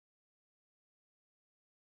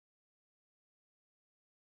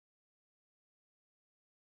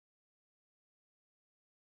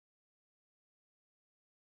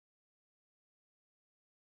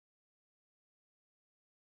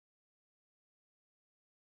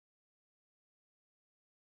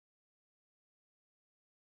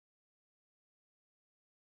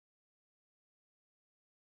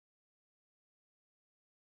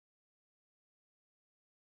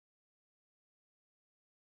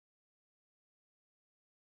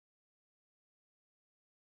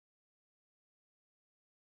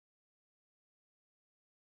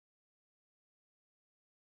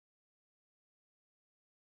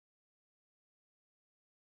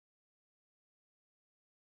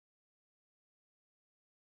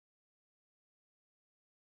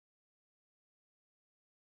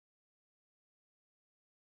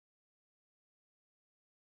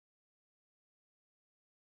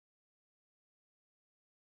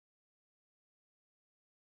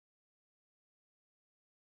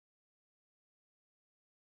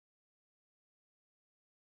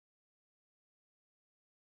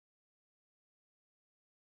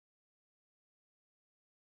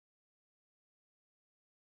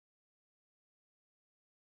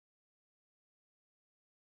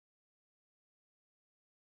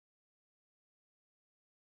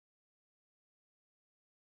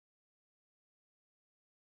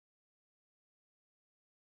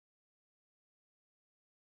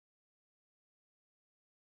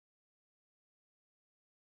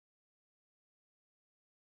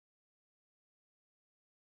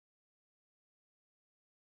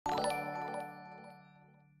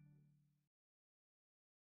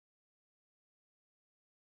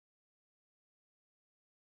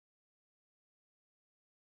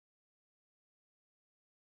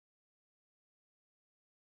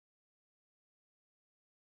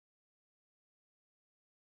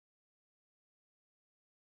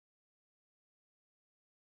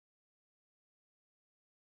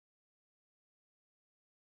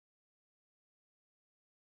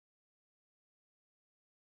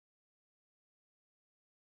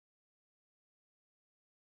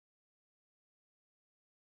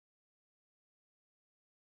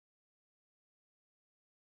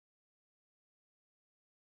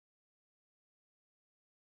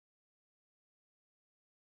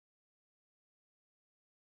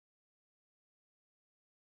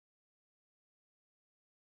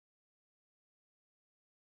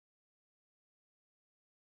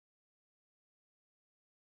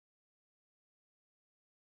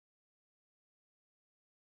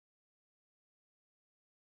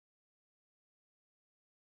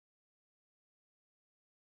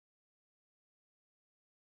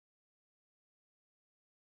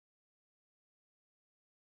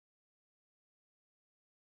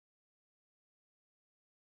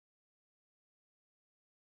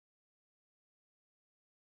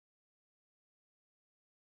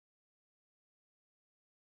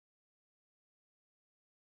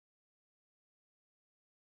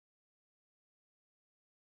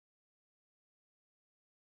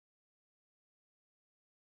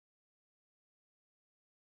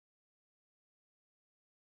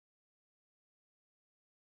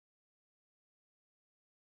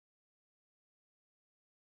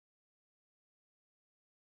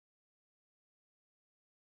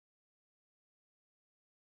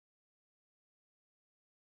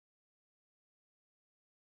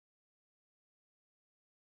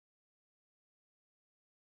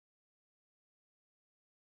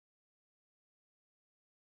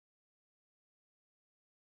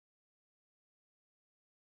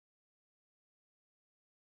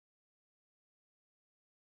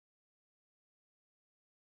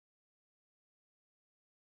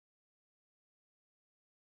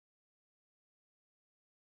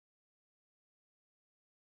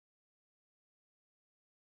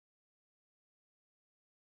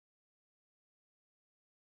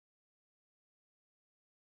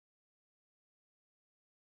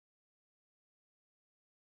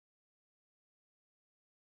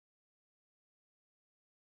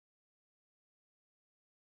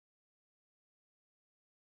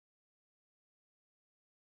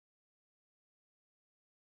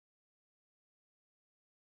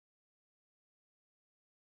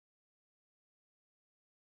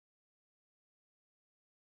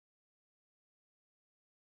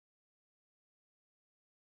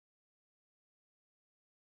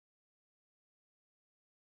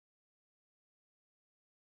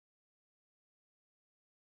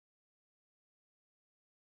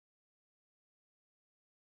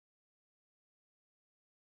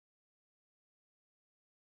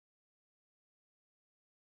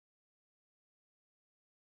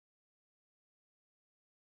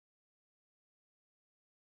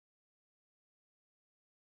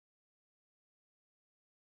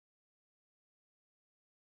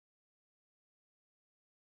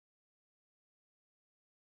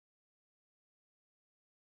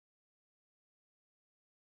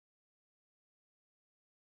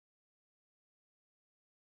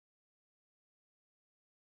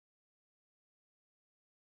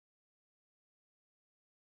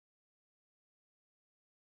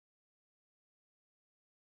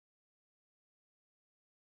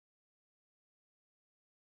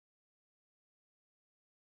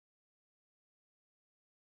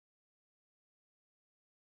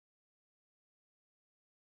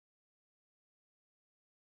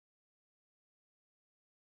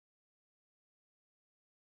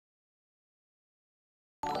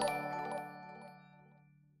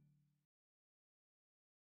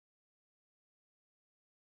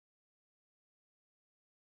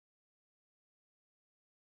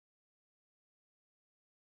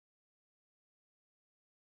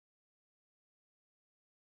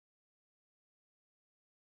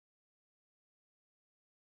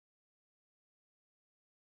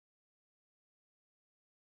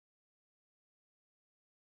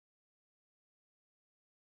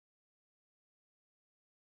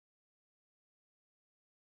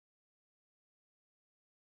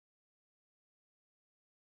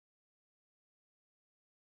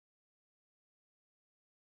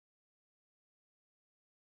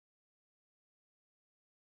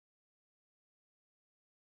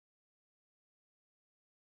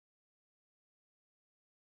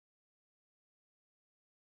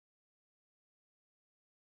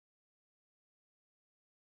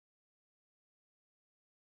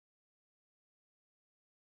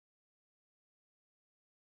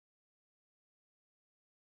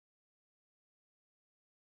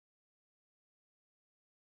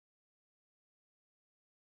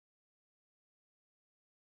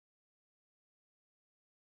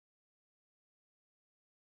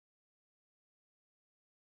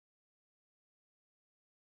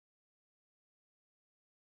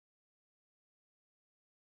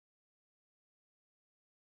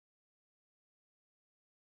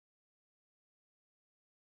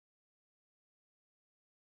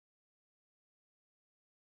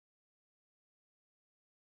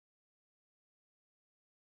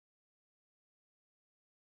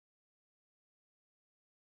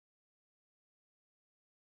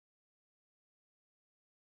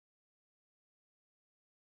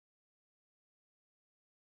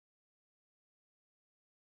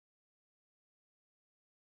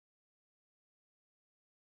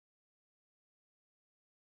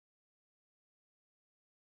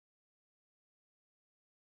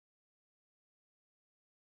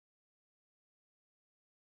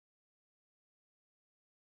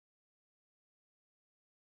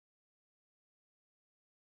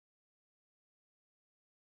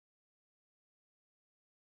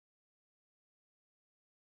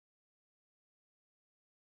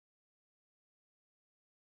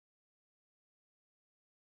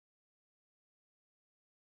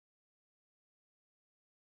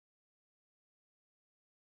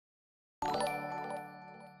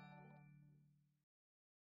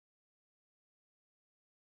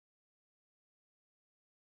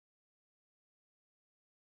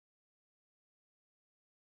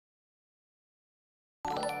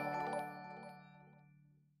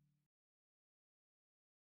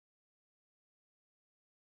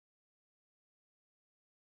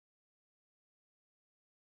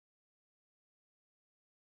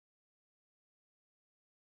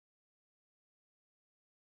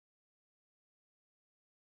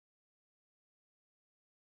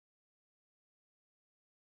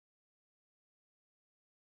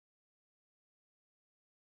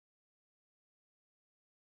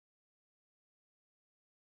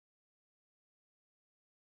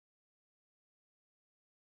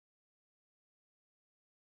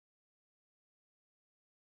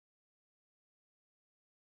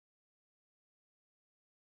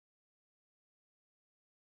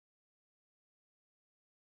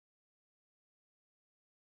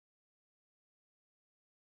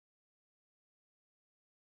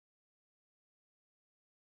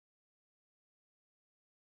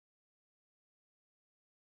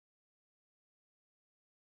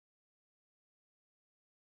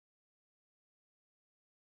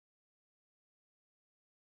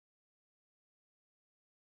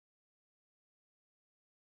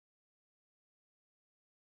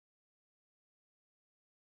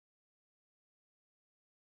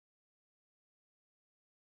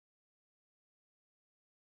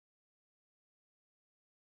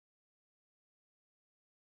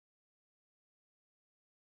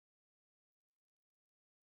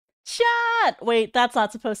Chat! Wait, that's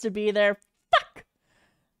not supposed to be there. Fuck!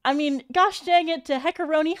 I mean, gosh dang it, to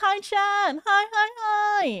Heckaroni. Hi, chat!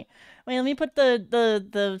 Hi! Wait, let me put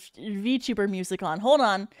the VTuber music on. Hold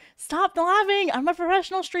on. Stop laughing! I'm a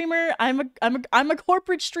professional streamer. I'm a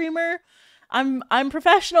corporate streamer. I'm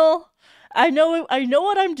professional. I know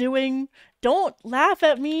what I'm doing. Don't laugh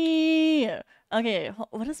at me. Okay,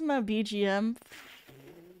 what is my BGM?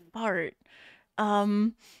 Fart.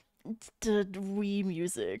 Wii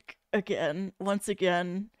music again. Once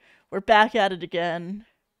again, we're back at it again.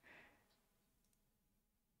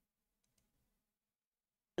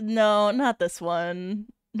 No, not this one.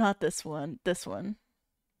 Not this one. This one.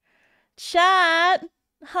 Chat.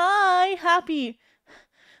 Hi. Happy.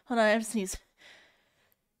 Hold on, I have to sneeze.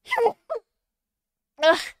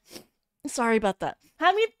 Sorry about that.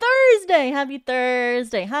 Happy Thursday! Happy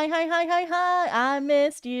Thursday! Hi! I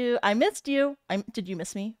missed you. I missed you. Did you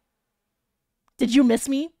miss me? Did you miss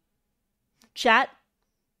me? Chat?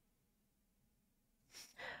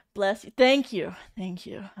 Bless you. Thank you. Thank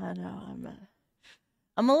you. I know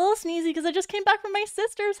I'm a little sneezy because I just came back from my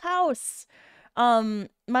sister's house.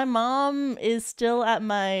 My mom is still at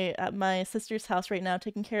my sister's house right now,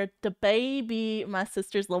 taking care of the baby, my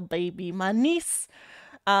sister's little baby, my niece.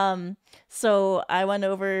 So I went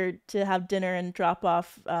over to have dinner and drop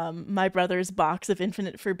off my brother's box of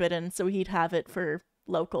Infinite Forbidden so he'd have it for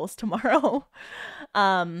locals tomorrow.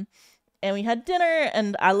 And we had dinner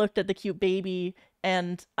and I looked at the cute baby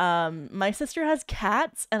and my sister has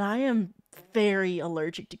cats and I am very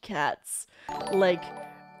allergic to cats. Like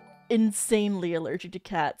insanely allergic to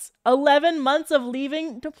cats. 11 months of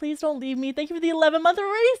leaving. Please don't leave me. Thank you for the 11-month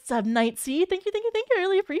resub, Nightsea. Thank you. I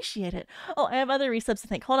really appreciate it. Oh, I have other resubs to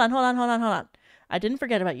thank. Hold on. I didn't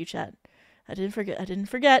forget about you, chat. I didn't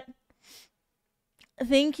forget.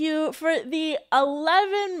 Thank you for the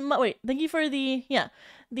 11 months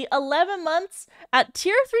at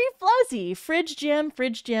tier 3 Fluzzy. Fridge Jam.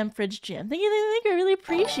 Thank you. I really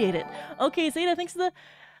appreciate it. Okay, Zeta, thanks for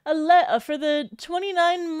the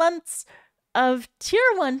 29 months of tier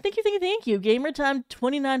 1. Thank you. Gamer time,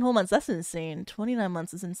 29 whole months. That's insane. 29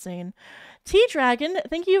 months is insane. T-Dragon,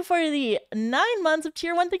 thank you for the 9 months of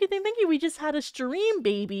tier 1. Thank you. We just had a stream,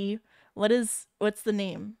 baby. What's the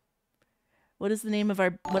name? What is the name of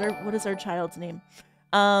what is our child's name?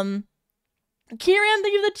 Kieran,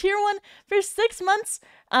 thank you for the tier 1 for 6 months.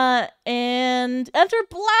 And enter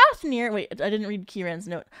Blathnir. Wait, I didn't read Kieran's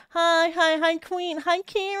note. Hi, Queen. Hi,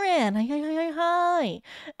 Kieran. Hi.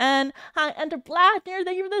 And hi, enter Blathnir.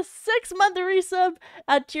 Thank you for the 6-month resub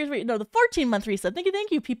at tier 3. No, the 14-month resub.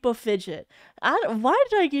 Thank you, People Fidget. Why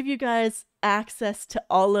did I give you guys access to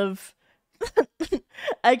all of...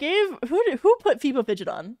 I gave who put Feeble Fidget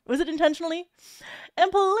on? Was it intentionally?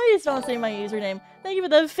 And please don't say my username. Thank you for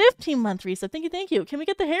the 15-month reset. Thank you. Can we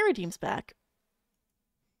get the hair redeems back?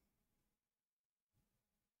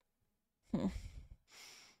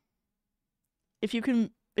 If you can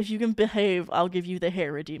behave, I'll give you the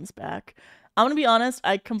hair redeems back. I'm gonna be honest,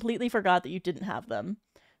 I completely forgot that you didn't have them.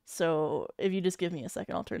 So if you just give me a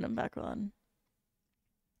second, I'll turn them back on.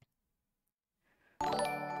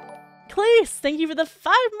 Cleese, thank you for the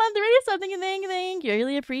 5-month resub. Thank you. I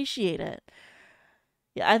really appreciate it.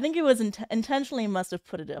 Yeah, I think it was intentionally must have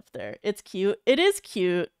put it up there. It's cute. It is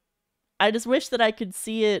cute. I just wish that I could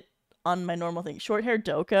see it on my normal thing. Short hair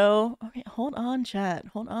Doko. Okay, hold on, chat.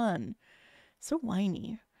 Hold on. So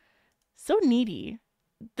whiny. So needy.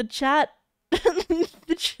 The chat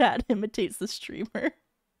the chat imitates the streamer.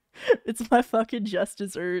 It's my fucking just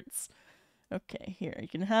desserts. Okay, here. You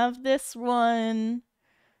can have this one.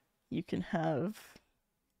 You can have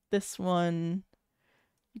this one.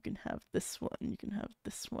 You can have this one. You can have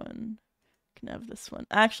this one. You can have this one.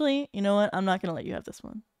 Actually, you know what? I'm not gonna let you have this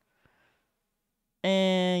one.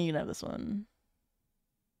 And you can have this one.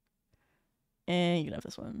 And you can have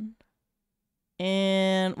this one.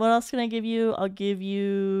 And what else can I give you? I'll give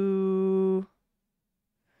you...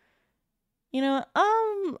 You know,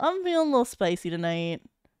 I'm feeling a little spicy tonight.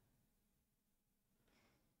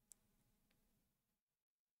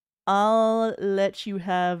 I'll let you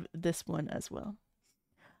have this one as well.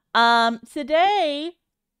 Today...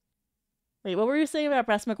 Wait, what were you saying about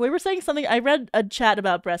breast milk? We were saying something... I read a chat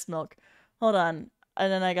about breast milk. Hold on.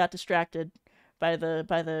 And then I got distracted by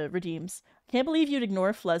the redeems. Can't believe you'd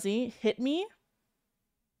ignore Fluzzy. Hit me?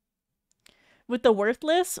 With the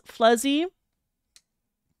worthless? Fluzzy,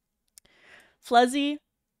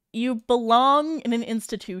 you belong in an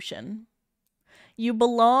institution. You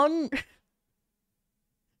belong...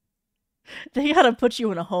 They gotta put you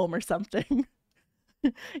in a home or something.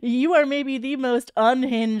 You are maybe the most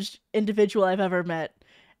unhinged individual I've ever met.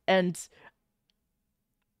 And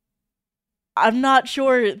I'm not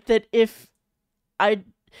sure that I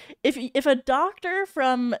if a doctor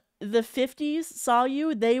from the 50s saw you,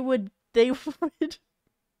 would they would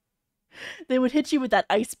hit you with that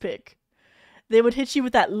ice pick. They would hit you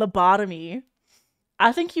with that lobotomy.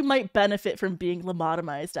 I think you might benefit from being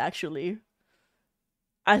lobotomized, actually.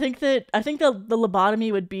 I think the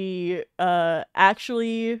lobotomy would be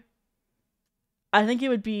actually I think it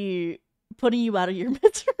would be putting you out of your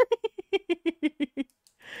misery.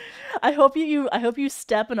 I hope you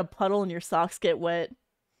step in a puddle and your socks get wet.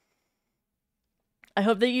 I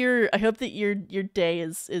hope that your day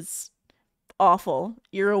is awful.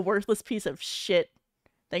 You're a worthless piece of shit.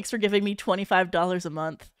 Thanks for giving me $25 a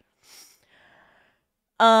month.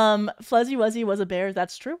 Fuzzy Wuzzy was a bear,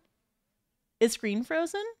 that's true. Is screen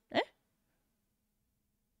frozen? Eh?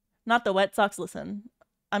 Not the wet socks, listen.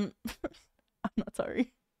 I'm I'm not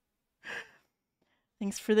sorry.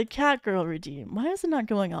 Thanks for the cat girl redeem. Why is it not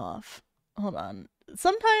going off? Hold on.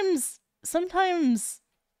 Sometimes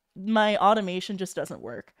my automation just doesn't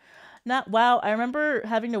work. Not wow, I remember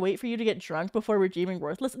having to wait for you to get drunk before redeeming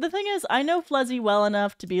worthless. The thing is, I know Fluzzy well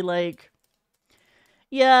enough to be like,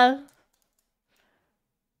 yeah,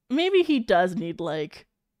 maybe he does need like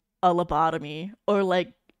a lobotomy or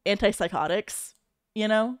like antipsychotics, you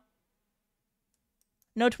know?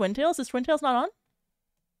 No Twin Tails? Is Twin Tails not on?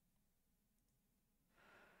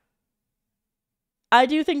 I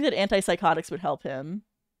do think that antipsychotics would help him.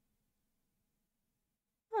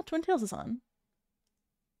 Oh, Twin Tails is on.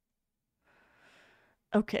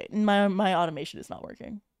 Okay, my automation is not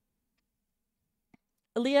working.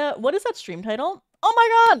 Leah, what is that stream title? Oh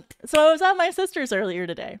my god! So I was at my sister's earlier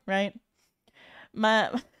today, right?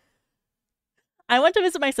 I went to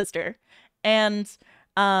visit my sister, and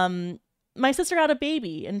my sister had a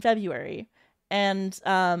baby in February, and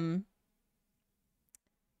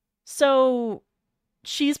so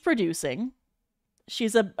she's producing.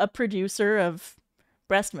 She's a producer of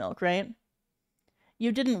breast milk, right?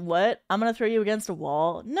 You didn't what? I'm gonna throw you against a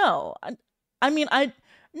wall? No. I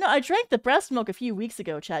drank the breast milk a few weeks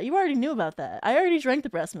ago, chat. You already knew about that. I already drank the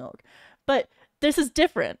breast milk. But this is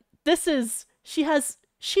different. She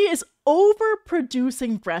is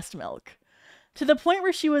overproducing breast milk to the point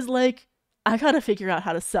where she was like, I gotta figure out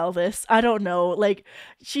how to sell this. I don't know. Like,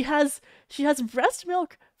 she has breast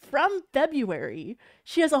milk from February.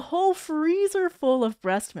 She has a whole freezer full of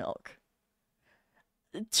breast milk.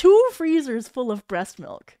 2 freezers full of breast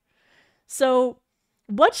milk. So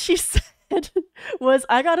what she said was,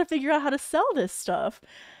 I gotta figure out how to sell this stuff,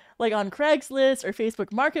 like on Craigslist or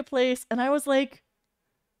Facebook Marketplace. And I was like,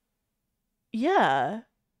 yeah.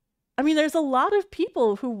 I mean, there's a lot of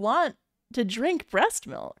people who want to drink breast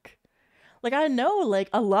milk. Like, I know, like,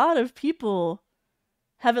 a lot of people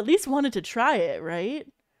have at least wanted to try it, right?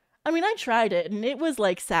 I mean, I tried it and it was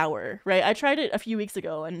like sour, right? I tried it a few weeks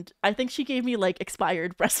ago and I think she gave me like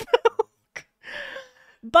expired breast milk.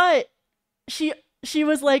 But she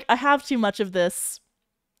was like, I have too much of this.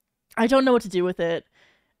 I don't know what to do with it.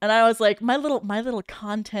 And I was like, my little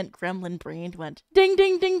content gremlin brain went ding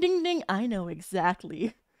ding ding ding ding. I know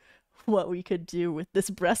exactly what we could do with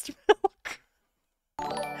this breast milk.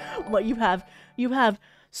 What you have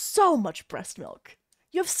so much breast milk.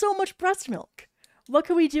 You have so much breast milk. What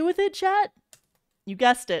can we do with it, chat? You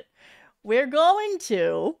guessed it. We're gonna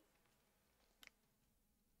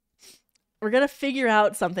figure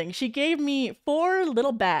out something. She gave me 4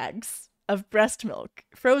 little bags of breast milk,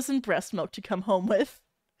 frozen breast milk to come home with.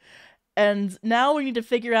 And now we need to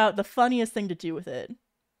figure out the funniest thing to do with it.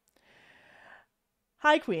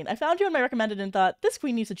 Hi, Queen. I found you on my recommended and thought, this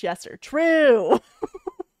queen needs a jester. True!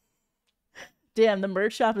 Damn, the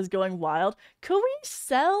merch shop is going wild. Could we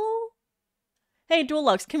sell... Hey,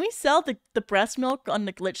 Dualux, can we sell the breast milk on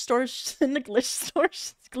the glitch stores in the glitch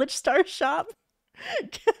star shop?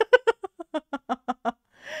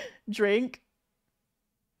 Drink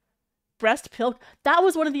breast milk. That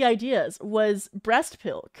was one of the ideas. Was breast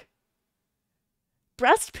milk.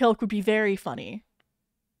 Breast milk would be very funny.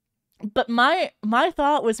 But my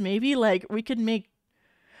thought was maybe like we could make.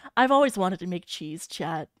 I've always wanted to make cheese,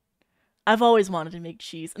 chat. I've always wanted to make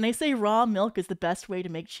cheese, and they say raw milk is the best way to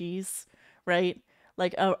make cheese. Right?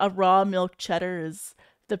 Like a raw milk cheddar is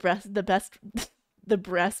the best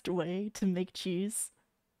way to make cheese.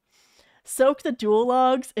 Soak the dual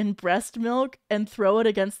logs in breast milk and throw it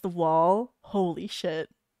against the wall. Holy shit.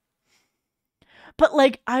 But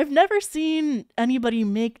like, I've never seen anybody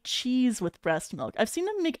make cheese with breast milk. I've seen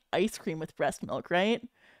them make ice cream with breast milk, right?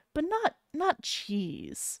 But not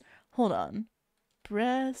cheese. Hold on.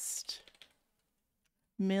 Breast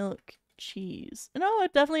milk cheese. No,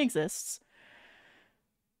 it definitely exists.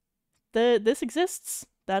 This exists.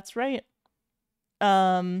 That's right.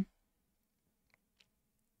 Um,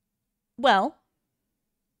 well,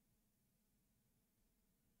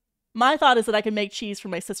 my thought is that I can make cheese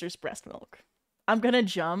from my sister's breast milk. I'm gonna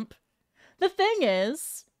jump. The thing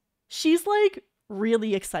is, she's like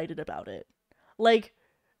really excited about it. Like,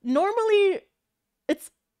 normally,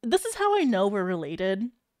 it's this is how I know we're related.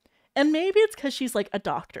 And maybe it's because she's like a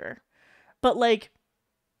doctor. But like,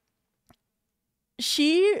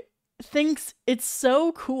 she thinks it's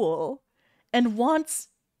so cool and wants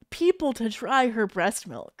people to try her breast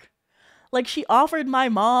milk. Like, she offered my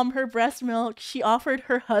mom her breast milk. She offered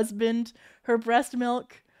her husband her breast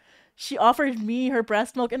milk. She offered me her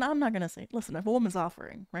breast milk. And I'm not going to say, listen, if a woman's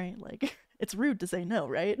offering, right? Like, it's rude to say no,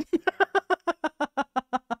 right?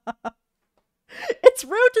 It's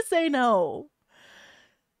rude to say no.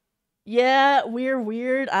 Yeah, we're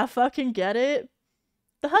weird. I fucking get it.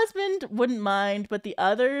 The husband wouldn't mind, but the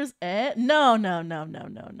others, no, no, no, no, no,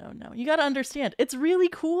 no, no. You gotta understand, it's really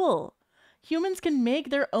cool. Humans can make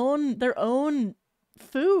their own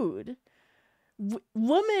food.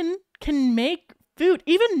 Women can make food.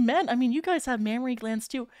 Even men. I mean, you guys have mammary glands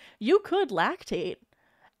too. You could lactate.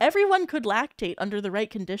 Everyone could lactate under the right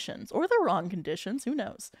conditions or the wrong conditions. Who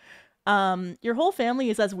knows? Your whole family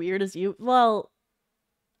is as weird as you. Well,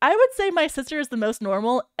 I would say my sister is the most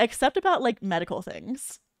normal, except about like medical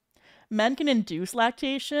things. Men can induce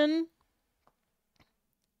lactation.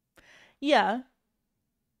 Yeah.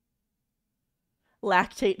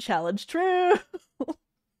 Lactate challenge, true.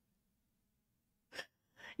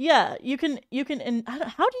 Yeah,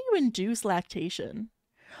 how do you induce lactation?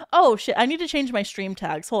 Oh shit, I need to change my stream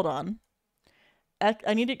tags. Hold on.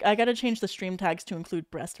 I gotta change the stream tags to include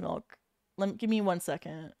breast milk. Give me 1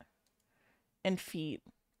 second. And feet.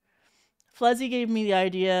 Flezzy gave me the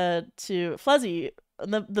idea to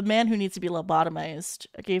the man who needs to be lobotomized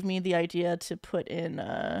gave me the idea to put in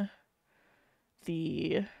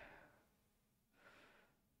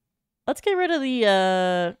let's get rid of the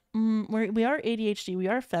we are ADHD, we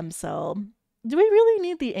are femcel. Do we really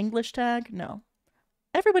need the English tag? No.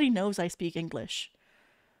 Everybody knows I speak English.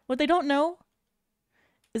 What they don't know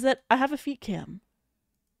is that I have a feet cam.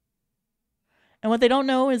 And what they don't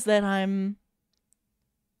know is that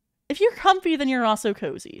if you're comfy, then you're also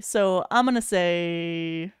cozy. So I'm gonna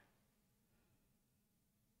say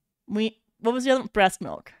what was the other? Breast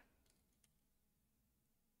milk.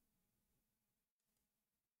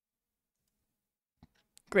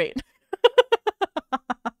 Great.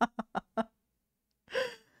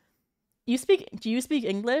 Do you speak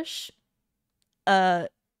English? No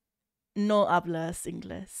hablas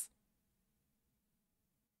inglés.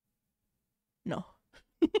 No.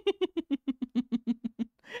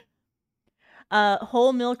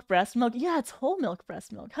 Whole milk breast milk. Yeah, it's whole milk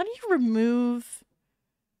breast milk. How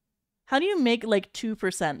do you make like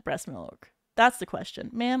 2% breast milk? That's the question.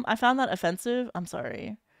 Ma'am, I found that offensive. I'm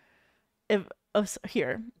sorry.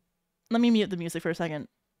 Here. Let me mute the music for a second.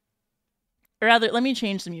 Or rather, let me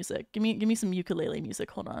change the music. Give me some ukulele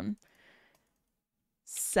music. Hold on.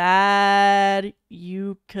 Sad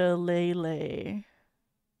ukulele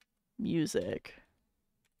music.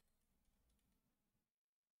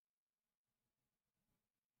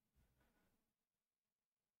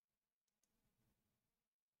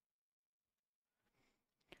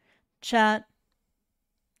 Chat,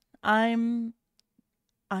 I'm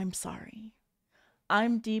sorry.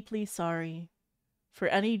 I'm deeply sorry for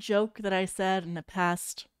any joke that I said in the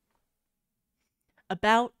past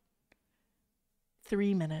about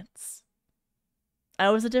 3 minutes. I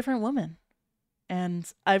was a different woman, and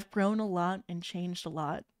I've grown a lot and changed a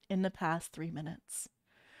lot in the past 3 minutes.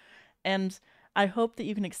 And I hope that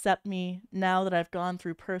you can accept me now that I've gone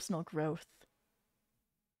through personal growth.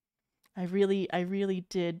 I really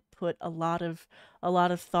did put a lot of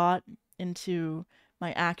thought into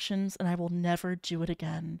my actions, and I will never do it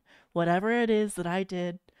again. Whatever it is that I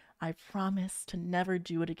did, I promise to never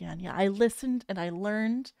do it again. Yeah, I listened and I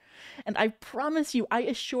learned, and I promise you, I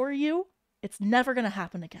assure you, it's never gonna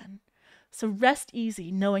happen again. So rest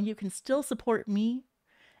easy knowing you can still support me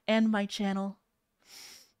and my channel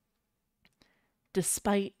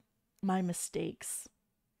despite my mistakes,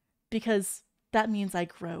 because that means I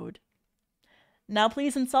growed. Now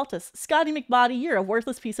please insult us. Scotty McBody, you're a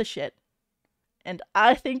worthless piece of shit. And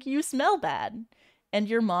I think you smell bad. And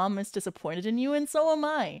your mom is disappointed in you, and so am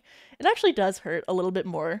I. It actually does hurt a little bit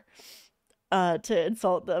more to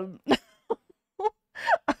insult them.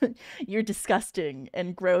 You're disgusting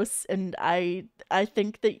and gross, and I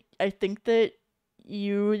think that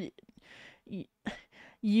you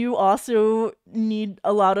you also need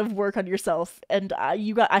a lot of work on yourself, and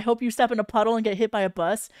I hope you step in a puddle and get hit by a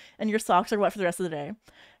bus and your socks are wet for the rest of the day.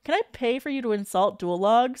 Can I pay for you to insult dual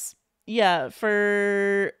logs? Yeah,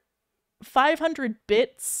 for 500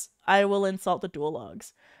 bits I will insult the dual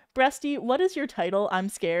logs. Breasty, what is your title? I'm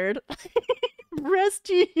scared.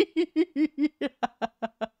 Breasty.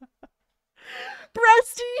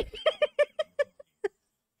 Breasty.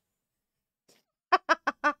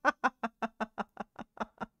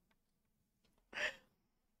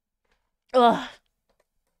 Ugh.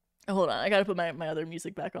 Hold on, I gotta put my other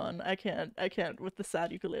music back on. I can't with the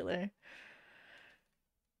sad ukulele.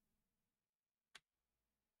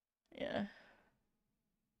 Yeah.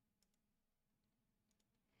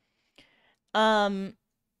 Um,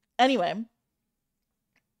 anyway,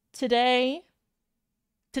 today,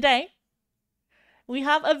 today, we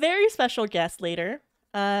have a very special guest later.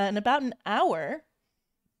 In about an hour,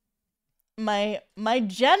 my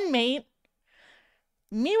gen mate,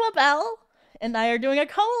 Miwa Bell, and I are doing a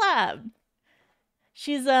collab.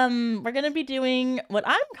 We're gonna be doing what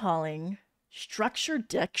I'm calling Structure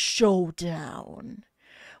Deck Showdown,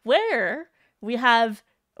 where we have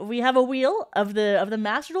a wheel of the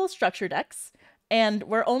Master Duel structure decks, and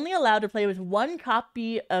we're only allowed to play with one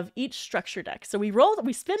copy of each structure deck. So we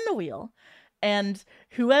spin the wheel, and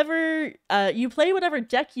whoever you play whatever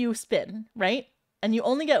deck you spin, right? And you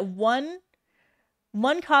only get one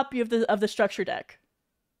copy of the structure deck.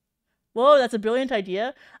 Whoa, that's a brilliant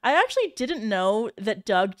idea. I actually didn't know that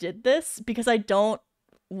Doug did this because I don't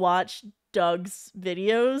watch Doug's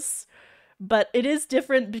videos, but it is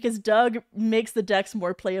different because Doug makes the decks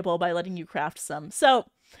more playable by letting you craft some. So,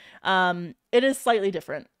 it is slightly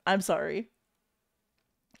different. I'm sorry.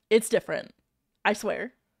 It's different. I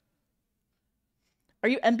swear. Are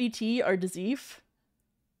you MBT or Dazif?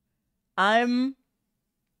 I'm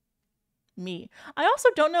me. I also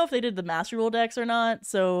don't know if they did the Master Duel decks or not,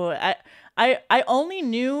 so I only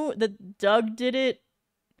knew that Doug did it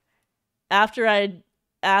after I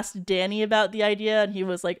asked Danny about the idea, and he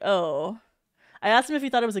was like, oh. I asked him if he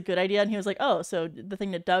thought it was a good idea, and he was like, oh, so the thing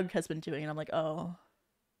that Doug has been doing, and I'm like, oh,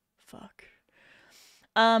 fuck.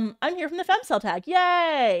 I'm here from the Femcell tag.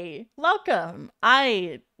 Yay! Welcome.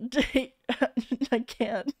 I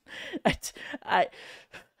can't.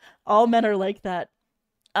 All men are like that.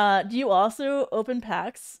 Do you also open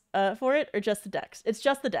packs for it, or just the decks? It's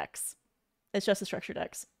just the decks. It's just the structure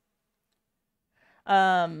decks.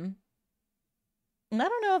 And I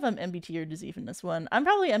don't know if I'm MBT or Dazif in this one. I'm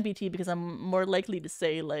probably MBT because I'm more likely to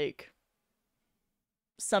say, like,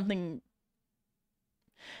 something...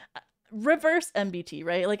 Reverse MBT,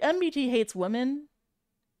 right? Like, MBT hates women.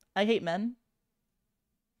 I hate men.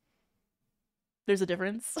 There's a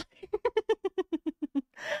difference.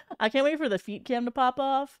 I can't wait for the feet cam to pop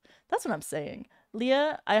off. That's what I'm saying.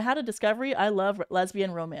 Leah, I had a discovery. I love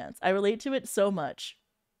lesbian romance. I relate to it so much.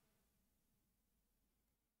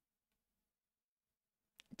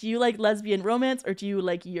 Do you like lesbian romance or do you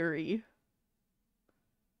like Yuri?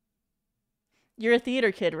 You're a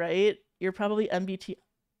theater kid, right? You're probably MBT.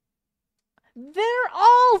 They're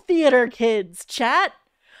all theater kids, chat.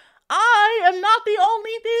 I am not the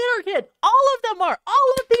only theater kid. All of them are.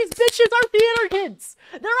 All of these bitches are theater kids.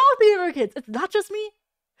 They're all theater kids. It's not just me.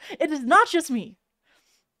 It is not just me.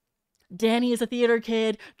 Danny is a theater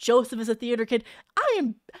kid. Joseph is a theater kid.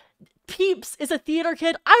 Peeps is a theater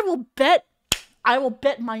kid. I will bet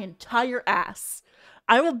my entire ass.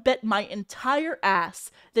 I will bet my entire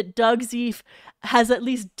ass that Doug Zeef has at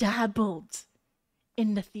least dabbled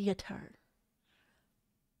in the theater.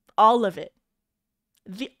 All of it.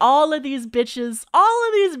 All of these bitches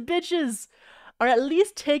are at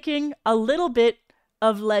least taking a little bit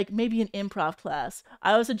of, like, maybe an improv class.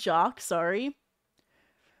 I was a jock, sorry.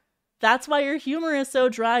 That's why your humor is so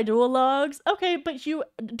dry, dual logs. Okay, but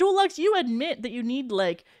dual logs, you admit that you need,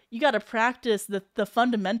 like, you gotta practice the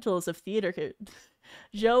fundamentals of theater kid.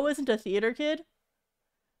 Joe isn't a theater kid?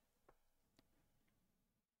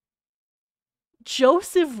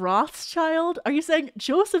 Joseph Rothschild? Are you saying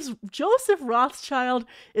Joseph Rothschild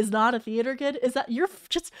is not a theater kid? Is that you're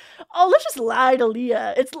just... Oh, let's just lie to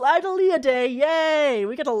Leah. It's lie to Leah day. Yay!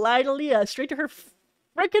 We gotta lie to Leah straight to her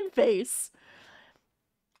frickin' face.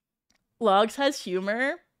 Logs has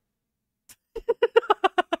humor.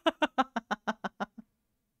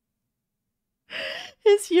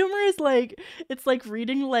 His humor is like, it's like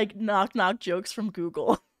reading, like, knock-knock jokes from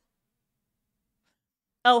Google.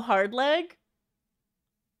 Oh, hard leg?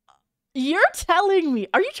 You're telling me,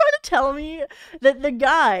 are you trying to tell me that the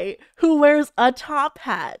guy who wears a top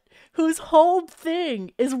hat, whose whole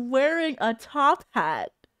thing is wearing a top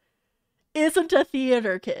hat, isn't a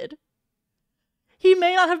theater kid? He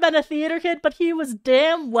may not have been a theater kid, but he was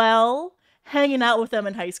damn well hanging out with them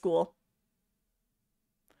in high school.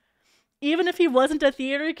 Even if he wasn't a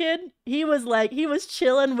theater kid, he was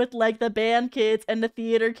chilling with like the band kids and the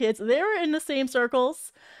theater kids. They were in the same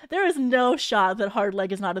circles. There is no shot that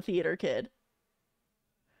Hardleg is not a theater kid.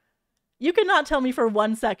 You cannot tell me for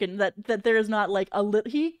 1 second that there is not like a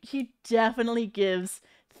little. He definitely gives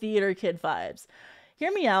theater kid vibes.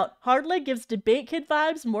 Hear me out. Hardleg gives debate kid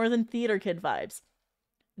vibes more than theater kid vibes.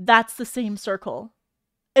 That's the same circle.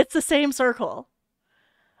 It's the same circle.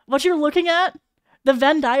 What you're looking at, the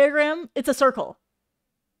Venn diagram, it's a circle.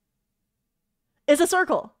 It's a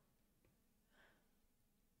circle.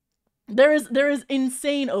 There is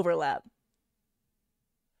insane overlap.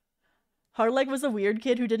 Hardleg was a weird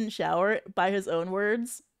kid who didn't shower, by his own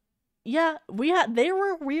words. Yeah, they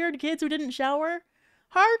were weird kids who didn't shower.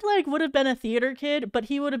 Hardleg would have been a theater kid, but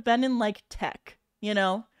he would have been in like tech, you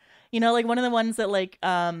know? Like one of the ones that like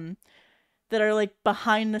that are like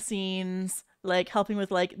behind the scenes, like helping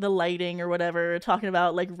with like the lighting or whatever, talking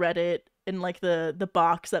about like Reddit in like the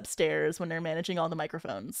box upstairs when they're managing all the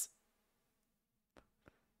microphones.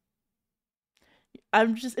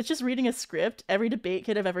 It's just reading a script. Every debate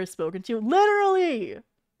kid I've ever spoken to, literally.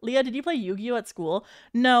 Leah, did you play Yu-Gi-Oh at school?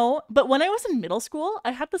 No, but when I was in middle school,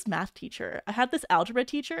 I had this math teacher. I had this algebra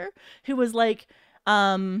teacher who was like,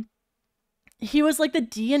 he was like the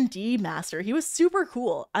D&D master. He was super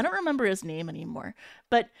cool. I don't remember his name anymore,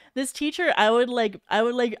 but this teacher, I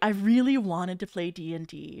really wanted to play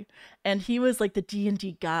D&D, and he was like the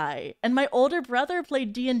D&D guy. And my older brother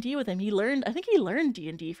played D&D with him. I think he learned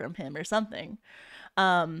D&D from him or something.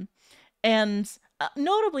 And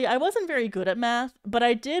notably, I wasn't very good at math, but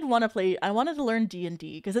I wanted to learn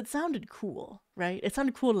D&D because it sounded cool, right? It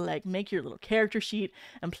sounded cool to like make your little character sheet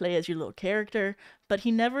and play as your little character, but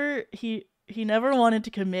he never wanted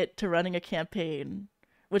to commit to running a campaign,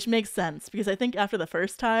 which makes sense because I think after the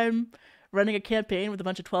first time running a campaign with a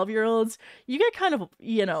bunch of 12-year-olds, you get kind of,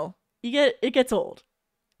 it gets old.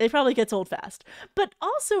 It probably gets old fast. But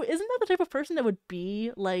also, isn't that the type of person that would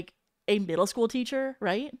be like a middle school teacher,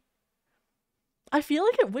 right? I feel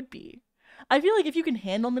like it would be. I feel like if you can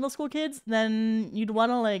handle middle school kids, then you'd want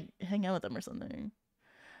to like hang out with them or something.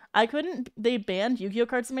 They banned Yu-Gi-Oh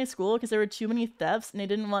cards in my school because there were too many thefts and they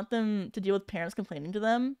didn't want them to deal with parents complaining to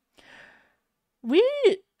them. There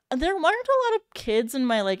weren't a lot of kids in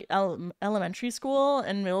my like elementary school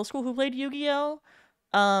and middle school who played Yu-Gi-Oh.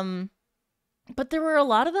 But there were a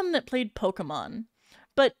lot of them that played Pokemon.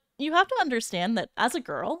 But you have to understand that as a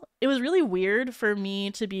girl, it was really weird for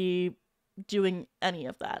me to be doing any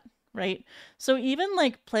of that, right? So even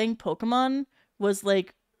like playing Pokemon was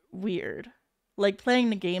like weird. Like playing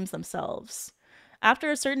the games themselves. After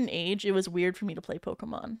a certain age, it was weird for me to play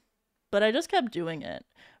Pokemon. But I just kept doing it.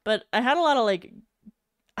 But I had a lot of like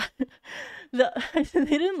they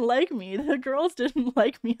didn't like me. The girls didn't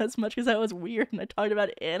like me as much because I was weird and I talked about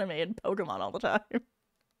anime and Pokemon all the time.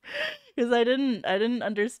 Because I didn't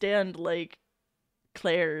understand like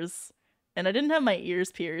Claire's, and I didn't have my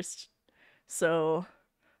ears pierced. So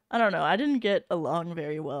I don't know. I didn't get along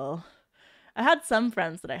very well. I had some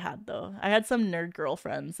friends that I had though. I had some nerd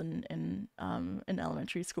girlfriends in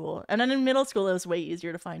elementary school, and then in middle school it was way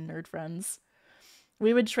easier to find nerd friends.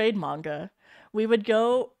 We would trade manga. We would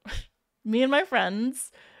go. Me and my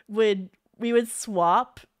friends we would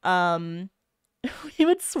swap. We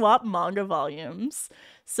would swap manga volumes.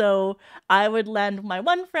 So I would lend my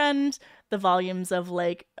one friend the volumes of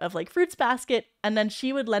Fruits Basket, and then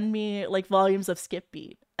she would lend me like volumes of Skip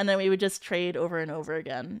Beat, and then we would just trade over and over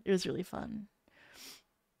again. It was really fun.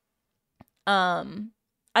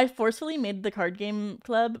 I forcefully made the card game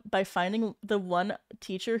club by finding the one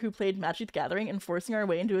teacher who played Magic the Gathering and forcing our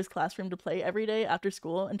way into his classroom to play every day after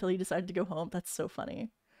school until he decided to go home. That's so funny.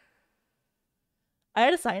 I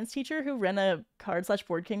had a science teacher who ran a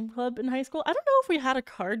card/board game club in high school. I don't know if we had a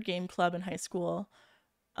card game club in high school,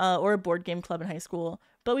 or a board game club in high school,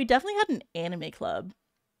 but we definitely had an anime club.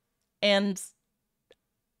 And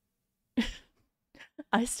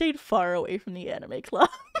I stayed far away from the anime club.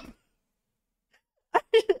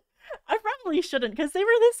 I probably shouldn't, because they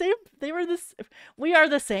were the same. We are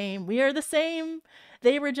the same. We are the same.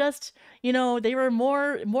 They were just, they were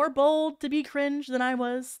more bold to be cringe than I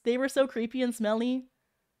was. They were so creepy and smelly.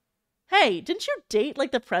 Hey, didn't you date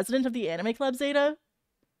like the president of the anime club, Zeta?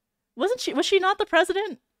 Was she not the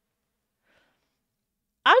president?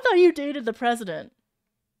 I thought you dated the president.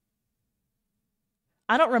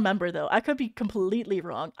 I don't remember though. I could be completely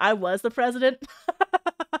wrong. I was the president.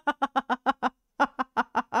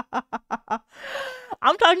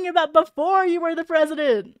 I'm talking about before you were the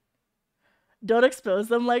president. Don't expose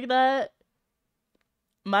them like that.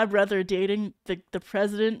 my brother dating the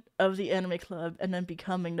president of the anime club and then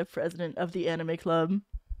becoming the president of the anime club.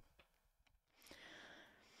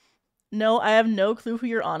 No, I have no clue who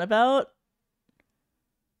you're on about.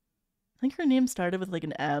 I think her name started with like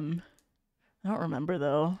an M. I don't remember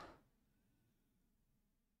though.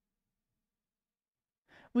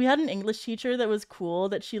 We had an English teacher that was cool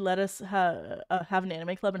that she let us have an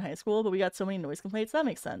anime club in high school, but we got so many noise complaints. That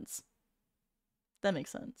makes sense. That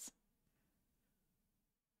makes sense.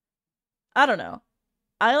 I don't know.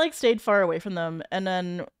 I like stayed far away from them, and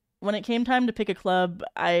then when it came time to pick a club,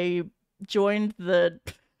 I joined the.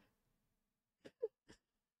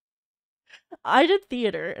 I did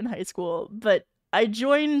theater in high school, but I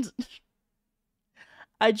joined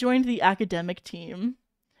the academic team,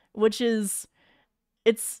 which is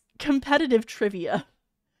it's competitive trivia.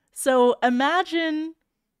 So imagine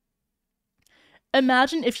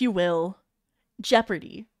if you will,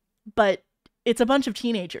 Jeopardy, but it's a bunch of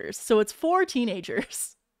teenagers. So it's four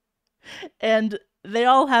teenagers and they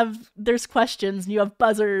all have there's questions and you have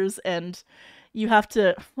buzzers and you have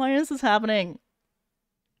to why is this happening?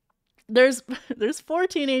 There's there's four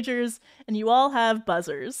teenagers and you all have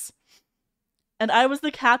buzzers. And I was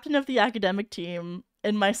the captain of the academic team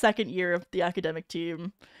in my second year of the academic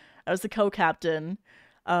team. I was the co-captain.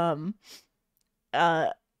 Um uh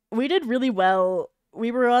we did really well.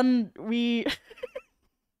 We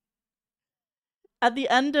at the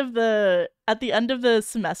end of the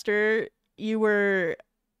semester, you were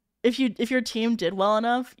if your team did well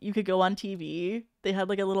enough, you could go on TV. They had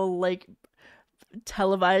like a little like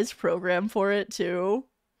televised program for it too.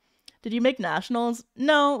 Did you make nationals?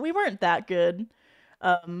 No, we weren't that good.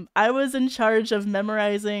 I was in charge of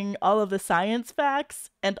memorizing all of the science facts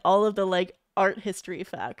and all of the like art history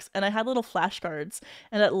facts. And I had little flashcards.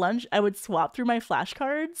 And at lunch, I would swap through my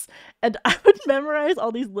flashcards and I would memorize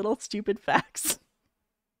all these little stupid facts.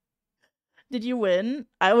 Did you win?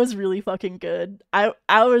 I was really fucking good. I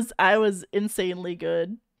was insanely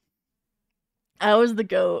good. I was the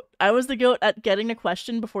goat. I was the goat at getting a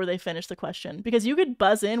question before they finished the question because you could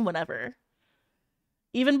buzz in whenever,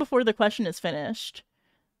 even before the question is finished.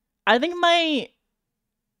 I think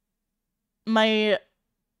my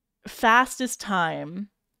fastest time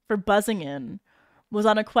for buzzing in was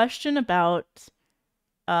on a question about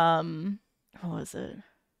what was it?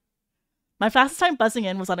 My fastest time buzzing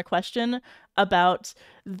in was on a question about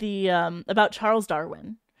the about Charles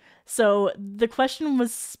Darwin. So the question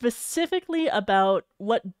was specifically about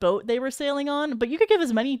what boat they were sailing on, but you could give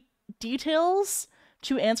as many details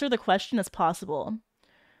to answer the question as possible.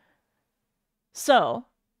 So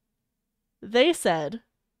they said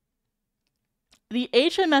the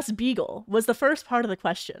HMS Beagle was the first part of the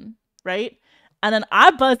question, right? And then I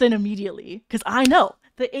buzzed in immediately because I know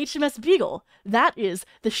the HMS Beagle, that is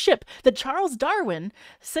the ship that Charles Darwin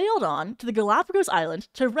sailed on to the Galapagos Island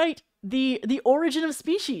to write the origin of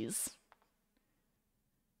species.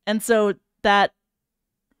 And so that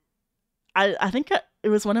I think it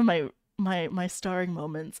was one of my starring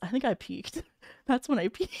moments. I think I peaked. That's when I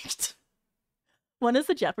peaked. When is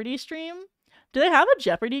the Jeopardy stream? Do they have a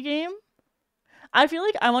Jeopardy game? I feel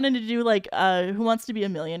like I wanted to do like Who Wants to Be a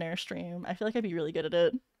Millionaire stream. I feel like I'd be really good at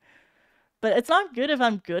it. But it's not good if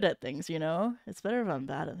I'm good at things, you know? It's better if I'm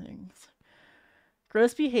bad at things.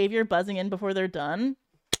 Gross behavior buzzing in before they're done.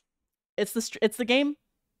 It's the game.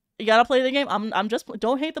 You gotta play the game. I'm just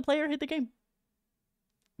don't hate the player, hate the game.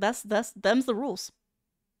 That's them's the rules.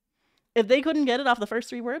 If they couldn't get it off the first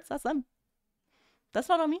three words, that's them. That's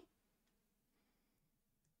not on me.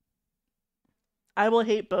 I will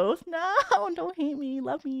hate both. No, don't hate me.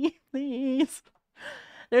 Love me, please.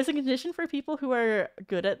 There's a condition for people who are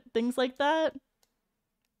good at things like that.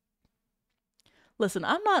 Listen,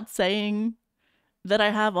 I'm not saying that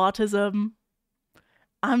I have autism.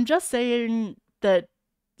 I'm just saying that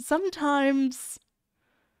sometimes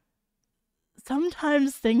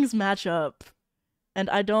things match up and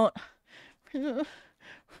I don't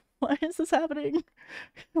why is this happening?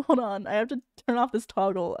 Hold on, I have to turn off this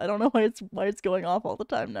toggle. I don't know why it's going off all the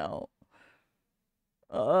time now.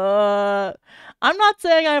 I'm not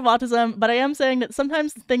saying I have autism, but I am saying that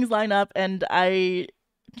sometimes things line up and I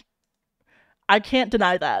can't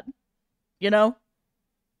deny that. You know?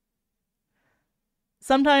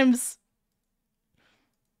 Sometimes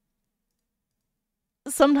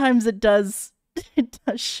it does it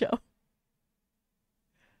does show.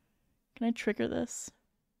 Can I trigger this?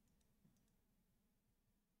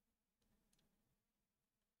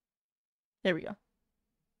 There we go.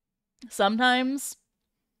 Sometimes.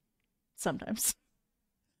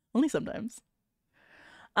 Only sometimes.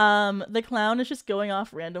 The clown is just going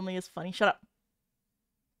off randomly is funny. Shut up.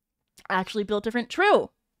 Actually built different. True.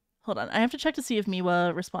 Hold on. I have to check to see if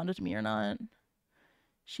Miwa responded to me or not.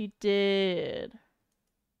 She did.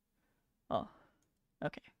 Oh,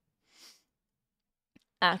 okay.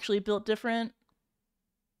 Actually built different.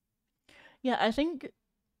 Yeah, I think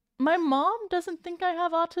my mom doesn't think I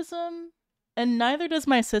have autism, and neither does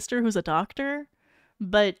my sister, who's a doctor,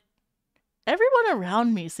 but everyone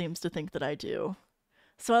around me seems to think that I do.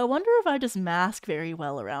 So I wonder if I just mask very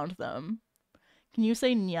well around them. Can you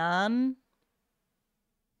say nyan?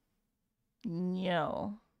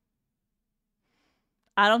 No.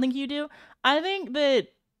 I don't think you do. I think that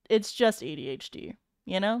it's just ADHD,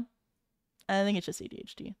 you know? I think it's just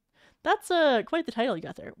ADHD. That's quite the title you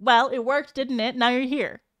got there. Well, it worked, didn't it? Now you're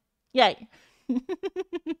here. Yay. We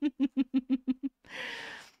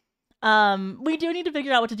do need to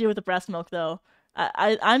figure out what to do with the breast milk, though.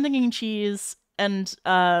 I'm thinking cheese, and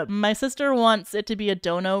my sister wants it to be a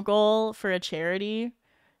dono goal for a charity,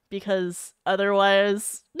 because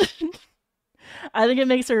otherwise, I think it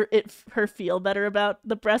makes her feel better about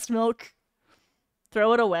the breast milk.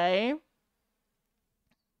 Throw it away.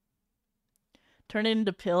 Turn it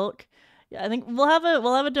into pilk. Yeah, I think we'll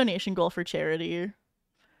have a donation goal for charity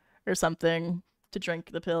or something to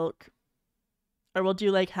drink the pilk. Or we'll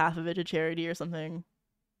do like half of it to charity or something.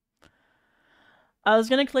 I was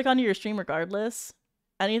gonna click onto your stream regardless.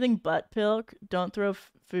 Anything but pilk. Don't throw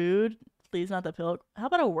food. Please, not the pilk. How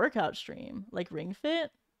about a workout stream? Like Ring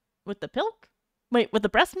Fit? With the pilk? Wait, with the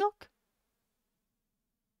breast milk?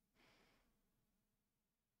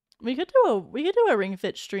 We could do a Ring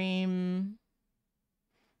Fit stream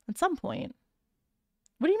at some point.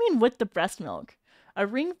 What do you mean with the breast milk? A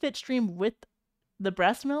Ring Fit stream with the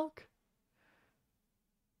breast milk?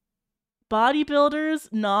 Bodybuilders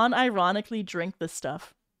non-ironically drink this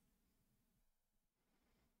stuff.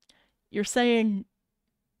 You're saying...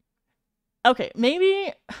 Okay,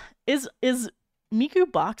 maybe... Is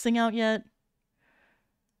Miku boxing out yet?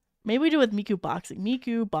 Maybe we do with Miku boxing.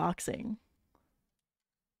 Miku boxing.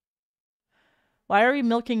 Why are we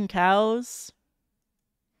milking cows?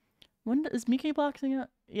 When is Miku boxing out?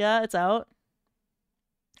 Yeah, it's out.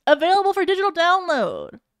 Available for digital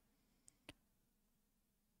download.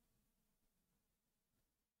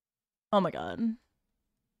 Oh my god.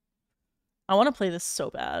 I want to play this so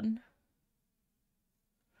bad.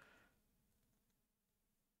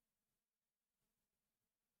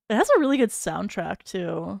 It has a really good soundtrack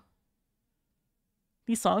too.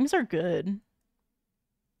 These songs are good.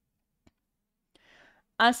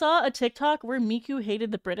 I saw a TikTok where Miku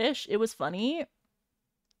hated the British. It was funny.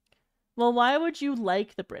 Well, why would you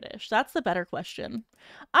like the British? That's the better question.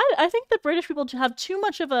 I think the British people have too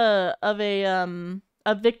much of a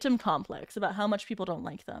victim complex about how much people don't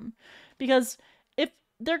like them. Because if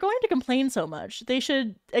they're going to complain so much, they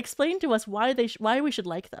should explain to us why we should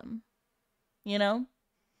like them. You know?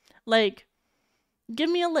 Like, give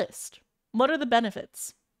me a list. What are the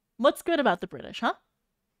benefits? What's good about the British, huh?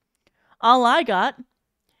 All I got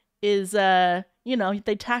is, you know,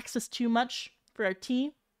 they tax us too much for our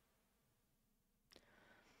tea.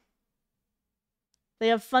 They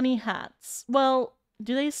have funny hats. Well,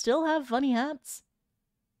 do they still have funny hats?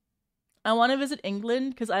 I want to visit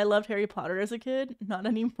England because I loved Harry Potter as a kid. Not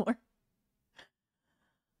anymore.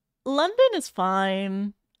 London is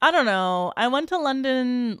fine. I don't know. I went to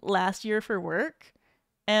London last year for work,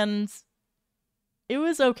 and it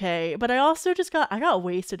was okay. But I also I got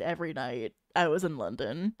wasted every night I was in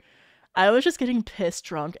London. I was just getting pissed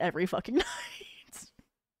drunk every fucking night.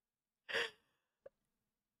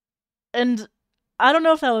 And I don't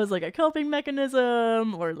know if that was like a coping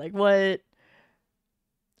mechanism or like what.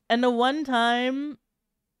 And the one time,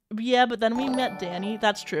 yeah, but then we met Danny.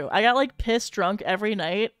 That's true. I got like pissed drunk every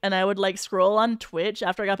night, and I would like scroll on Twitch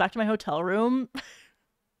after I got back to my hotel room. I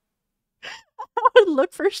would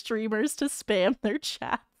look for streamers to spam their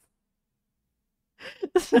chats.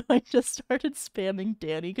 So I just started spamming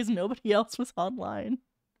Danny because nobody else was online.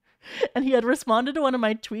 And he had responded to one of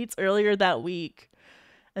my tweets earlier that week.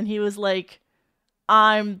 And he was like,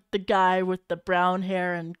 I'm the guy with the brown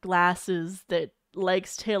hair and glasses that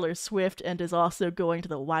likes Taylor Swift and is also going to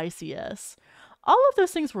the YCS. All of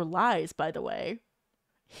those things were lies, by the way.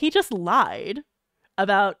 He just lied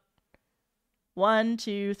about 1,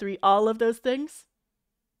 2, 3, all of those things.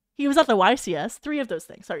 He was at the YCS. 3 of those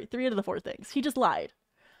things. Sorry, 3 out of the 4 things. He just lied.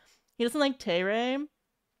 He doesn't like Tay-Ray.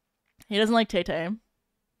 He doesn't like Tay-Tay.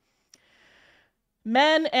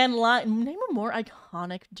 Men and Lion. Name a more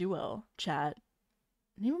iconic duo, chat.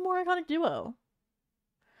 Name a more iconic duo.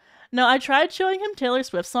 No, I tried showing him Taylor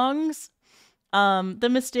Swift songs. The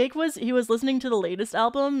mistake was he was listening to the latest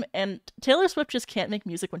album, and Taylor Swift just can't make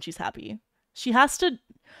music when she's happy. She has to...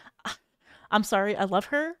 I'm sorry, I love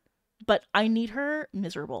her, but I need her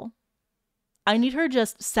miserable. I need her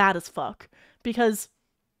just sad as fuck because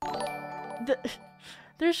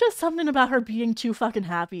there's just something about her being too fucking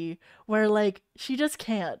happy where like she just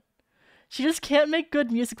can't. She just can't make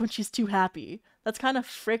good music when she's too happy. That's kind of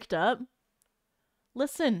fricked up.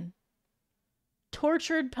 Listen.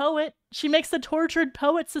 Tortured poet. She makes the Tortured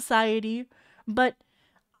Poet Society, but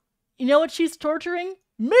you know what she's torturing?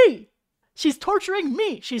 Me! She's torturing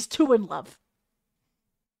me! She's too in love.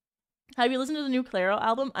 Have you listened to the new Clairo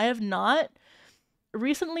album? I have not.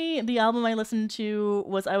 Recently, the album I listened to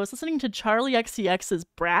was I was listening to Charlie XCX's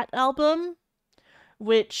Brat album,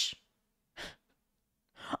 which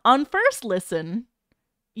on first listen,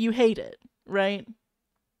 you hate it, right?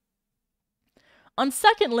 On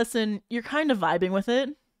second listen, you're kind of vibing with it.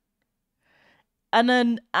 And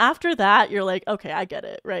then after that, you're like, okay, I get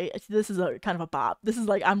it, right? This is a kind of a bop. This is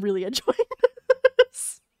like, I'm really enjoying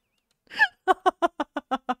this.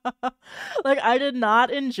 Like, I did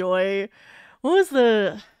not enjoy... what's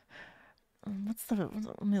let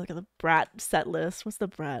me look at the Brat set list. What's the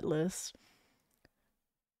Brat list?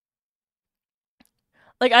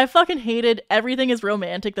 Like, I fucking hated Everything Is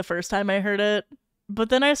Romantic the first time I heard it, but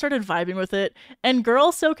then I started vibing with it, and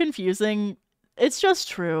Girl So Confusing, it's just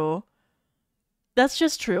true. That's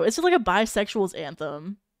just true. It's just like a bisexual's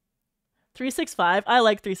anthem. 365, I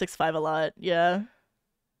like 365 a lot, yeah.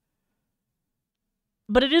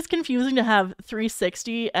 But it is confusing to have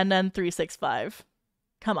 360 and then 365.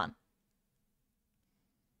 Come on.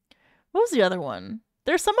 What was the other one?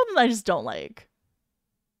 There's some of them I just don't like.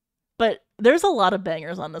 But there's a lot of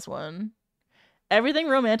bangers on this one. Everything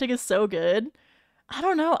Romantic is so good. I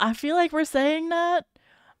don't know. I feel like we're saying that.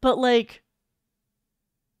 But like...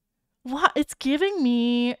 what? It's giving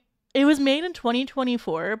me... it was made in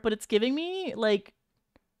 2024, but it's giving me like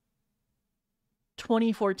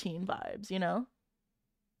 2014 vibes, you know?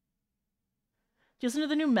 Do you listen to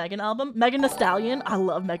the new Megan album? Megan Thee Stallion. I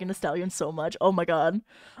love Megan Thee Stallion so much. Oh my god.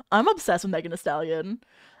 I'm obsessed with Megan Thee Stallion.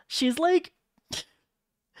 She's like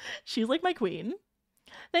my queen.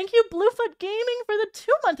 Thank you, Bluefoot Gaming, for the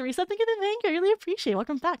 2-month reset. Thank you. I really appreciate it.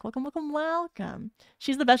 Welcome back. Welcome.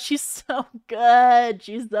 She's the best. She's so good.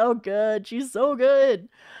 She's so good.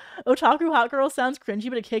 Otaku Hot Girl sounds cringy,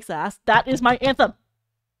 but it kicks ass. That is my anthem.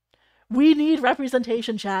 We need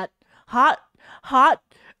representation, chat. Hot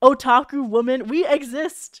otaku woman. We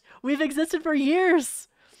exist. We've existed for years.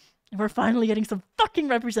 And we're finally getting some fucking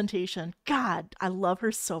representation. God, I love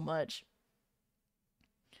her so much.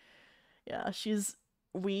 Yeah, she's...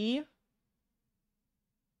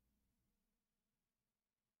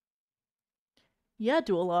 yeah,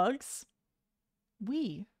 dual logs.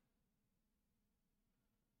 I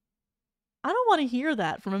don't want to hear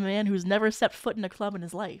that from a man who's never stepped foot in a club in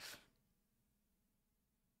his life.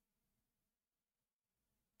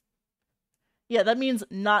 Yeah, that means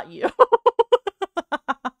not you.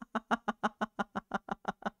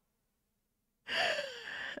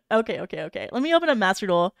 Okay. Let me open up Master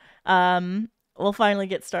Duel. We'll finally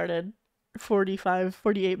get started.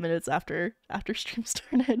 48 minutes after stream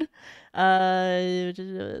started.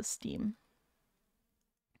 Steam.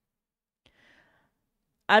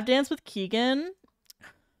 I've danced with Keegan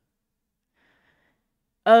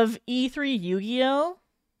of E3 Yu-Gi-Oh!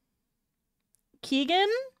 Keegan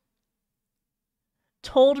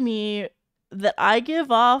told me that I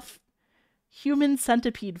give off human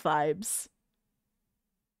centipede vibes.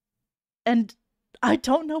 And I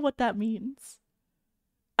don't know what that means.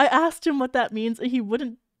 I asked him what that means and he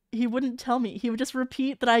wouldn't tell me. He would just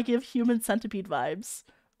repeat that I give human centipede vibes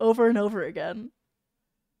over and over again.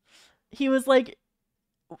 He was like,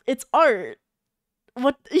 it's art.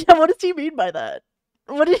 What does he mean by that?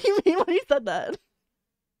 What did he mean when he said that?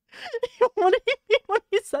 What did he mean when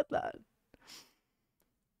he said that?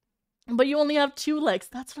 But you only have 2 legs.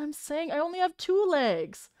 That's what I'm saying. I only have 2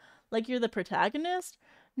 legs. Like, you're the protagonist?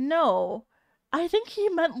 No. I think he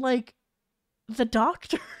meant, like, the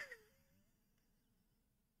doctor.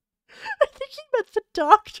 I think he meant the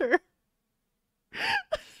doctor.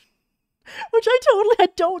 Which I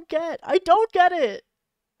don't get. I don't get it.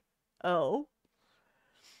 Oh.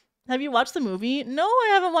 Have you watched the movie? No, I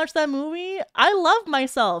haven't watched that movie. I love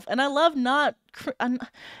myself, and I love not...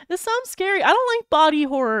 this sounds scary. I don't like body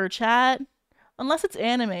horror, chat. Unless it's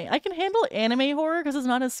anime. I can handle anime horror because it's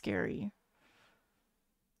not as scary.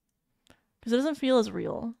 Because it doesn't feel as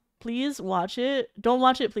real. Please watch it. Don't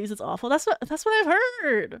watch it, please. It's awful. That's what I've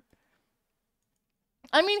heard.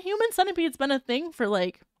 I mean, human centipede's been a thing for,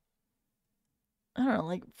 like... I don't know,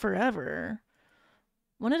 like, forever.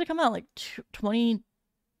 When did it come out? Like, 2009?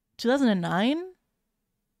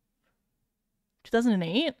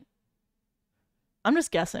 2008? I'm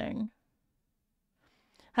just guessing.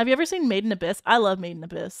 Have you ever seen Made in Abyss? I love Made in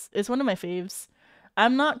Abyss. It's one of my faves.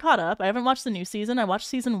 I'm not caught up. I haven't watched the new season. I watched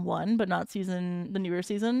season 1, but not the newer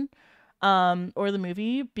season, or the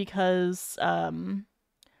movie, because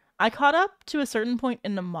I caught up to a certain point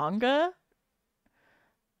in the manga,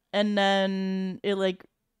 and then it like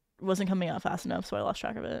wasn't coming out fast enough, so I lost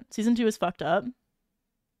track of it. Season 2 is fucked up.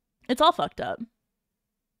 It's all fucked up.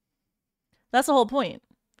 That's the whole point.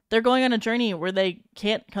 They're going on a journey where they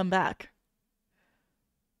can't come back.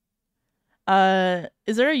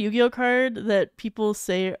 Is there a Yu-Gi-Oh card that people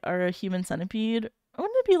say are a human centipede?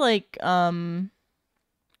 Wouldn't it be like,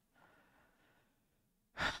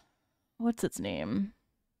 what's its name?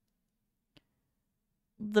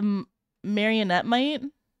 The marionette mite?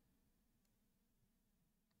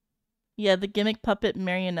 Yeah, the gimmick puppet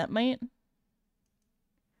marionette mite.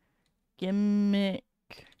 Gimmick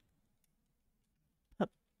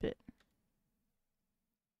puppet.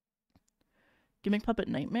 Gimmick puppet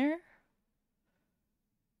nightmare?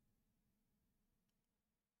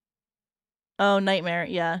 Oh, nightmare.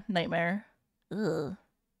 Yeah, nightmare. Ugh.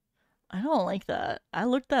 I don't like that. I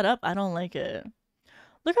looked that up. I don't like it.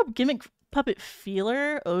 Look up gimmick puppet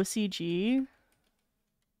feeler, OCG.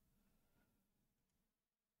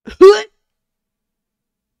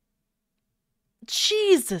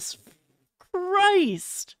 Jesus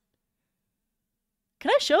Christ.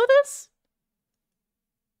 Can I show this?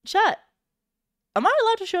 Chat. Am I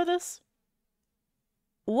allowed to show this?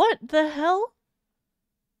 What the hell?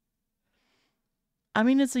 I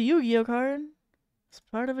mean, it's a Yu-Gi-Oh card. It's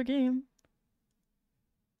part of a game.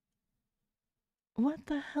 What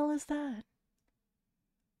the hell is that?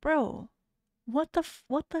 Bro, what the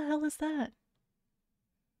hell is that?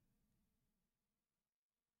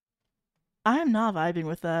 I'm not vibing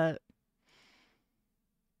with that.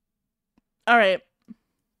 Alright.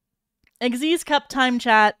 XYZ Cup time,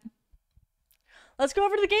 chat. Let's go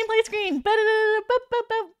over to the gameplay screen.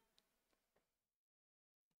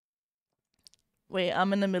 Wait,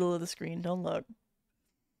 I'm in the middle of the screen. Don't look.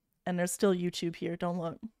 And there's still YouTube here. Don't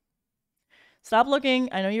look. Stop looking.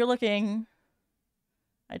 I know you're looking.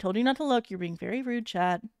 I told you not to look. You're being very rude,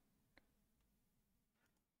 chat.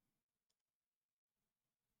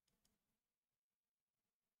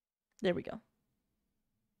 There we go.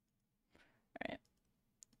 Alright.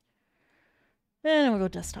 And we'll go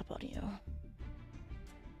desktop audio.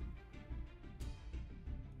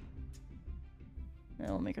 And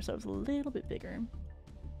we'll make ourselves a little bit bigger.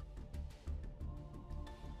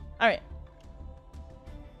 Alright.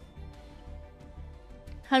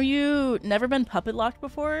 Have you never been puppet locked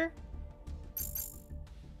before?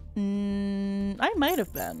 I might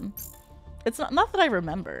have been. It's not that I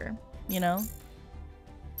remember, you know?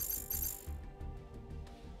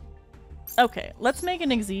 Okay, let's make an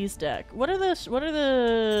XYZ deck. What are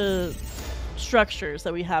the structures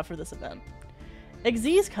that we have for this event?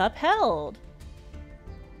 XYZ Cup held.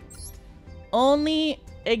 Only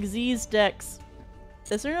XYZ decks.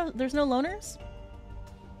 Is there no? There's no loners?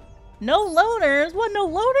 No loners? What? No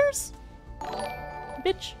loners?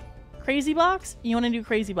 Bitch. Crazy box? You want to do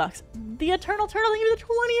crazy box? The Eternal Turtle, thank you for the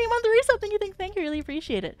 28-month resub. Thank you. Really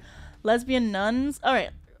appreciate it. Lesbian nuns. All right.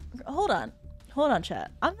 Hold on. Hold on,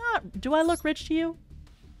 chat. I'm not. Do I look rich to you?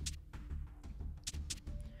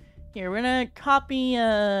 Here, we're gonna copy.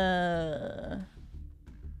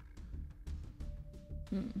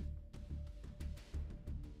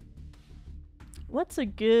 What's a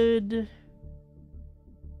good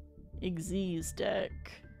XYZ deck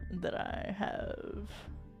that I have?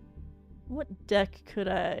 What deck could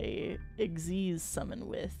I XYZ summon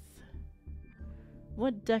with?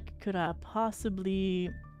 What deck could I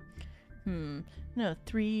possibly... You know,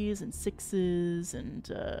 3s and 6s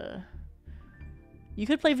and you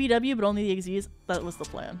could play VW, but only the XYZ. That was the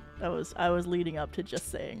plan. I was leading up to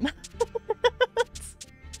just saying.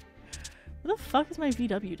 What the fuck is my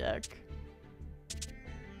VW deck?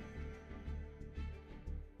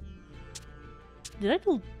 Did I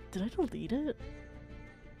delete it?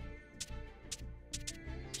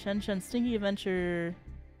 Shenshen, Stinky Adventure,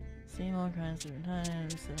 same old kinds different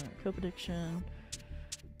times, Cope Addiction.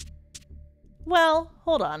 Well,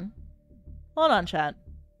 hold on. Hold on, chat.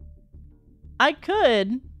 I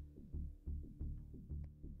could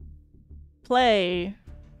play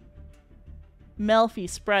Melfi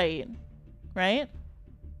Sprite, right?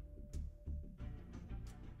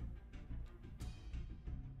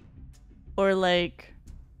 Or like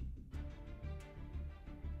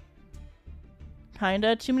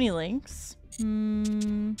kinda too many links.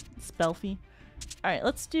 Spelfy. Alright,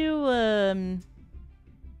 let's do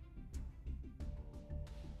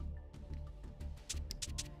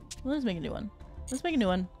let's make a new one. Let's make a new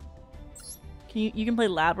one. You can play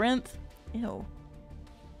Labyrinth? Ew.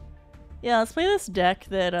 Yeah, let's play this deck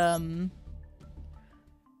that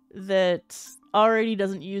that already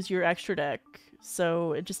doesn't use your extra deck,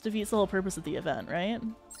 so it just defeats the whole purpose of the event, right?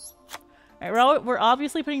 Alright, we're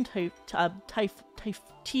obviously putting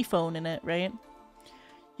Typhone in it, right?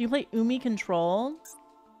 You can play Umi Control.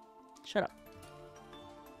 Shut up.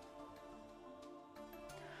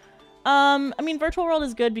 I mean, Virtual World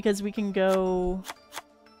is good because we can go...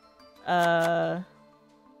 Why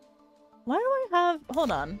do I have...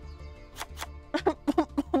 Hold on.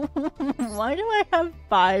 Why do I have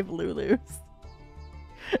 5 Lulus?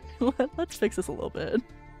 Let's fix this a little bit.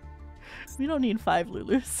 We don't need 5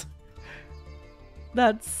 Lulus.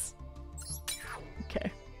 That's...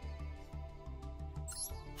 okay.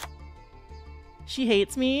 She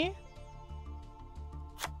hates me?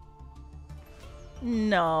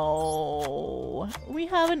 No. We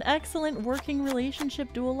have an excellent working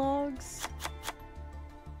relationship, Duologues.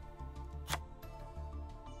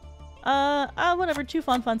 Whatever. 2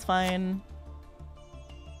 fun's fine.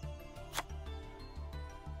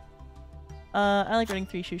 I like running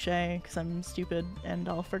 3 Shushay because I'm stupid and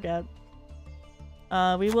I'll forget.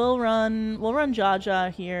 We'll run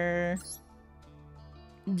Jaja here.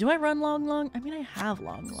 Do I run Long? I mean, I have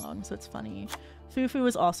Long, so it's funny. Fufu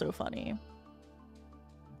is also funny.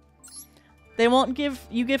 They won't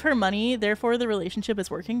give her money, therefore the relationship is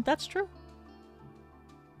working. That's true.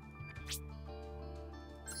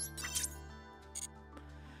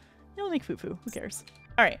 You'll make Fufu. Who cares?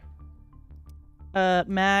 Alright.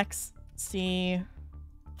 Max, C,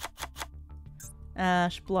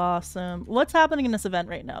 Ash, Blossom. What's happening in this event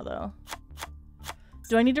right now, though?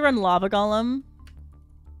 Do I need to run Lava Golem?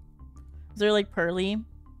 Is there, like, Pearly?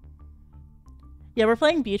 Yeah, we're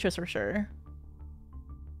playing Beatrice for sure.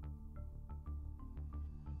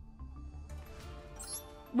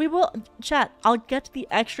 We will... Chat, I'll get to the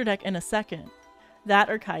extra deck in a second. That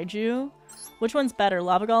or Kaiju? Which one's better,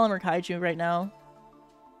 Lava Golem or Kaiju right now?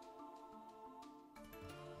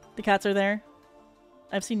 The cats are there.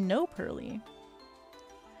 I've seen no Pearly.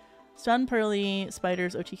 Stun, Pearly,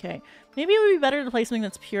 Spiders, OTK. Maybe it would be better to play something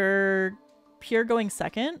that's pure going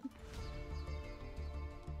second.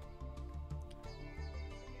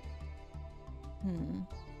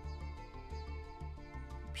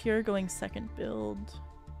 Pure going second build.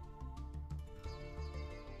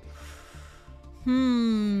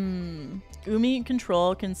 Umi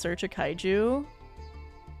Control can search a Kaiju.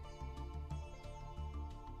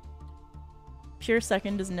 Pure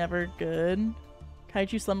second is never good.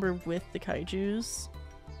 Kaiju Slumber with the Kaijus.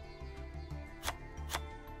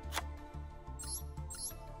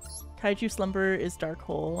 Kaiju Slumber is Dark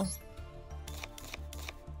Hole.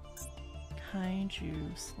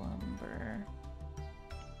 Kaiju Slumber.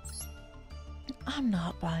 I'm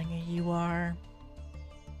not buying a UR.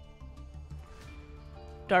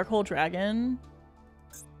 Dark Hole Dragon.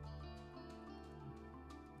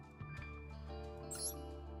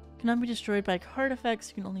 Cannot be destroyed by card effects.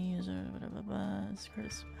 You can only use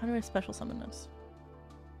how do I special summon this?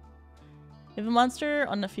 If a monster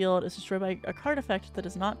on the field is destroyed by a card effect that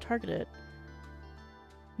does not target it,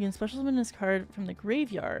 you can special summon this card from the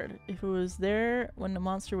graveyard if it was there when the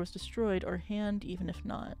monster was destroyed, or hand even if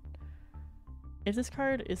not. If this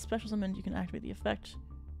card is special summoned, you can activate the effect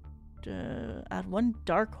to add 1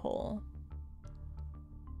 Dark Hole.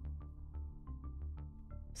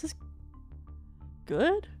 Is this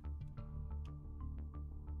good?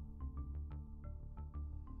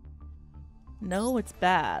 No, it's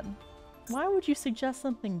bad. Why would you suggest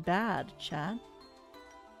something bad, chat?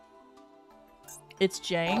 It's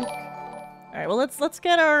jank. Alright, well let's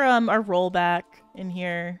get our rollback in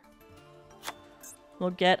here.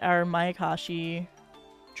 We'll get our Mayakashi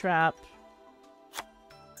trap.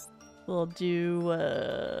 We'll do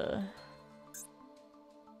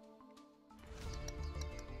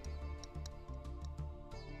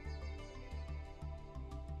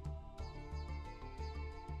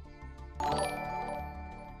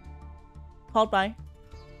Called by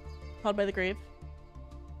the grave.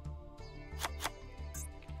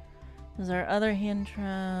 Is our other hand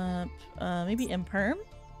trap maybe Imperm?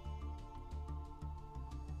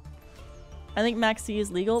 I think Maxi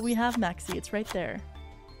is legal. We have Maxi, it's right there.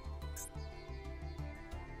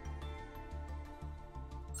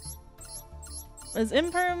 Is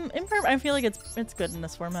Imperm I feel like it's good in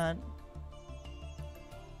this format.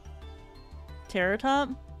 Terror Top?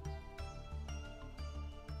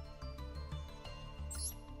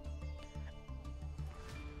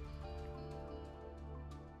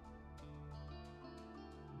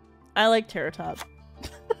 I like Terror Top.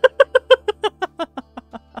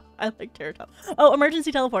 I like Terror Top. Oh,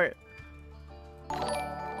 emergency teleport.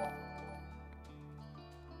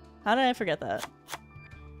 How did I forget that?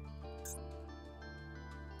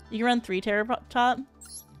 You can run 3 Terror Top.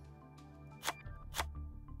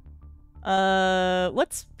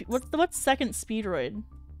 What's second speedroid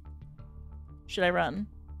should I run?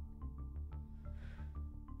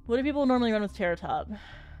 What do people normally run with Terror Top?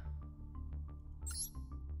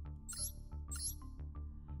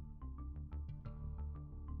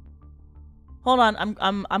 Hold on,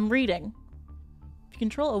 I'm reading. If you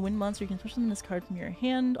control a wind monster, you can special summon this card from your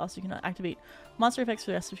hand. Also, you cannot activate monster effects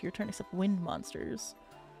for the rest of your turn except wind monsters.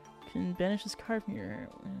 You can banish this card from your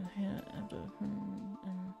hand after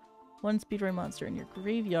one speedroid monster in your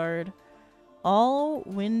graveyard. All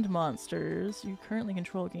wind monsters you currently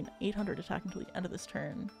control gain 800 attack until the end of this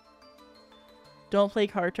turn. Don't play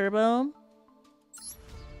Car Turbo.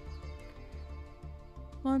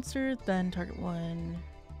 Monster, then target one.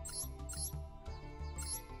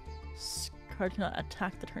 Card cannot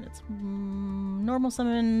attack the turn it's normal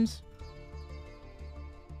summoned.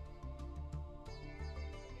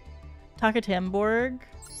 Takatamborg.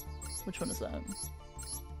 Which one is that?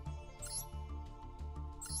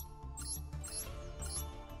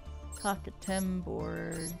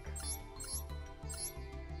 Takatamborg.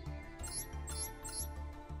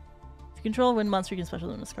 If you control a wind monster, you can special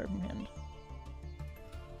summon this card from hand.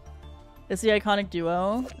 It's the iconic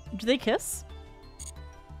duo. Do they kiss?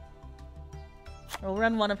 We'll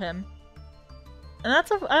run one of him. And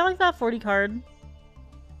that's I like that 40 card.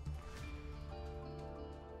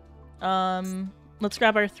 Let's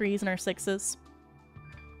grab our 3s and our 6s.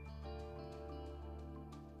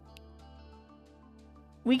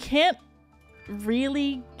 We can't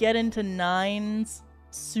really get into 9s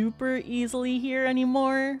super easily here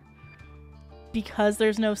anymore because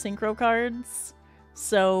there's no synchro cards.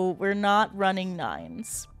 So we're not running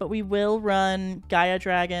 9s, but we will run Gaia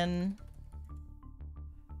Dragon.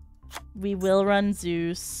 We will run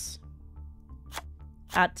Zeus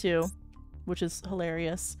at 2, which is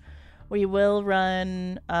hilarious. We will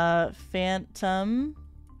run Phantom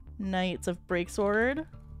Knights of Breaksword.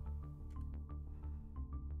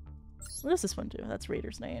 What does this one do? That's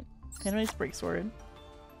Raider's Knight. Phantom Knights Breaksword.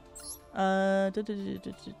 What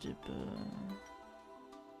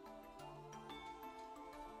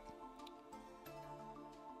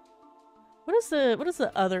is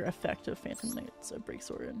the other effect of Phantom Knights of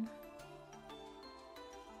Breaksword?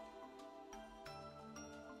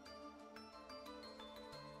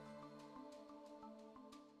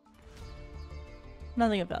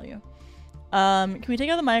 Nothing of value. Can we take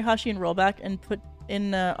out the Mayakashi and roll back and put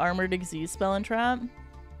in the Armored XYZ spell and trap?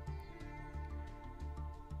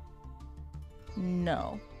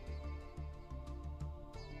 No.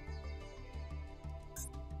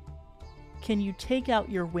 Can you take out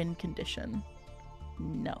your win condition?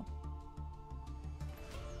 No.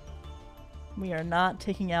 We are not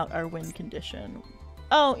taking out our win condition.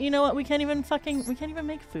 Oh, you know what? We can't even make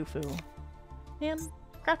Fufu. Man,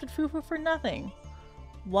 crafted Fufu for nothing.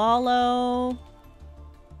 Wallow.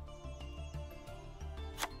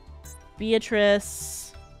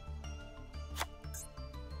 Beatrice.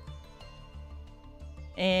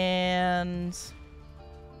 And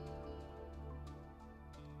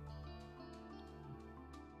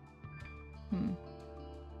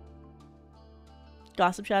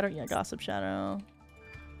Gossip Shadow? Yeah, Gossip Shadow.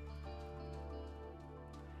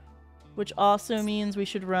 Which also means we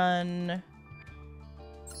should run...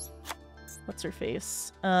 What's her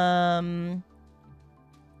face? Fuck.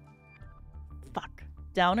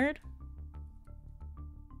 Downard?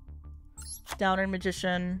 Downard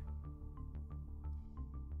Magician.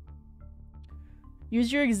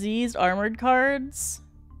 Use your XYZ armored cards?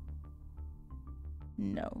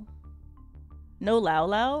 No. No Lao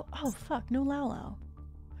Lao? Oh fuck, no Lao Lao.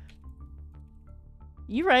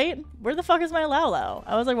 You right. Where the fuck is my Lao Lao?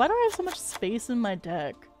 I was like, why do I have so much space in my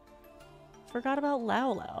deck? Forgot about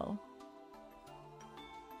Lao Lao.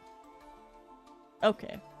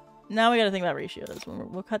 Okay. Now we gotta think about ratios.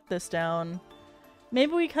 We'll cut this down.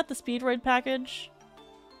 Maybe we cut the Speedroid package.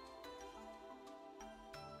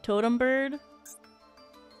 Totem Bird.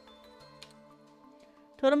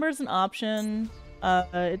 Totem Bird's an option.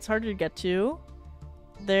 It's harder to get to.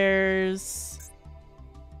 There's...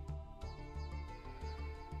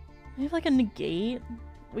 We have like a negate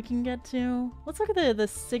we can get to. Let's look at the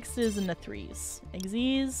 6s and the 3s.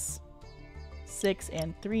 XYZ, 6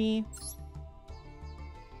 and 3.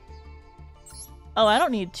 Oh, I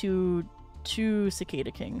don't need two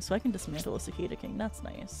Cicada Kings, so I can dismantle a Cicada King. That's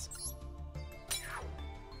nice.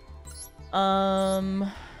 So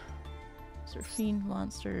fiend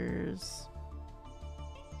monsters.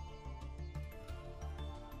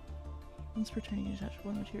 Once per turn, you can attach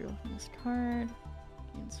one material from this card.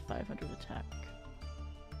 Gains 500 attack.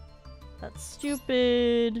 That's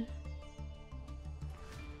stupid.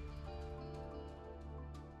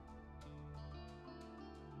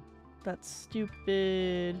 That's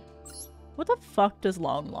stupid. What the fuck does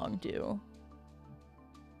Long Long do?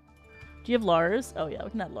 Do you have Lars? Oh yeah, we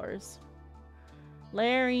can add Lars.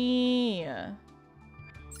 Larry!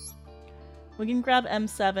 We can grab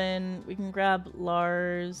M7. We can grab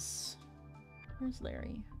Lars. Where's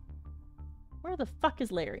Larry? Where the fuck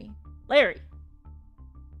is Larry? Larry!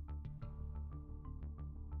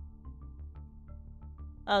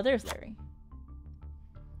 Oh, there's Larry.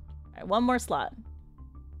 Alright, one more slot.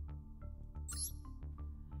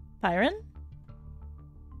 Byron?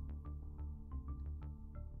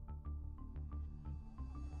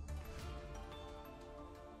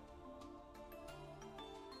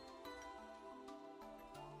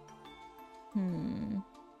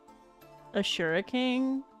 A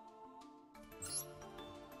Shuriken?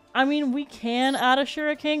 I mean, we can add a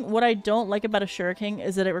Shuriken. What I don't like about a Shuriken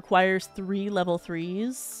is that it requires 3 level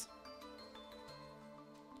 3s.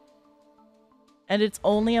 And it's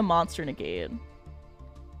only a monster negate.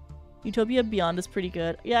 Utopia Beyond is pretty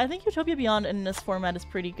good. Yeah, I think Utopia Beyond in this format is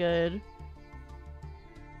pretty good.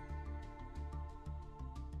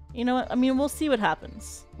 You know what? I mean, we'll see what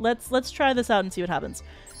happens. Let's try this out and see what happens.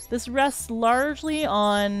 This rests largely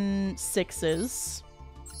on 6s.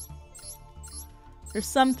 There's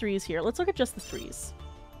some 3s here. Let's look at just the 3s.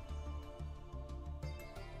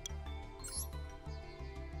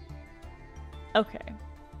 Okay.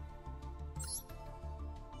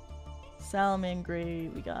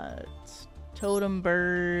 Salamangre, we got Totem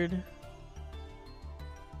Bird.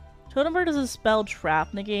 Totem Bird is a spell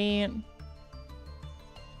trap negate.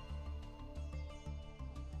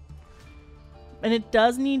 And it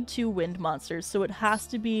does need 2 wind monsters, so it has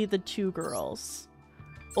to be the 2 girls.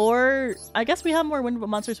 Or, I guess we have more wind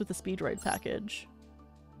monsters with the Speedroid package.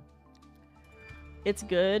 It's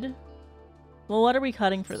good. Well, what are we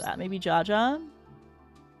cutting for that? Maybe Jaja?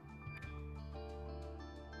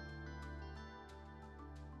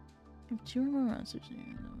 Two more monsters.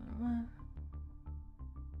 You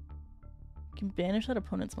can banish that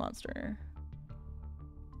opponent's monster.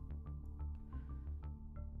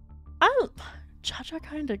 Jaja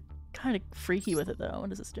kind of freaky with it though. What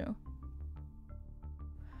does this do?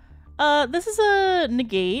 This is a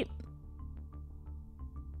negate.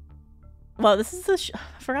 Well, this is the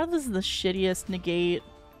I forgot this is the shittiest negate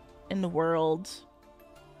in the world.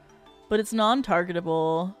 But it's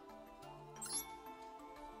non-targetable.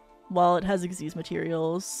 While it has Xyz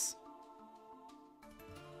materials.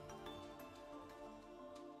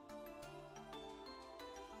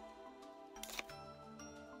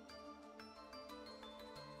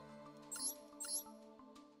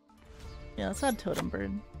 Yeah, let's add Totem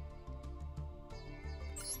Bird.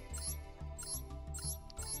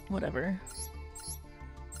 Whatever.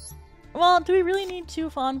 Well, do we really need 2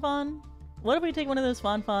 Fonfon? What if we take one of those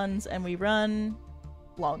Fonfons and we run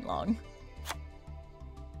Long Long?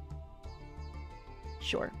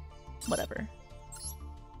 Sure. Whatever.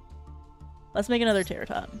 Let's make another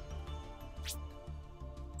Terratop.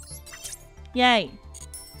 Yay!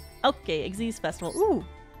 Okay, XYZ Festival. Ooh!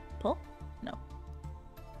 Pull? No.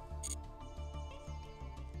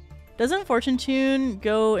 Doesn't Fortune Tune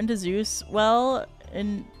go into Zeus well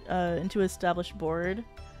into established board?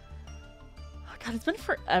 Oh god, it's been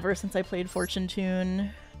forever since I played Fortune Tune.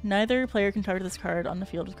 Neither player can target this card on the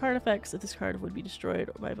field with card effects. If this card would be destroyed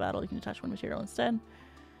by battle, you can attach 1 material instead.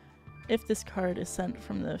 If this card is sent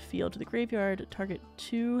from the field to the graveyard, target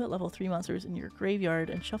 2 level 3 monsters in your graveyard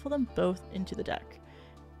and shuffle them both into the deck.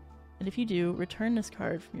 And if you do, return this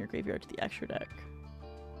card from your graveyard to the extra deck.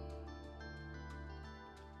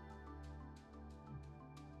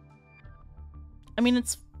 I mean,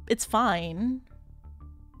 it's fine.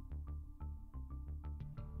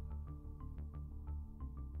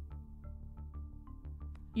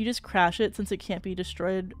 You just crash it since it can't be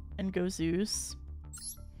destroyed and go Zeus.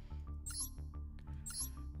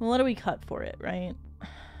 Well, what do we cut for it, right?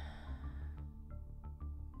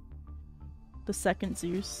 The second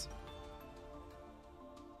Zeus.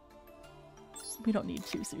 We don't need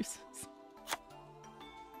 2 Zeuses.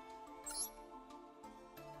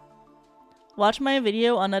 Watch my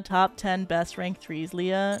video on the top 10 best rank 3s,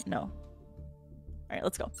 Leah. No. Alright,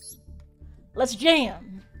 let's go. Let's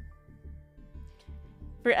jam!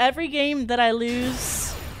 For every game that I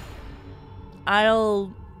lose,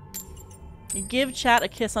 I'll give chat a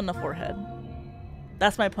kiss on the forehead.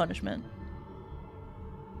 That's my punishment.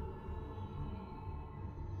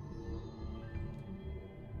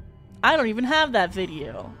 I don't even have that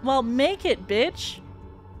video. Well, make it, bitch.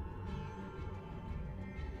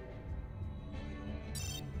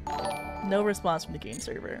 No response from the game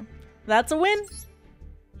server. That's a win.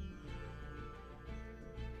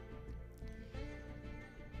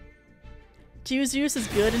 Two Zeus is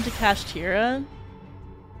good into Kashtira.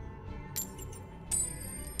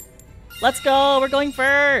 Let's go! We're going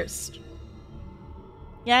first!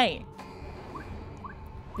 Yay!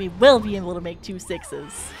 We will be able to make 2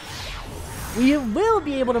 6s. We will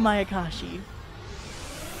be able to Mayakashi.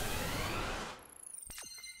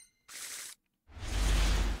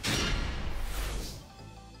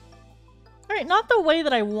 Alright, not the way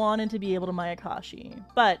that I wanted to be able to Mayakashi,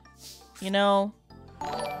 but, you know,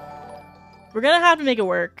 we're gonna have to make it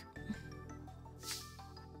work.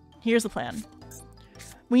 Here's the plan.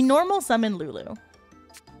 We normal summon Lulu.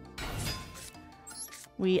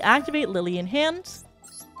 We activate Lily in hand.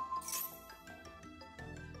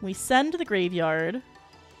 We send to the graveyard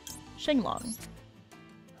Shenlong.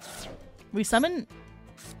 We summon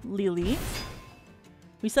Lily.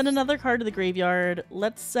 We send another card to the graveyard.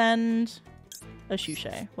 Let's send a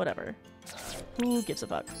Shushe. Whatever. Who gives a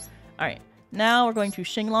fuck? Alright. Now we're going to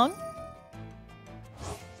Shenlong.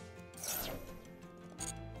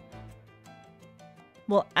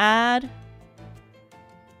 We'll add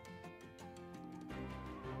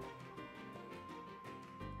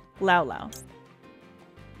Lao Lao.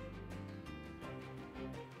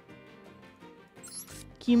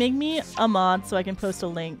 Can you make me a mod so I can post a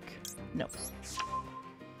link? No.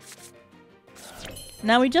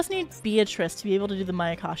 Now we just need Beatrice to be able to do the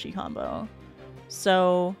Mayakashi combo.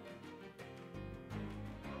 So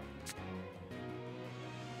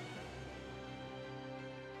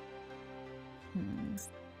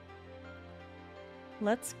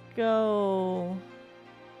let's go.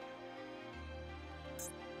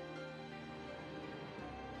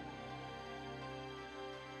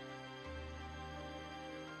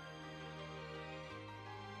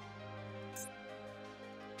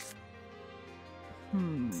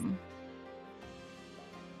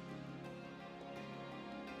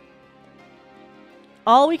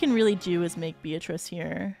 All we can really do is make Beatrice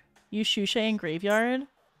here. Use Shushe in graveyard.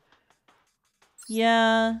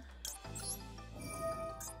 Yeah.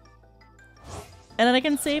 And then I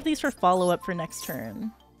can save these for follow-up for next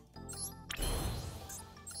turn.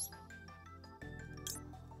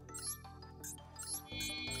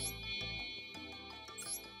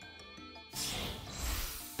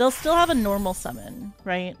 They'll still have a normal summon,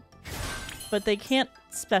 right? But they can't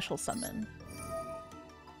special summon.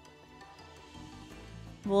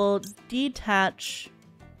 We'll detach...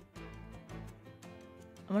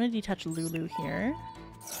 I'm gonna detach Lulu here.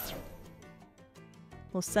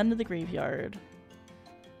 We'll send to the graveyard.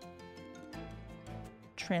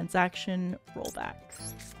 Transaction rollback.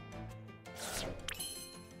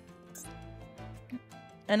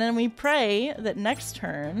 And then we pray that next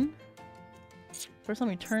turn... First time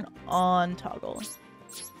we turn on toggle.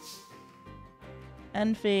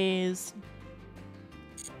 End phase.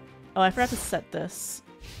 Oh, I forgot to set this.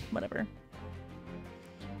 Whatever.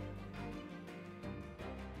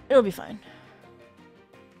 It'll be fine.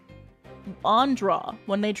 On draw.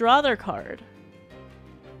 When they draw their card,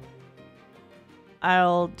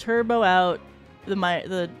 I'll turbo out the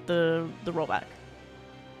rollback.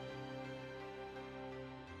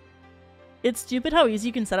 It's stupid how easy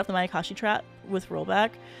you can set up the Mayakashi trap with rollback.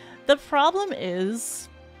 The problem is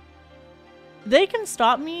they can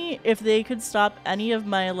stop me if they could stop any of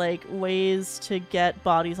my like ways to get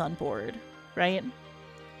bodies on board, right?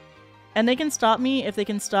 And they can stop me if they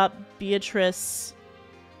can stop Beatrice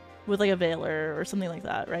with like a Veiler or something like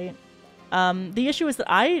that, right? The issue is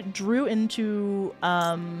that I drew into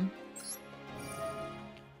the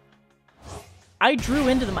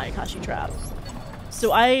Mayakashi trap.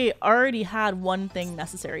 So I already had one thing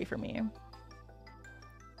necessary for me.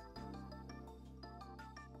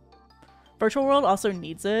 Virtual World also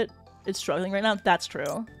needs it. It's struggling right now. That's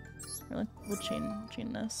true. We'll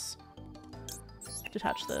chain this.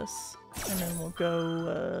 Detach this. And then we'll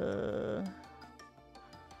go...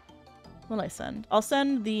 What'll I send? I'll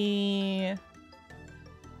send the...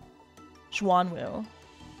 Zhuanwu.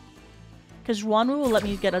 Because Zhuanwu will let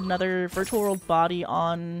me get another Virtual World body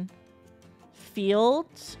on... field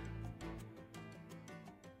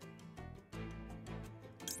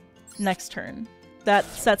next turn. That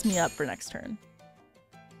sets me up for next turn.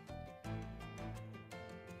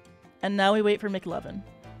 And now we wait for McLovin.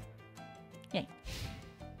 Yay.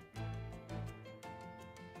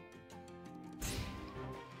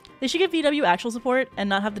 They should give VW actual support and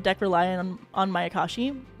not have the deck rely on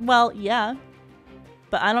Mayakashi. Well, yeah.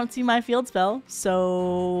 But I don't see my field spell,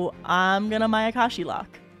 so I'm gonna Mayakashi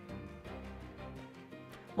lock.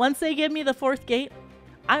 Once they give me the 4th gate,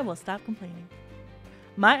 I will stop complaining.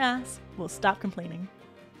 My ass will stop complaining.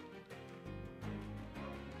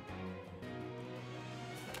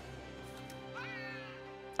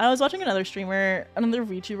 I was watching another streamer, another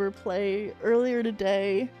VTuber play earlier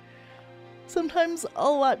today. Sometimes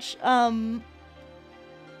I'll watch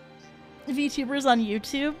VTubers on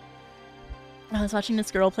YouTube. I was watching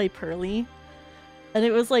this girl play Pearly, and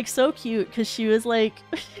it was like so cute because she was like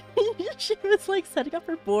she was like setting up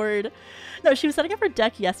her board. No, she was setting up her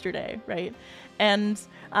deck yesterday, right? And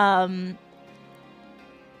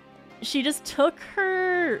she just took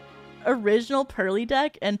her original Pearly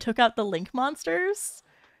deck and took out the Link monsters.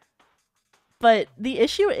 But the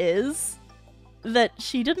issue is that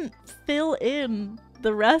she didn't fill in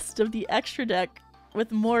the rest of the extra deck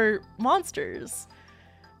with more monsters.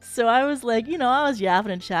 So I was like, you know, I was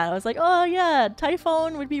yapping in chat. I was like, oh yeah,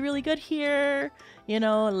 Typhon would be really good here. You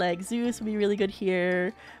know, like Zeus would be really good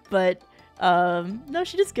here. But no,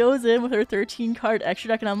 she just goes in with her 13 card extra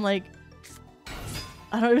deck, and I'm like,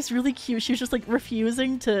 I don't know, it was really cute. She was just like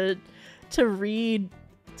refusing to read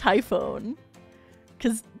Typhon.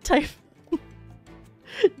 Because Typhon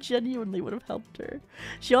genuinely would have helped her.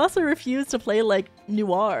 She also refused to play like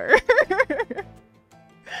Noir.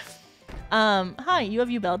 Hi, you have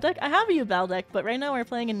Yubel deck? I have a Yubel deck, but right now we're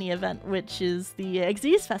playing in the event, which is the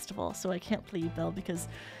XYZ Festival, so I can't play Yubel because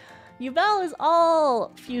Yubel is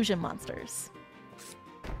all fusion monsters.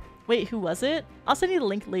 Wait, who was it? I'll send you the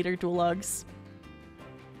link later, Duologs.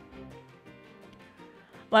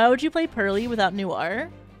 Why would you play Pearly without Noir?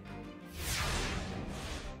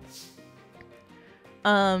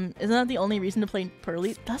 Isn't that the only reason to play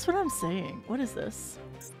Pearly? That's what I'm saying. What is this?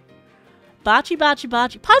 Bachi, bachi,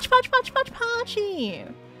 bachi. Pachi, pachi, pachi, pachi,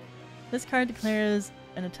 pachi! This card declares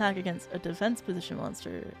an attack against a defense position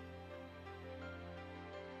monster.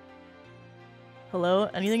 Hello?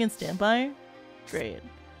 Anything in standby? Great.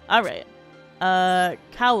 Alright.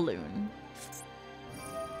 Kowloon.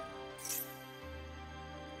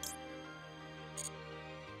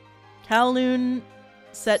 Kowloon,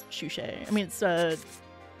 set Shushay. I mean, it's,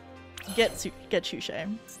 get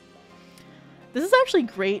Shushay. This is actually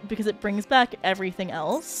great because it brings back everything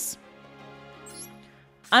else.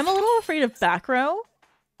 I'm a little afraid of back row.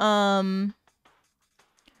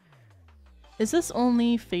 Is this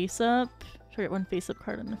only face up? Target 1 face up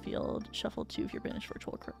card on the field. Shuffle 2 of your banished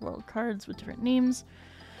virtual world cards with different names.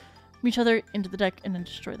 From each other into the deck and then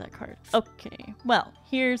destroy that card. Okay, well,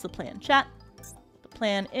 here's the plan, chat. The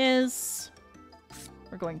plan is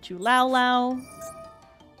we're going to Lao Lao.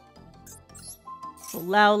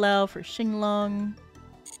 Lao Lao for Xinglong.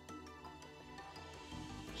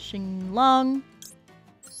 Xinglong.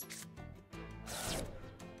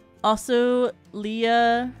 Also,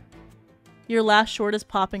 Leah, your last short is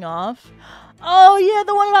popping off. Oh yeah,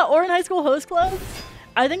 the one about Oregon High School Host Club.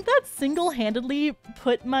 I think that single-handedly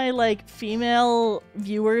put my like female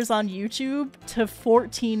viewers on YouTube to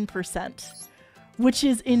 14%, which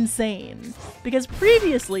is insane because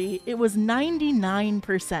previously it was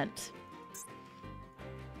 99%.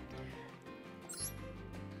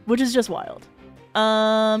 Which is just wild.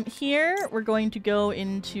 Here we're going to go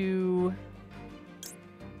into...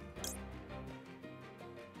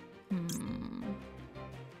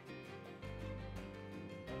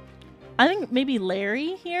 I think maybe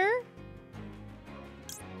Larry here?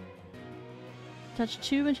 Touch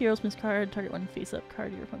 2 materials from this card. Target 1 face-up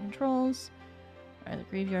card your opponent controls. Alright, the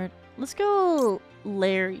graveyard. Let's go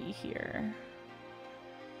Larry here.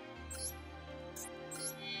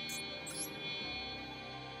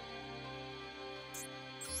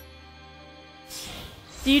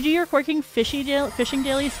 Did you do your quirking fishing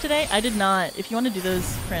dailies today? I did not. If you want to do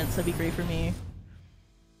those, Prince, that'd be great for me.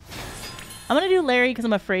 I'm gonna do Larry because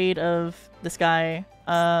I'm afraid of this guy.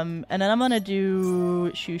 And then I'm gonna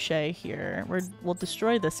do Shushay here. We'll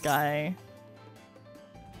destroy this guy.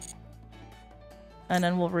 And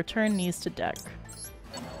then we'll return these to deck.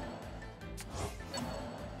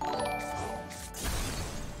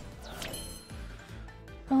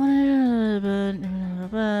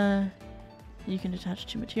 You can detach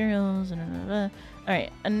 2 materials.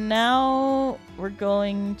 Alright, and now we're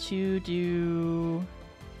going to do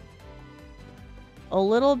a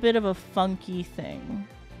little bit of a funky thing.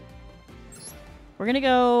 We're gonna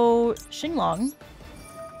go Xinglong.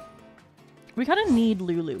 We kind of need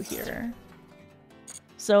Lulu here.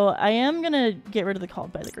 So I am gonna get rid of the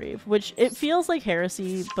Called by the Grave, which it feels like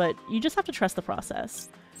heresy, but you just have to trust the process.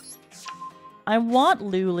 I want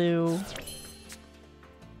Lulu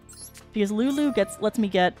because Lulu lets me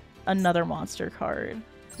get another monster card,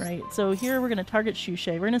 right? So here we're going to target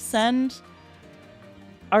Shushay. We're going to send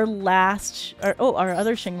our last, our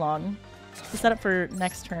other Xinglong to set up for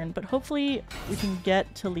next turn, but hopefully we can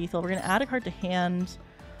get to lethal. We're going to add a card to hand.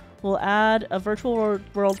 We'll add a virtual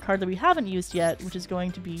world card that we haven't used yet, which is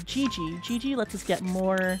going to be Gigi. Gigi lets us get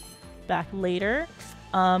more back later.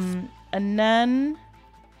 And then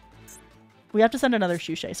we have to send another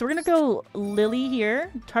Shushay. So we're going to go Lily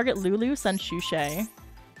here, target Lulu, send Shushay.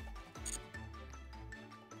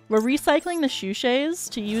 We're recycling the Shushays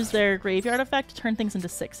to use their graveyard effect to turn things into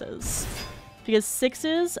 6s. Because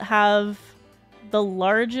 6s have the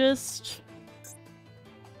largest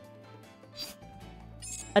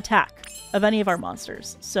attack of any of our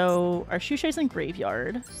monsters. So our Shushay's in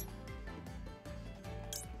graveyard.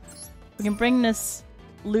 We can bring this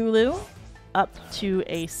Lulu up to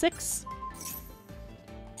a 6.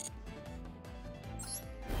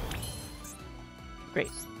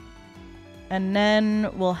 Great. And then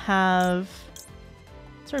we'll have...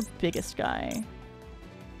 what's our biggest guy?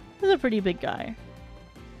 This is a pretty big guy.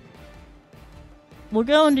 We'll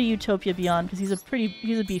go into Utopia Beyond because he's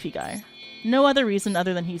a beefy guy. No other reason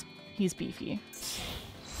other than he's beefy.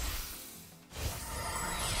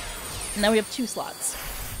 And now we have 2 slots.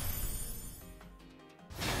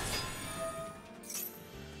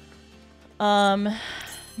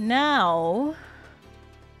 Now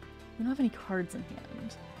we don't have any cards in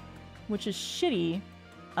hand, which is shitty.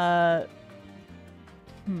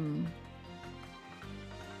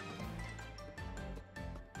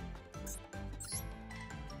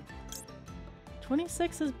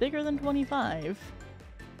 26 is bigger than 25.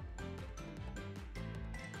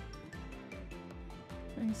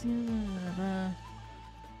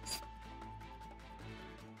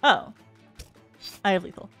 Oh. I have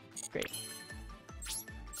lethal. Great.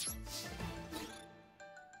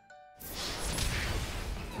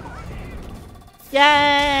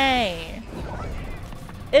 Yay!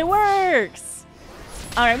 It works!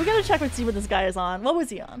 Alright, we gotta check and see what this guy is on. What was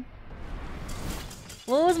he on?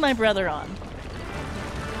 What was my brother on?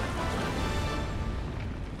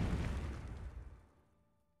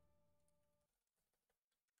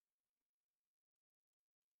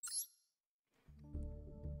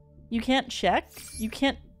 You can't check? You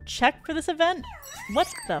can't check for this event? What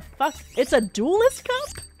the fuck? It's a duelist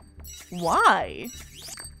cup? Why?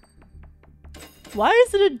 Why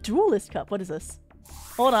is it a duelist cup? What is this?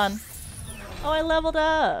 Hold on. Oh, I leveled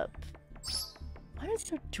up. Why is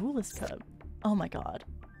it a duelist cup? Oh my god.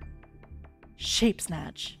 Shape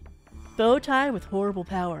Snatch. Bow tie with horrible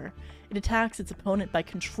power. It attacks its opponent by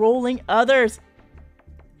controlling others.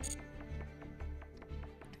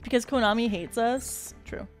 Because Konami hates us?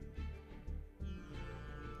 True.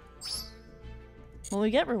 Well, we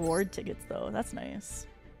get reward tickets, though. That's nice.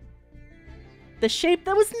 The shape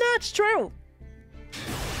that was snatched! True!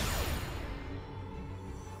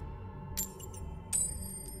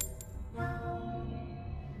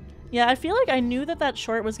 Yeah, I feel like I knew that that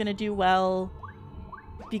short was gonna do well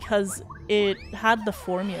because it had the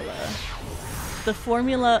formula. The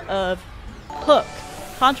formula of hook,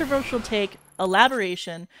 controversial take,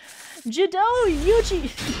 elaboration. Jido Yuji!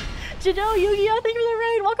 Jido Yu-Gi-Oh! Thank you for the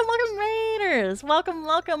raid! Welcome, welcome, raiders! Welcome,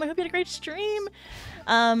 welcome! I hope you had a great stream!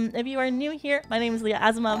 If you are new here, my name is Leah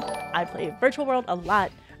Asimov. I play Virtual World a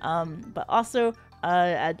lot, but also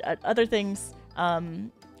at other things.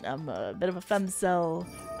 I'm a bit of a femcel.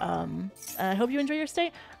 I hope you enjoy your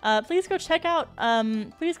stay. Please go check out,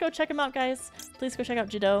 please go check him out, guys. Please go check out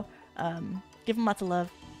Jido. Give him lots of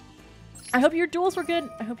love. I hope your duels were good.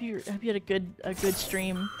 I hope you had a good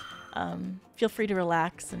stream. Feel free to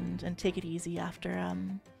relax and take it easy after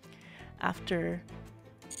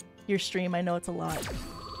your stream. I know it's a lot.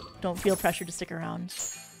 Don't feel pressured to stick around.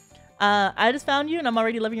 I just found you and I'm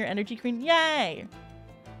already loving your energy, queen. Yay!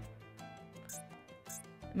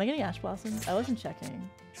 Am I getting Ash Blossoms? I wasn't checking.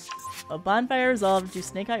 A bonfire resolved. Do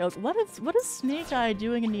Snake Eye. Oh, what is Snake Eye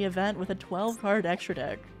doing in the event with a 12-card extra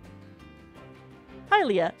deck? Hi,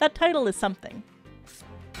 Leah. That title is something.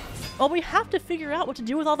 Well, we have to figure out what to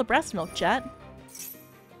do with all the breast milk, chat.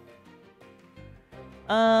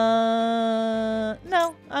 No,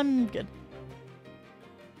 I'm good.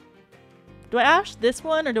 Do I ash this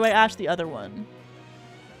one or do I ash the other one?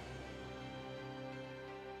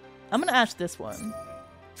 I'm gonna ash this one.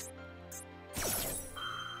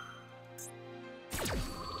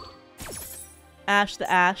 Ash the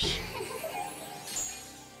ash.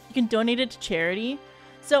 You can donate it to charity.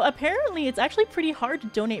 So apparently it's actually pretty hard to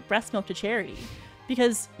donate breast milk to charity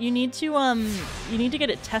because you need to get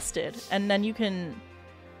it tested and then you can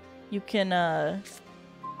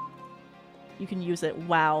use it.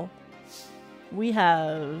 Wow. We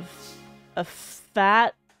have a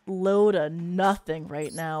fat load of nothing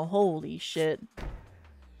right now. Holy shit.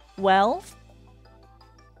 Well,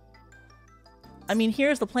 I mean,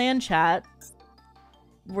 here's the plan, chat.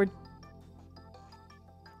 We're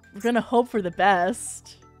gonna hope for the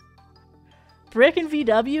best. Brick and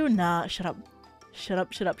VW? Nah, shut up. Shut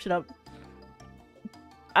up, shut up, shut up.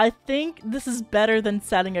 I think this is better than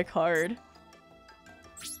setting a card.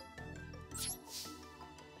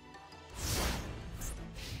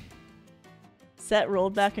 Set,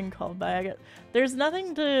 rolled back, and called back. There's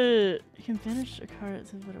nothing to... You can finish a card. It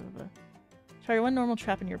says whatever. Try one normal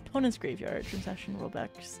trap in your opponent's graveyard. Transaction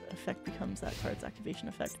rollback's effect becomes that card's activation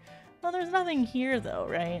effect. Well, there's nothing here though,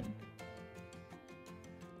 right?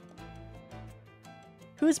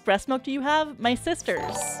 Whose breast milk do you have? My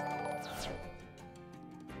sister's.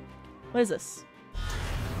 What is this?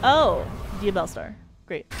 Oh, Diabell Star.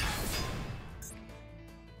 Great.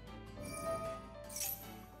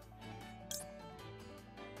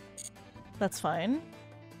 That's fine.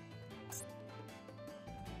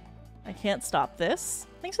 I can't stop this.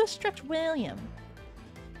 Thanks for Stretch William.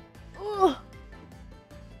 Ugh.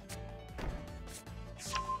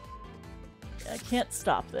 I can't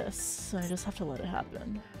stop this, so I just have to let it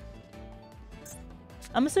happen.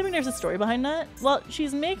 I'm assuming there's a story behind that. Well,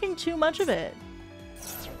 she's making too much of it.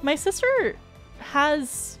 My sister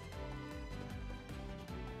has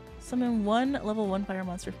summon one level 1 fire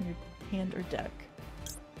monster from your hand or deck.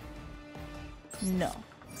 No.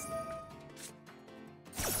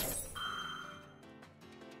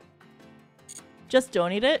 Just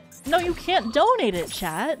donate it? No, you can't donate it,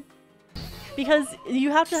 chat. Because you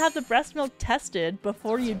have to have the breast milk tested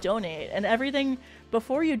before you donate, and everything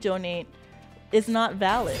before you donate is not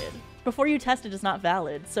valid. Before you test it is not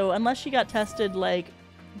valid. So unless she got tested like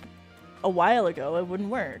a while ago, it wouldn't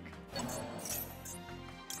work.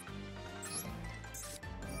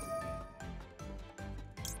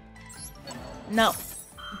 No.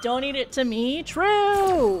 Donate it to me?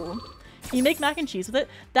 True! You make mac and cheese with it?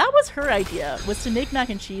 That was her idea, was to make mac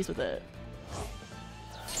and cheese with it.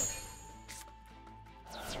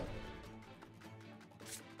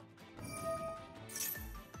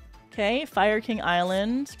 Okay, Fire King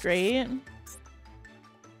Island. Great.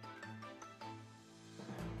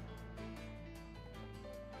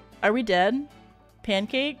 Are we dead?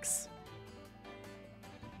 Pancakes?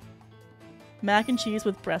 Mac and cheese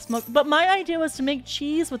with breast milk. But my idea was to make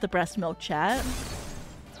cheese with the breast milk, chat.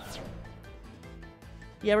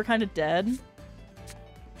 Yeah, we're kind of dead.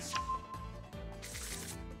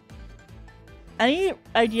 Any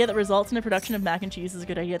idea that results in a production of mac and cheese is a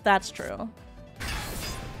good idea. That's true.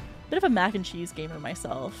 Bit of a mac and cheese gamer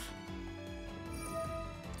myself.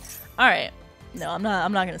 Alright. No, I'm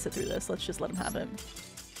not gonna sit through this. Let's just let him have it.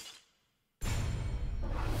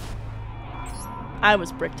 I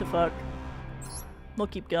was brick to fuck. We'll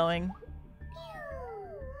keep going.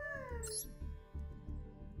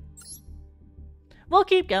 We'll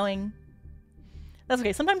keep going. That's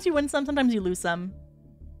okay. Sometimes you win some, sometimes you lose some.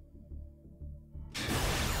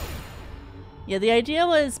 Yeah, the idea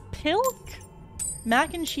was Pilk,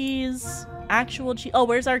 mac and cheese, actual cheese. Oh,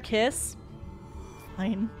 where's our kiss?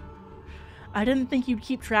 Fine. I didn't think you'd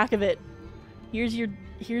keep track of it. Here's your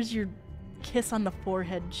kiss on the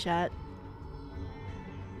forehead, chat.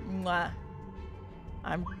 Mwah.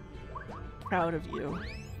 I'm proud of you.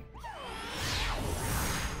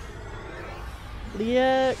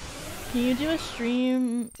 Leah, can you do a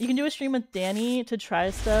stream? You can do a stream with Danny to try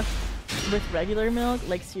stuff with regular milk,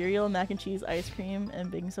 like cereal, mac and cheese, ice cream,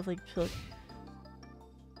 and baking stuff like Pilk.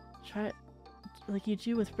 Try it like you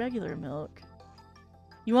do with regular milk.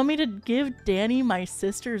 You want me to give Danny my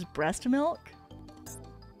sister's breast milk?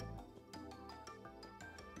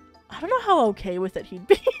 I don't know how okay with it he'd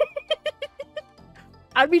be.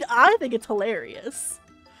 I mean, I think it's hilarious,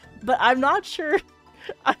 but I'm not sure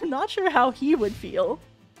how he would feel.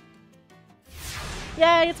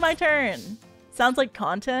 Yay, it's my turn. Sounds like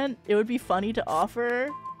content. It would be funny to offer.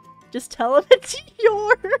 Just tell him it's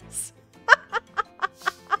yours.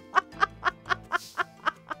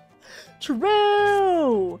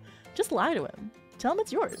 True. Just lie to him. Tell him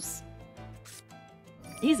it's yours.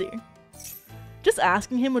 Easy. Just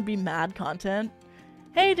asking him would be mad content.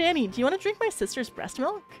 Hey Danny, do you want to drink my sister's breast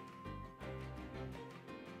milk?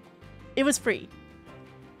 It was free.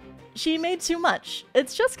 She made too much.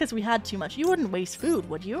 It's just because we had too much. You wouldn't waste food,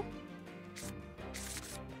 would you?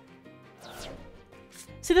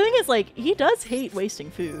 See, the thing is, like, he does hate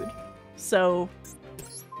wasting food. So...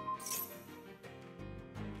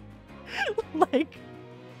 like...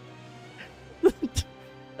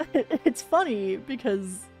 it's funny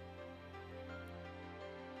because...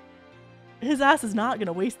 his ass is not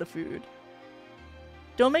gonna waste the food.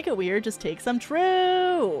 Don't make it weird, just take some.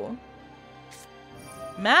 True!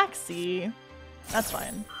 Maxie? That's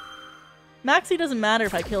fine. Maxie doesn't matter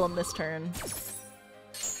if I kill him this turn.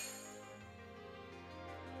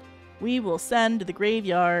 We will send to the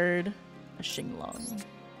graveyard a Xinglong.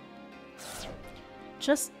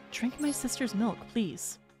 Just drink my sister's milk,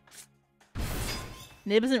 please.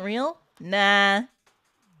 Nib isn't real? Nah.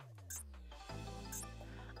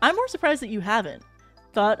 I'm more surprised that you haven't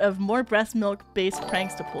thought of more breast milk-based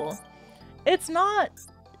pranks to pull. It's not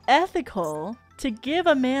ethical to give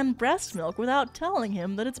a man breast milk without telling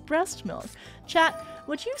him that it's breast milk. Chat,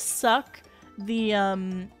 would you suck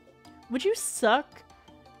the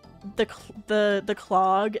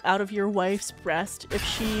clog out of your wife's breast if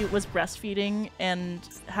she was breastfeeding and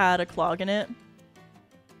had a clog in it?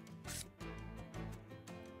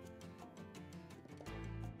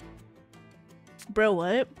 Bro,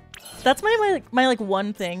 what? That's my like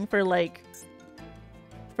one thing for like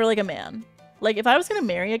a man. Like, if I was gonna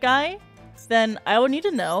marry a guy, then I would need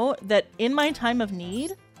to know that in my time of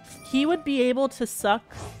need, he would be able to suck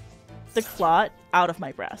the clot out of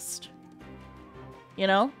my breast. You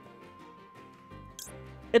know?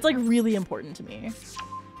 It's like really important to me.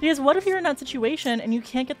 Because what if you're in that situation and you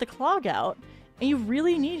can't get the clog out and you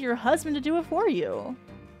really need your husband to do it for you?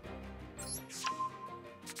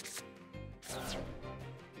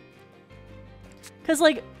 Because,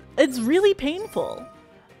 like, it's really painful.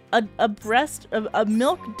 A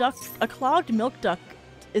clogged milk duct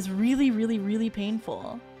is really, really, really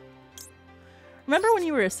painful. Remember when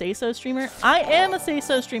you were a say-so streamer? I am a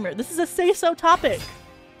say-so streamer. This is a say-so topic.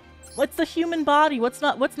 What's the human body? What's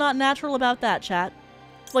not natural about that, chat?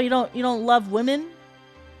 Well, you don't love women?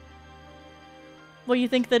 Well, you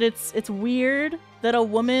think that it's weird that a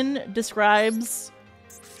woman describes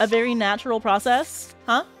a very natural process?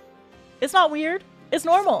 Huh? It's not weird. It's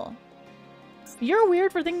normal. You're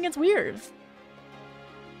weird for thinking it's weird.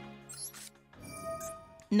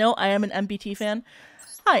 No, I am an MBT fan.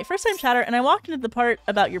 Hi, first time chatter, and I walked into the part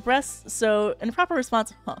about your breasts, so in a proper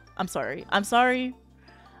response, I'm sorry. I'm sorry.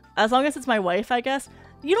 As long as it's my wife, I guess.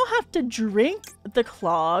 You don't have to drink the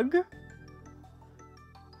clog.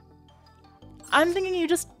 I'm thinking you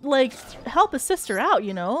just, like, help a sister out,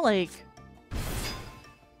 you know? Like...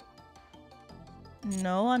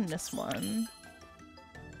 No on this one.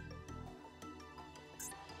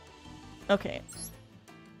 Okay.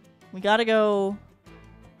 We gotta go...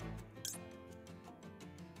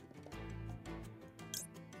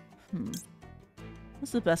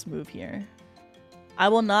 What's the best move here? I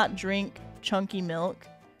will not drink chunky milk.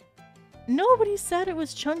 Nobody said it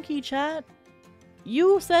was chunky, chat.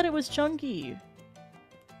 You said it was chunky.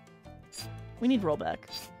 We need rollback.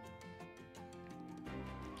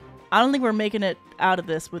 I don't think we're making it out of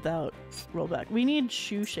this without rollback. We need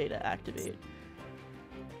Shushay to activate.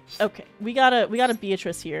 Okay, we got a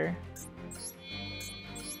Beatrice here.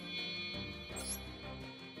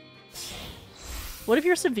 What if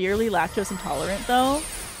you're severely lactose intolerant, though?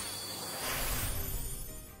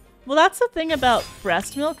 Well, that's the thing about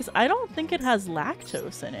breast milk, because I don't think it has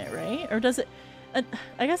lactose in it, right? Or does it?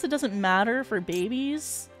 I guess it doesn't matter for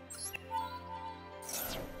babies.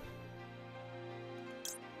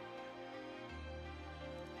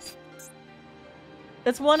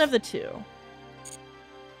 It's one of the two.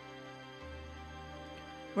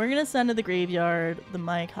 We're gonna send to the graveyard the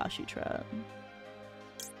Mayakashi trap.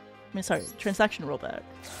 I mean, sorry, transaction rollback.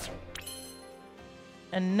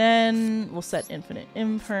 And then we'll set infinite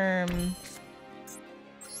imperm.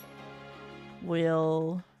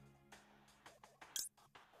 We'll...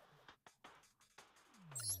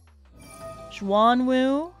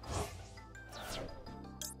 Xuanwu.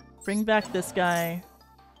 Bring back this guy.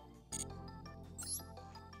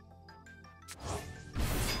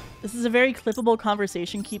 This is a very clippable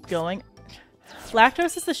conversation. Keep going.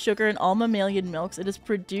 Lactose is the sugar in all mammalian milks. It is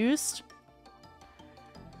produced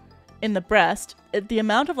in the breast. The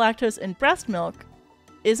amount of lactose in breast milk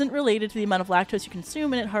isn't related to the amount of lactose you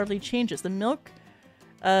consume, and it hardly changes. The milk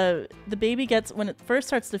the baby gets when it first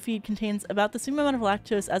starts to feed contains about the same amount of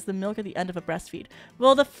lactose as the milk at the end of a breastfeed.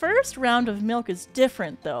 Well, the first round of milk is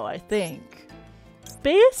different, though, I think.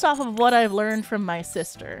 Based off of what I've learned from my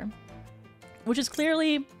sister, which is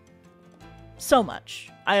clearly so much.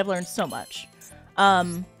 I have learned so much.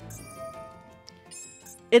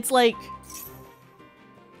 It's like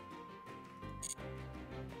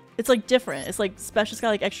different. It's like special. It's got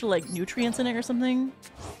like extra like nutrients in it or something.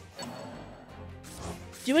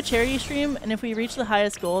 Do a charity stream, and if we reach the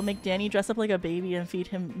highest goal, make Danny dress up like a baby and feed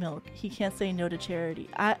him milk. He can't say no to charity.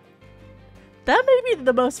 That may be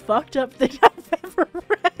the most fucked up thing I've ever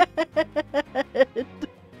read.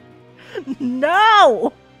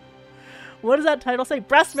 No! What does that title say?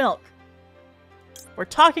 Breast milk! We're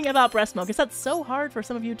talking about breast milk. Is that so hard for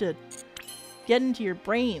some of you to get into your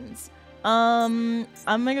brains? I'm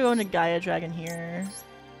gonna go into Gaia Dragon here.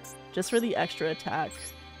 Just for the extra attack.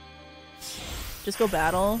 Just go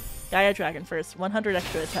battle. Gaia Dragon first. 100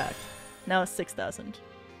 extra attack. Now it's 6,000.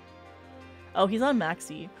 Oh, he's on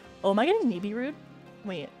Maxi. Oh, am I getting Nibiru'd?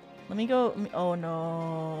 Wait. Let me go. Oh,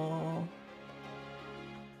 no.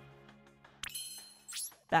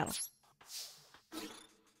 Battle.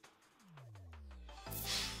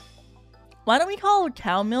 Why don't we call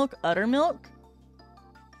cow milk udder milk?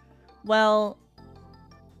 Well,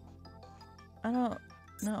 I don't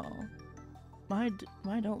know. Why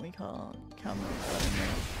don't we call cow milk udder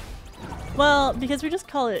milk? Well, because we just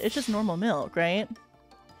call it, it's just normal milk, right?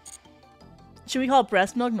 Should we call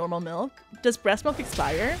breast milk normal milk? Does breast milk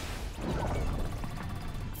expire?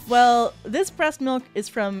 Well, this breast milk is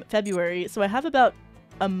from February, so I have about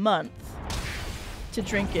a month to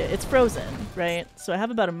drink it. It's frozen, right? So I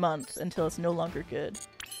have about a month until it's no longer good.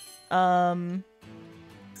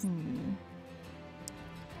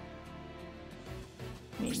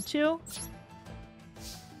 Me too.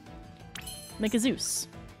 Make a Zeus.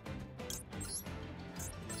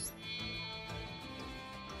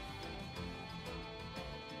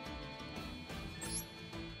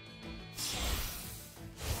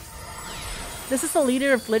 This is the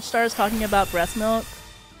leader of Glitch Stars talking about breast milk.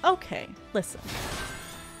 Okay, listen.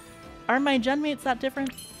 Are my gen mates that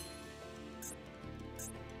different?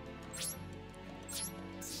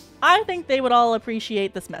 I think they would all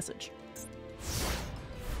appreciate this message.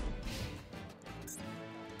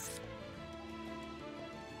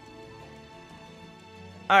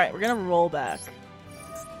 Alright, we're gonna roll back.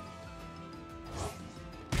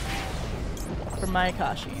 For my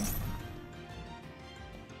Akashi.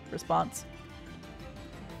 Response.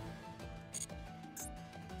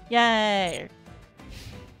 Yay!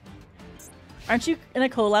 Aren't you in a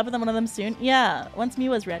collab with one of them soon? Yeah, once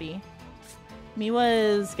Miwa's ready.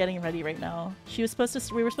 Miwa's getting ready right now. She was supposed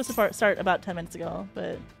to. We were supposed to start about 10 minutes ago,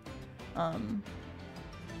 but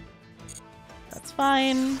that's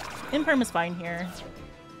fine. Imperm is fine here.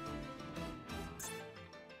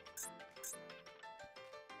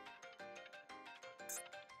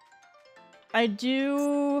 I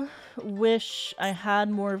do wish I had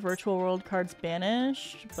more virtual world cards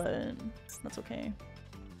banished, but that's okay.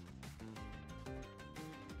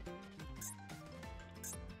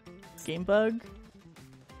 Game bug?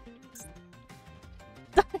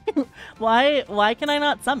 Why can I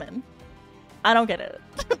not summon? I don't get it.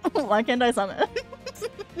 Why can't I summon?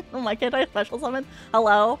 Why can't I special summon?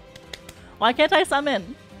 Hello? Why can't I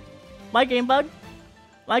summon? Why game bug?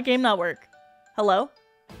 Why game not work? Hello?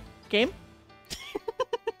 Game?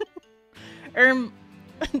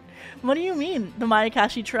 What do you mean the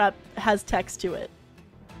Mayakashi trap has text to it?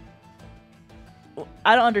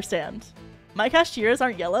 I don't understand. Mayakashi tears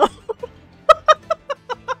aren't yellow?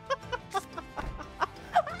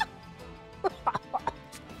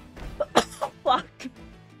 Fuck.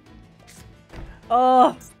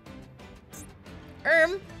 Oh.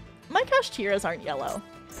 Mayakashi tears aren't yellow.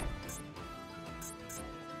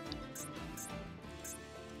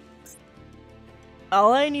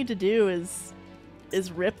 All I need to do is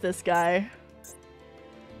rip this guy.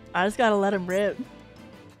 I just gotta let him rip.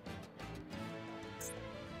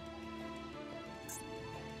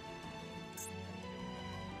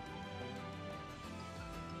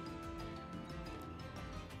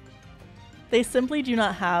 They simply do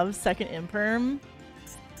not have second imperm.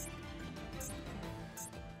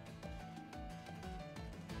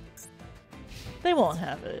 They won't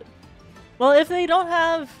have it. Well, if they don't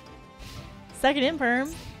have second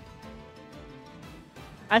imperm,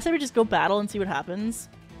 I say we just go battle and see what happens.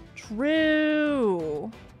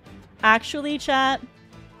 True. Actually, chat,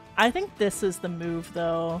 I think this is the move,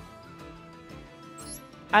 though.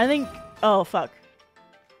 I think... Oh, fuck.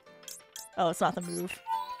 Oh, it's not the move.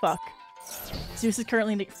 Fuck. Zeus is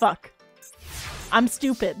currently... Fuck. I'm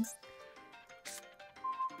stupid.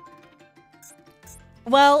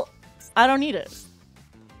 Well, I don't need it.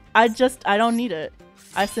 I don't need it.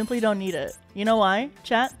 I simply don't need it. You know why,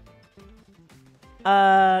 chat?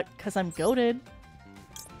 Cause I'm goated.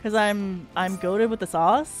 Cause I'm goated with the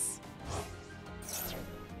sauce.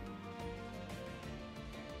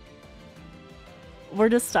 We're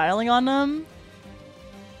just styling on them.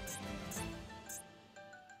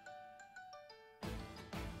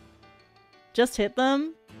 Just hit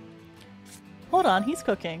them. Hold on, he's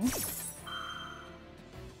cooking.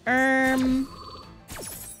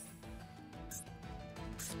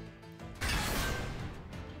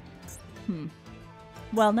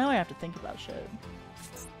 Well, now I have to think about shit.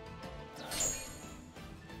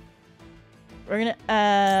 We're gonna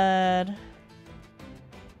add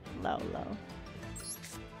Lao.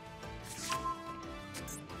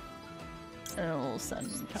 And we'll send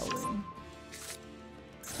Kowloon.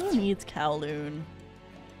 Who needs Kowloon?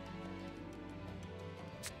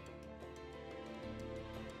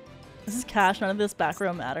 This is cash, none of this back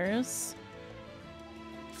row matters.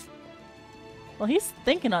 Well, he's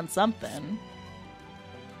thinking on something.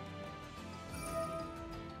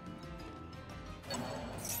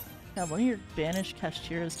 Yeah, one of your banished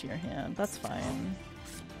cashiers to your hand. That's fine.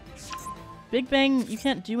 Big Bang, you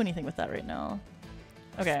can't do anything with that right now.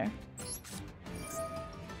 Okay.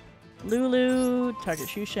 Lulu, target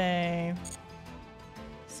Shushay.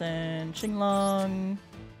 Send Qinglong.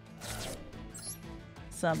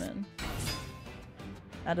 Summon.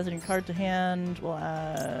 Add as a new card to hand. We'll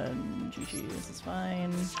add GG. This is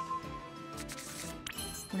fine.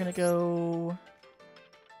 We're gonna go.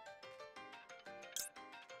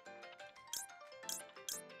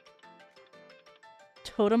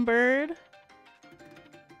 Totem Bird.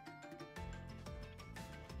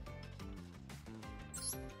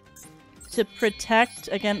 To protect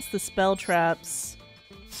against the spell traps.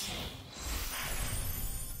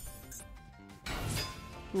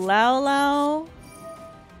 Lao.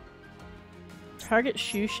 Target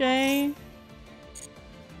Shushay.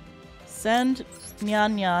 Send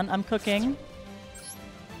Nyan. I'm cooking.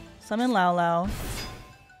 Summon Lao.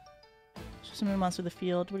 Summon a monster of the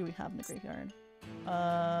field. What do we have in the graveyard?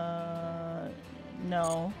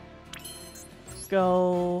 No.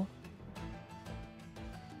 Go.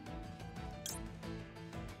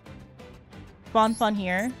 Fun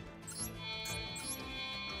here.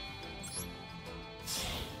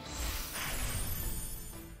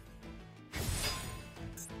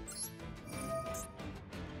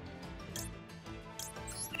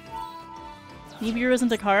 Nibiru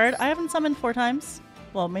isn't a card. I haven't summoned 4 times.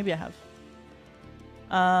 Well, maybe I have.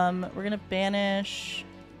 We're gonna banish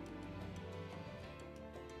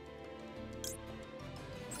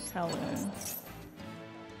Kowloon.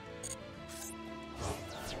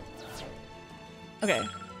 Okay.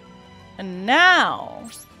 And now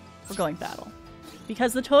we're going battle.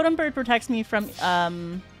 Because the Totem Bird protects me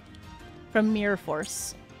from Mirror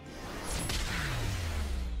Force.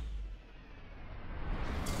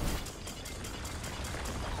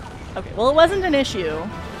 Okay, well it wasn't an issue.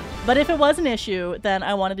 But if it was an issue, then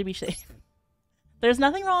I wanted to be safe. There's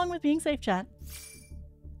nothing wrong with being safe, chat.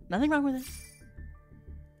 Nothing wrong with it.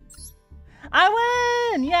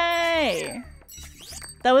 I win! Yay!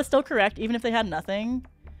 That was still correct, even if they had nothing.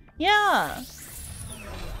 Yeah!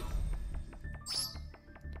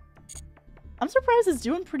 I'm surprised it's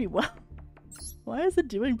doing pretty well. Why is it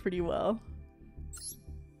doing pretty well?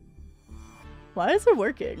 Why is it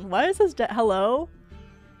working? Why is this hello?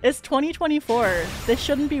 It's 2024. This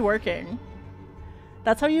shouldn't be working.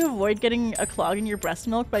 That's how you avoid getting a clog in your breast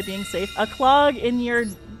milk, by being safe. A clog in your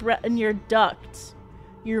duct.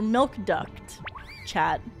 Your milk duct,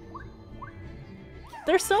 chat.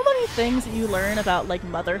 There's so many things that you learn about, like,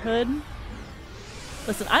 motherhood.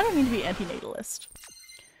 Listen, I don't mean to be antinatalist,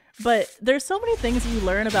 but there's so many things that you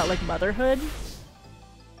learn about, like, motherhood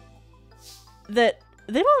that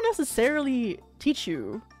they don't necessarily teach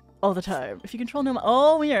you all the time. If you control no—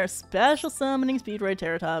 oh, we are special summoning Speedroid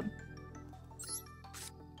Terratop.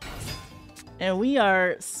 And we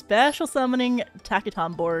are special summoning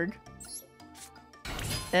Takatomborg.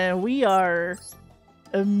 And we are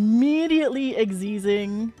immediately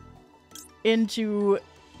exeasing into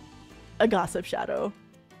a Gossip Shadow.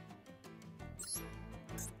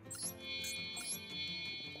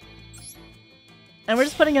 And we're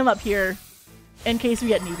just putting him up here in case we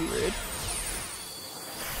get Nibiru'd.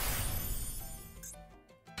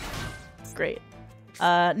 Great.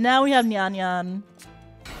 Now we have Nyan.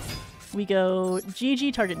 We go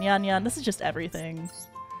GG, target Nyan. This is just everything.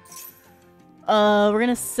 We're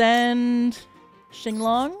gonna send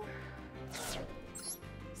Xinglong.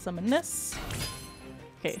 Summon this.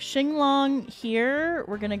 Okay, Xinglong here.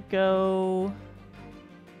 We're gonna go...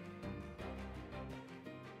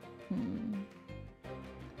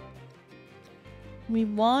 We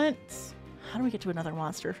want... How do we get to another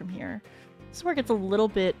monster from here? This is where it gets a little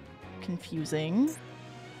bit confusing.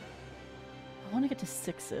 I want to get to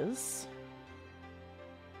 6s.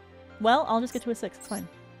 Well, I'll just get to a 6. It's fine.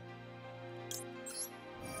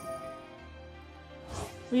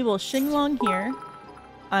 We will Xinglong here.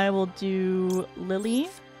 I will do Lily.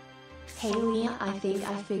 Hey Leah, I think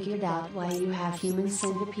I figured out why you have human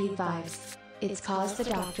centipede vibes. It's cause the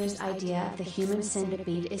doctor's idea of the human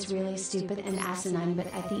centipede is really stupid and asinine, but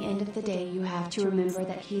at the end of the day you have to remember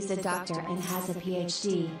that he's a doctor and has a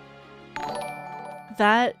PhD.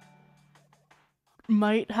 That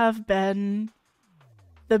might have been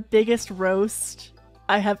the biggest roast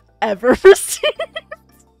I have ever received.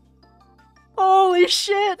 Holy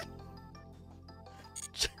shit.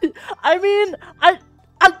 I mean, I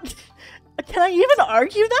can I even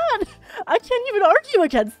argue that? I can't even argue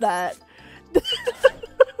against that.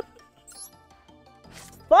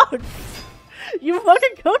 Fuck. You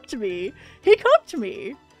fucking cooked me. He cooked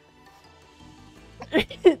me.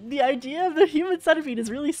 The idea of the human centipede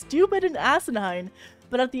is really stupid and asinine,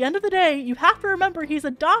 but at the end of the day, you have to remember he's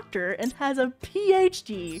a doctor and has a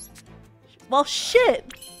PhD. Well,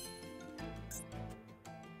 shit.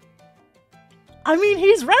 I mean,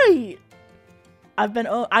 he's right. I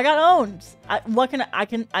got owned.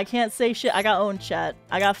 I can't say shit. I got owned, chat.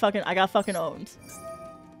 I got fucking owned.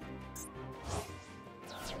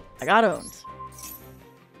 I got owned.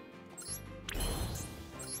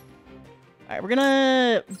 Alright, we're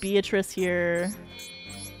gonna Beatrice here.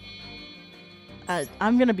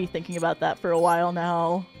 I'm gonna be thinking about that for a while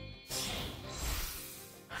now.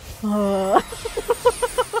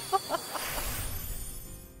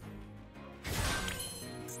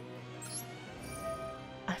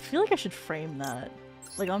 I feel like I should frame that,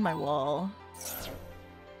 like, on my wall.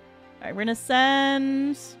 Alright, we're gonna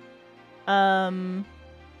send...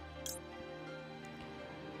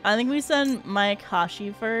 I think we send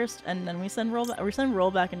Mayakashi first, and then we send Rollback. We send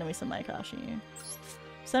Rollback, and then we send Mayakashi.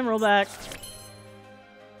 Send Rollback.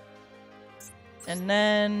 And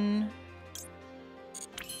then...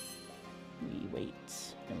 we wait.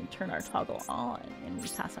 And we turn our toggle on, and we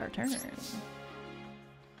pass our turn.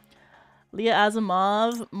 Leah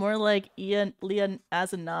Asimov, more like Leah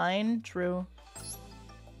as a 9. True.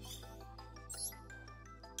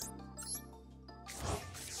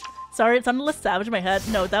 Sorry, it sounded less savage in my head.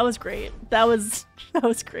 No, that was great. That was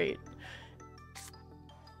great.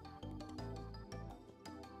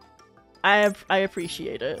 I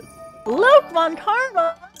appreciate it. Luke Von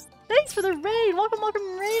Karma! Thanks for the raid! Welcome,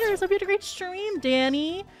 raiders! Hope you had a great stream,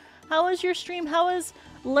 Danny! How was your stream? How was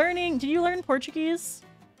learning? Did you learn Portuguese?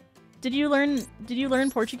 Did you learn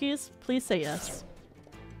Portuguese? Please say yes.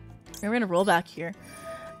 We're gonna roll back here.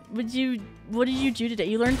 What did you do today?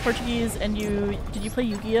 You learned Portuguese and did you play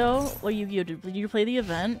Yu-Gi-Oh? What Yu-Gi-Oh? Did you play the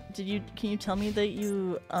event? Can you tell me that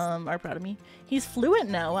you are proud of me? He's fluent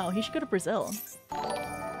now. Wow, he should go to Brazil.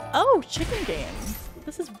 Oh, chicken game.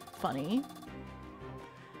 This is funny.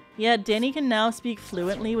 Yeah, Danny can now speak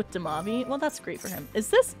fluently with Damavi. Well, that's great for him. Is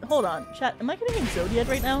this... hold on, chat. Am I getting Exodiad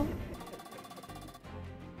right now?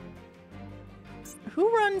 Who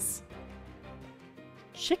runs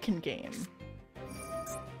chicken game?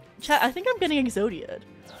 Chat, I think I'm getting Exodiad.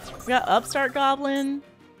 We got Upstart Goblin.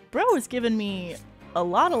 Bro is giving me a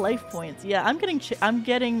lot of life points. Yeah, I'm getting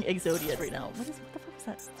Exodiad right now. What the fuck is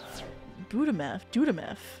that?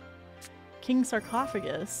 Dudameth. King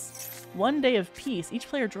Sarcophagus. 1 day of peace. Each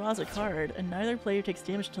player draws a card, and neither player takes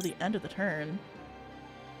damage until the end of the turn.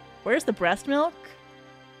 Where's the breast milk?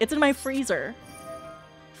 It's in my freezer.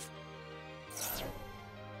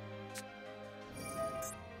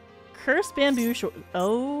 Cursed bamboo short.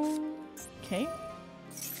 Oh, okay.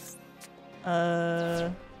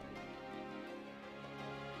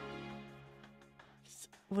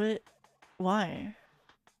 What? Why?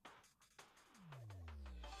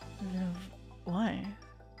 Why?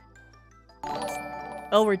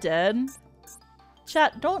 Oh, we're dead?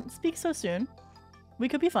 Chat, don't speak so soon. We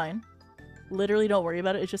could be fine. Literally, don't worry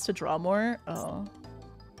about it. It's just to draw more. Oh.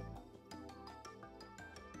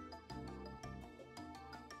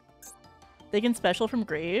 They can special from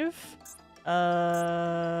grave?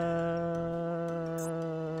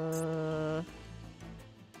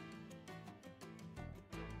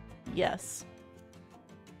 Yes.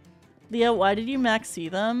 Leah, why did you max see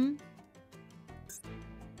them?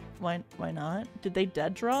 Why not? Did they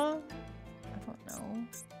dead draw? I don't know.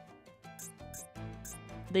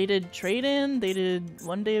 They did trade-in, they did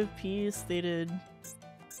 1 day of peace, they did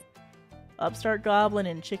Upstart Goblin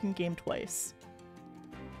and Chicken Game twice.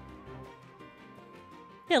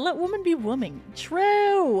 Yeah, let woman be woman.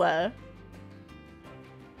 True!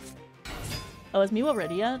 Oh, is Miwa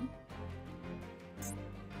ready yet?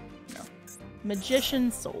 No. Magician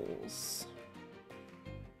Souls.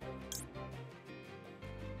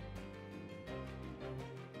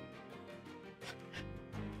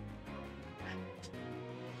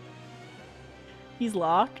 He's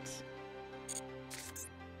locked.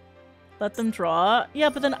 Let them draw? Yeah,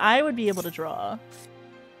 but then I would be able to draw.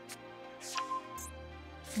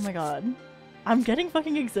 Oh my god. I'm getting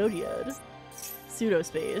fucking Exodia'd.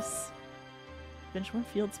 Pseudospace. Finish one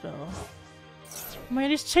field spell. Oh my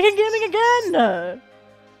god, he's chicken gaming again!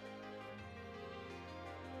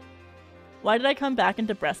 Why did I come back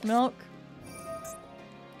into breast milk?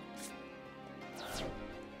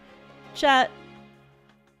 Chat,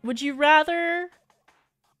 would you rather...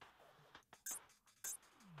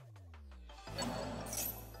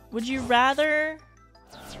 Would you rather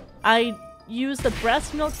I use the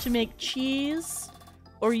breast milk to make cheese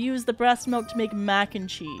or use the breast milk to make mac and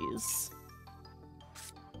cheese?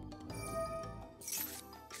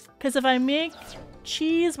 Because if I make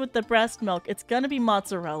cheese with the breast milk, it's gonna be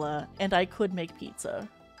mozzarella, and I could make pizza.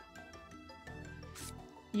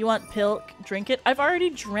 You want pilk? Drink it? I've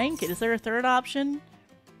already drank it. Is there a third option?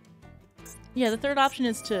 Yeah, the third option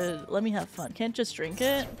is to let me have fun. Can't just drink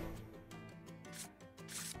it?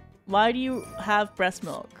 Why do you have breast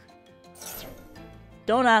milk?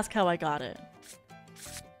 Don't ask how I got it.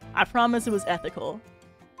 I promise it was ethical.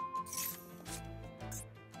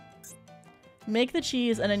 Make the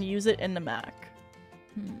cheese and then use it in the mac.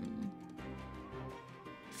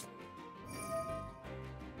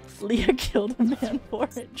 Leah killed a man for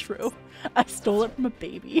it, true. I stole it from a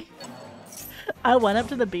baby. I went up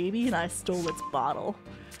to the baby and I stole its bottle.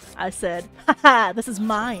 I said, haha, this is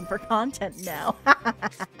mine for content now.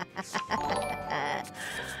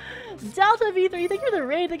 Delta V3, thank you for the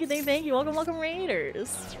raid. Thank you. Welcome,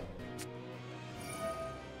 raiders.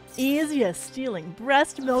 Easy as stealing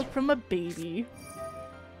breast milk from a baby.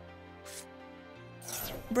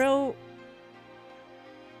 Bro,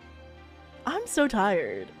 I'm so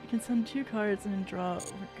tired. You can send 2 cards and then draw.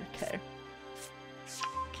 Okay.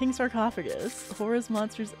 King Sarcophagus. Horus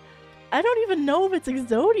Monsters. I don't even know if it's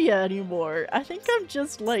Exodia anymore. I think I'm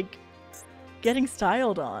just, like, getting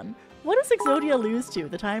styled on. What does Exodia lose to?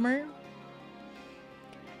 The timer?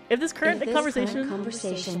 If this current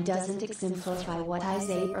conversation doesn't exemplify what I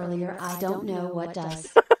said earlier, I don't know what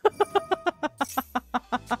does.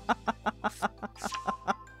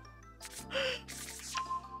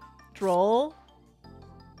 Droll?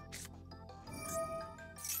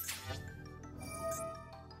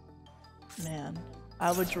 Man,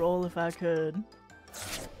 I would droll if I could.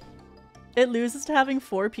 It loses to having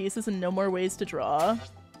 4 pieces and no more ways to draw.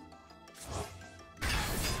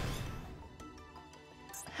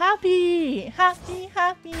 Happy! Happy,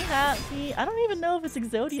 happy, happy. I don't even know if it's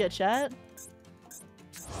Exodia, chat.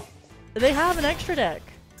 They have an extra deck.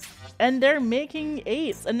 And they're making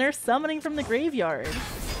 8s and they're summoning from the graveyard.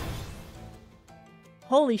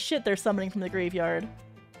 Holy shit, they're summoning from the graveyard.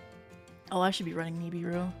 Oh, I should be running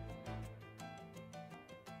Nibiru.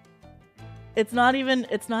 It's not even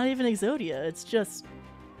Exodia, it's just...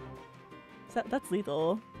 That's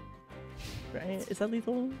lethal. Right? Is that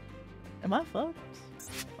lethal? Am I fucked?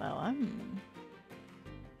 Wow, I'm...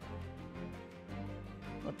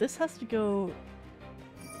 Well, this has to go...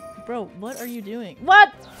 Bro, what are you doing?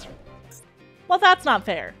 What?! Well, that's not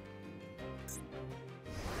fair.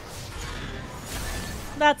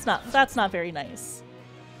 That's not very nice.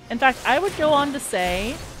 In fact, I would go on to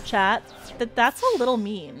say, chat, that that's a little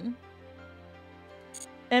mean.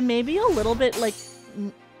 And maybe a little bit, like,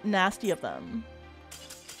 nasty of them.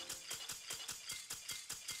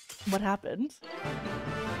 What happened?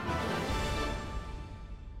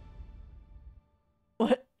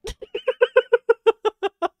 What?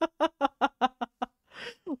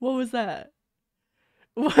 What was that?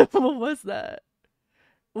 What was that?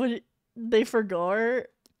 They forgot?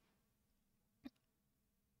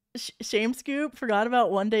 Shame Scoop forgot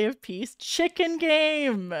about One Day of Peace? Chicken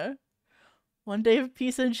game! One Day of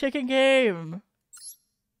Peace and chicken game!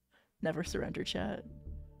 Never surrender, chat.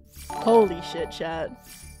 Holy shit, chat.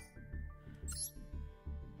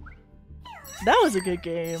 That was a good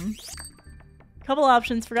game. Couple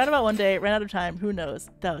options. Forgot about One Day. Ran out of time. Who knows?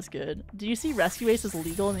 That was good. Did you see Rescue Ace is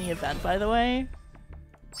legal in the event, by the way?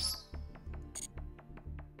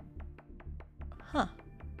 Huh.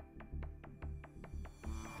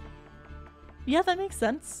 Yeah, that makes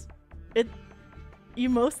sense. You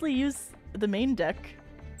mostly use the main deck.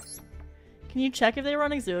 Can you check if they were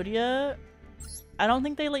on Exodia? I don't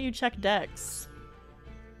think they let you check decks.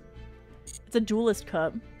 It's a duelist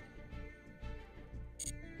cup.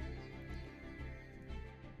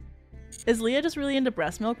 Is Leah just really into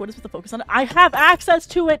breast milk? What is with the focus on it? I have access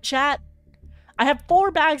to it, chat! I have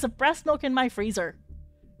 4 bags of breast milk in my freezer.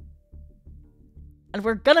 And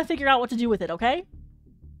we're gonna figure out what to do with it, okay?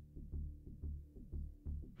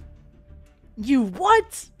 You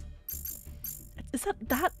what? Is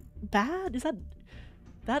that bad? Is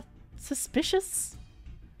that suspicious?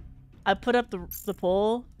 I put up the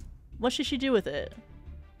poll. What should she do with it?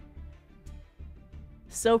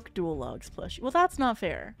 Soak dual logs plushie. Well, that's not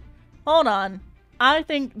fair. Hold on. I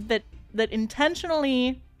think that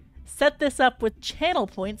intentionally set this up with channel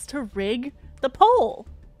points to rig the poll.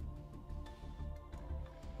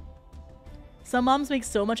 Some moms make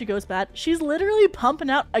so much it goes bad. She's literally pumping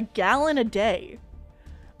out a gallon a day.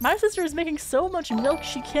 My sister is making so much milk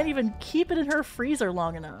she can't even keep it in her freezer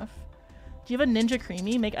long enough. Do you have a Ninja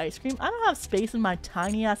Creamy? Make ice cream? I don't have space in my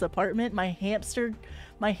tiny ass apartment, my hamster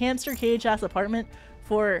cage ass apartment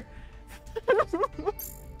for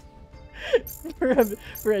for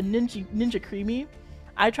a Ninja Creamy.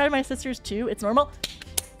 I tried my sister's too. It's normal.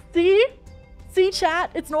 See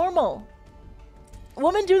chat, it's normal.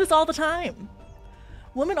 Women do this all the time.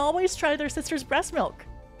 Women always try their sister's breast milk.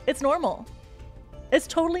 It's normal. It's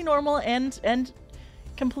totally normal and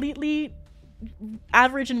completely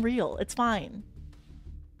average and real. It's fine.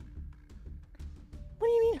 What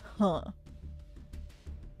do you mean, huh?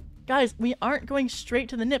 Guys, we aren't going straight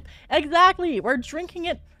to the nip. Exactly! We're drinking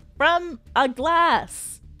it from a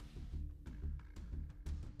glass.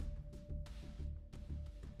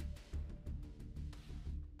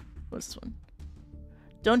 What's this one?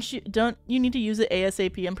 Don't you need to use it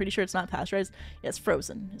ASAP? I'm pretty sure it's not pasteurized. Yes,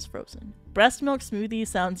 frozen. It's frozen. Breast milk smoothie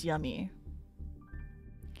sounds yummy.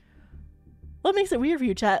 What makes it weird for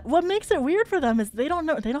you, chat? What makes it weird for them is they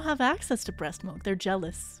don't have access to breast milk. They're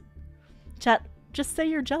jealous. Chat, just say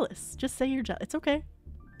you're jealous. Just say you're jealous. It's okay.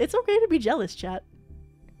 It's okay to be jealous, chat.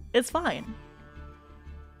 It's fine.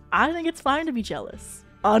 I think it's fine to be jealous.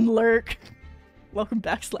 Unlurk. Welcome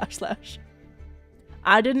back, //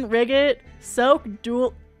 I didn't rig it. Soak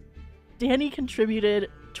dual. Danny contributed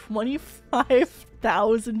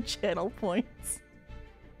 25,000 channel points.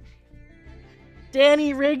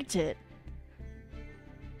 Danny rigged it.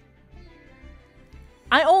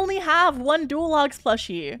 I only have one dual logs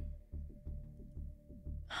plushie.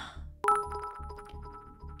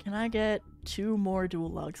 Can I get 2 more dual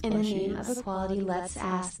logs plushies? In the name of equality, let's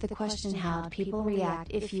ask the question: how'd people react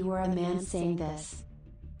if you were a man saying this?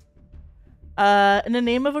 In the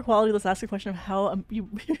name of equality, let's ask the question of how you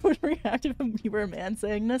would react if you were a man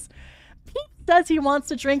saying this. Pete says he wants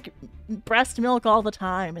to drink breast milk all the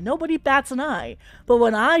time, and nobody bats an eye. But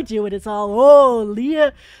when I do it, it's all, oh,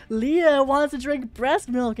 Leah wants to drink breast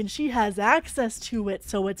milk, and she has access to it,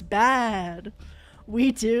 so it's bad.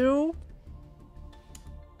 We do?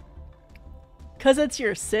 'Cause it's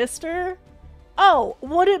your sister? Oh,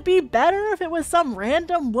 would it be better if it was some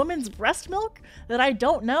random woman's breast milk that I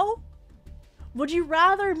don't know? Would you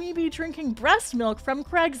rather me be drinking breast milk from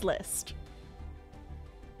Craigslist?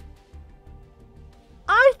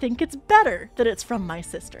 I think it's better that it's from my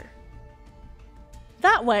sister.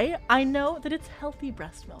 That way, I know that it's healthy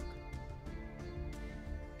breast milk.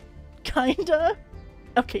 Kinda?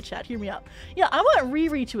 Okay, chat, hear me out. Yeah, I want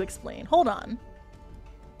Riri to explain. Hold on.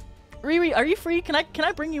 Riri, are you free? Can I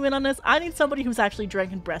bring you in on this? I need somebody who's actually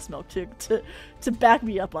drinking breast milk to back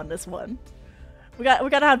me up on this one. We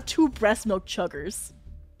gotta have 2 breast milk chuggers.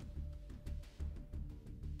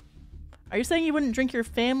 Are you saying you wouldn't drink your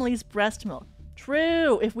family's breast milk?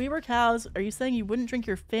 True. If we were cows, are you saying you wouldn't drink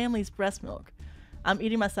your family's breast milk? I'm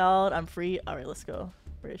eating my salad. I'm free. All right, let's go.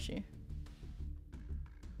 Where is she?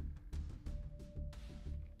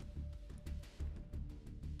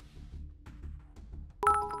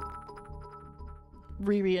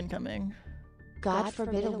 Riri incoming. God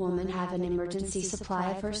forbid a woman have an emergency supply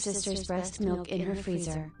of her sister's breast milk in her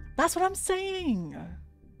freezer. That's what I'm saying.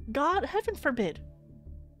 God, heaven forbid.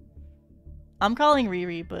 I'm calling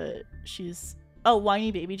Riri, but she's... Oh, whiny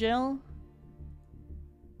baby jail?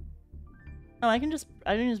 Oh, I can just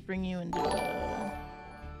bring you into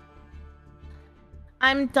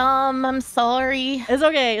I'm dumb. I'm sorry. It's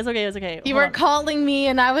okay. It's okay. It's okay. You were calling me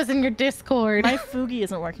and I was in your Discord. My Fugi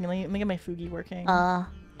isn't working. Let me get my Fugi working.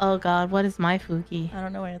 Oh god, what is my Fugi? I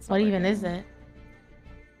don't know why it's not What working. even is it?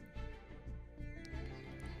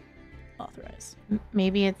 Authorize.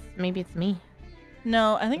 Maybe it's me.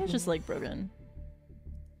 No, I think it's just like broken.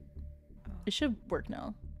 It should work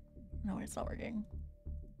now. No, it's not working.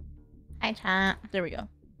 Hi chat. There we go.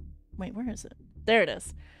 Wait, where is it? There it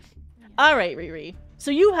is. All right, Riri. So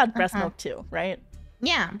you had breast milk too, right?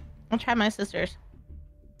 Yeah, I'll try my sister's.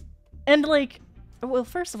 And like, well,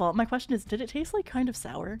 first of all, my question is, did it taste like kind of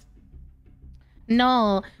sour?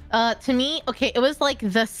 No, to me, okay, it was like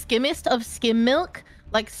the skimmest of skim milk,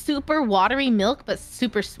 like super watery milk, but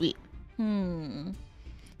super sweet.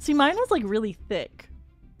 See, mine was like really thick.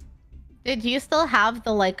 Did you still have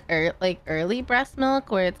the like early breast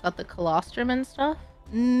milk where it's got the colostrum and stuff?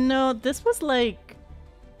 No, this was like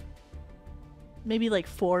maybe like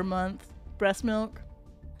 4-month breast milk.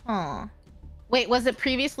 Huh. Wait, was it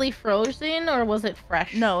previously frozen or was it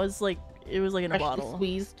fresh? No, it was like in a Freshly bottle.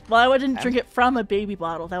 squeezed. Well, I didn't drink it from a baby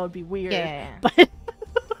bottle. That would be weird. Yeah. But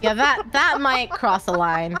Yeah, that might cross a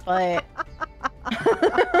line, but no,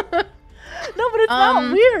 but it's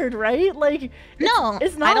not weird, right? Like, no,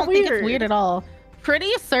 it's not I don't weird. think it's weird at all.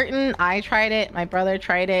 Pretty certain I tried it. My brother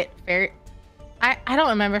tried it. I don't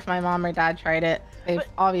remember if my mom or dad tried it. They've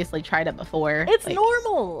obviously tried it before. It's like,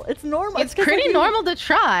 normal. It's normal. It's pretty normal to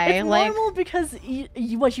try. It's normal because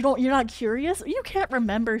you're not curious. You can't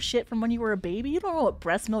remember shit from when you were a baby. You don't know what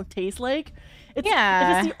breast milk tastes like. If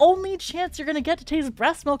it's the only chance you're gonna get to taste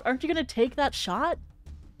breast milk, aren't you gonna take that shot?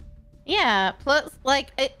 Yeah. Plus,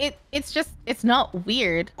 like it's not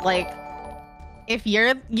weird. Like, if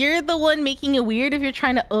you're the one making it weird if you're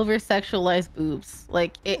trying to over sexualize boobs.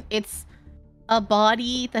 Like it's a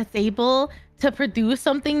body that's able to produce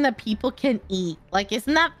something that people can eat. Like,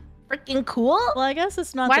 isn't that freaking cool? Well, I guess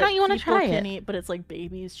it's not. Why that don't you want to people try can it? eat, but it's like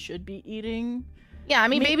babies should be eating. Yeah, I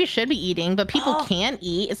mean, babies should be eating, but people can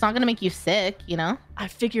eat. It's not gonna make you sick, you know? I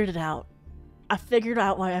figured it out. I figured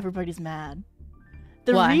out why everybody's mad.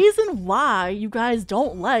 The Why? reason why you guys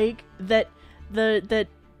don't like that that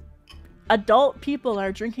adult people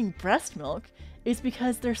are drinking breast milk is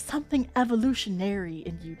because there's something evolutionary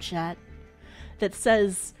in you, chat, that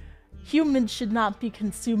says humans should not be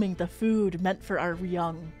consuming the food meant for our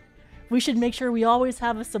young. We should make sure we always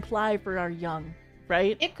have a supply for our young,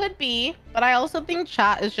 right? It could be, but I also think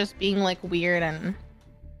chat is just being like weird and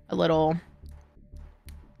a little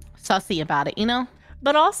sussy about it, you know?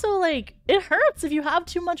 But also, like, it hurts if you have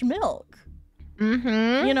too much milk.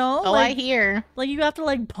 Mm-hmm. You know? Oh, like, I hear. Like, you have to,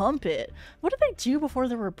 like, pump it. What did they do before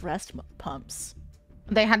there were breast pumps?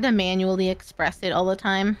 They had to manually express it all the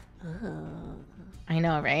time. Ugh. I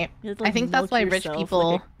know, right? You have to, like, I think that's milk why rich yourself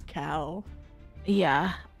people... like a cow.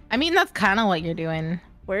 Yeah. I mean, that's kind of what you're doing.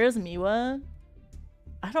 Where is Miwa?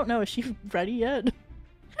 I don't know. Is she ready yet?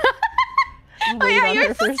 Oh yeah,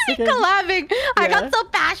 you're such a collabing. Yeah. I got so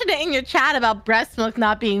passionate in your chat about breast milk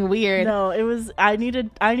not being weird. No, it was I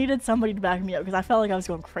needed somebody to back me up because I felt like I was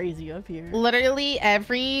going crazy up here. Literally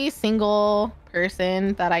every single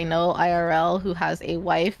person that I know IRL who has a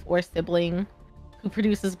wife or sibling who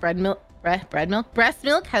produces breast milk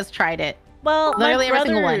has tried it. Well, literally every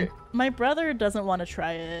single one. My brother doesn't want to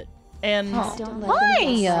try it. And don't let them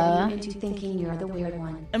gaslight you into thinking you're the weird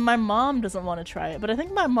one. And my mom doesn't want to try it, but I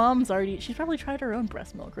think my mom's she's probably tried her own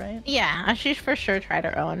breast milk, right? Yeah, she's for sure tried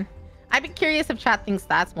her own. I'd be curious if chat thinks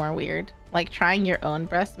that's more weird, like trying your own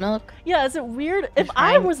breast milk. Yeah, is it weird? If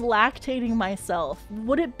I was lactating myself,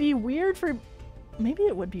 would it be weird for... Maybe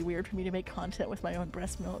it would be weird for me to make content with my own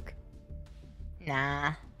breast milk.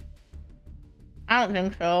 Nah. I don't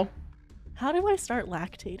think so. How do I start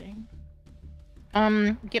lactating?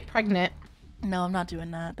 Get pregnant. No, I'm not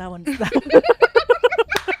doing that. That one's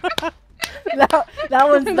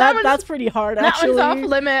that's pretty hard. Actually, that one's off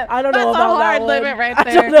limit. I don't know about that one. Limit right there.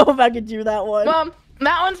 I don't know if I could do that one.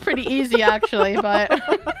 That one's pretty easy actually, but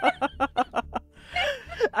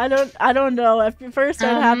I don't know. At first,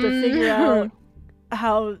 I'd have to figure out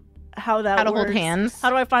how that how to works. hold hands. How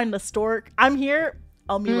do I find the stork? I'm here.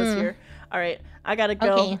 Oh, Mila's here. All right. I gotta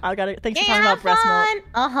go. Okay. Thanks for talking about breast milk.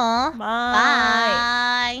 Uh-huh.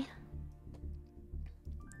 Bye.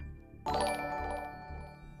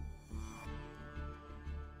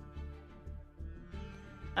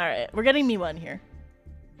 All right, we're getting Miwa in here.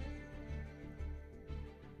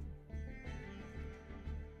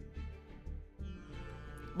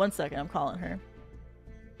 One second, I'm calling her.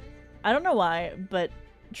 I don't know why, but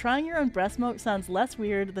trying your own breast milk sounds less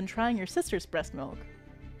weird than trying your sister's breast milk.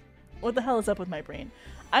 What the hell is up with my brain?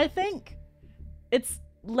 I think it's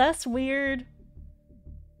less weird.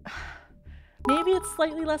 Maybe it's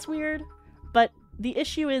slightly less weird, but the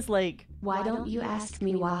issue is like... Why don't you ask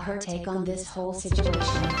Miwa her take on this whole situation?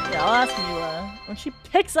 Yeah, I'll ask Miwa when she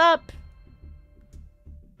picks up.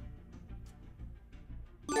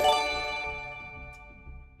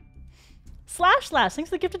 Slash, thanks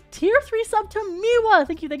for the gifted tier 3 sub to Miwa.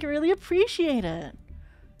 Thank you, really appreciate it.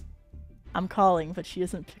 I'm calling, but she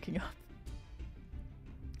isn't picking up.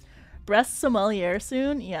 Breast sommelier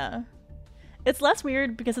soon? Yeah. It's less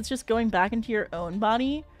weird because it's just going back into your own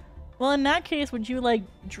body. Well, in that case, would you, like,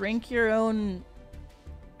 drink your own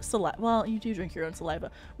saliva? Well, you do drink your own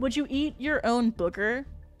saliva. Would you eat your own booger?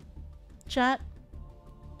 Chat?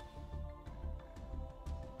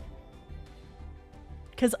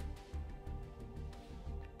 Because...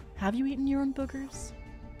 Have you eaten your own boogers?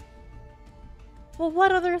 Well,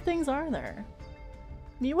 what other things are there?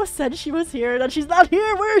 Miwa said she was here, and she's not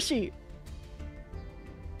here! Where is she?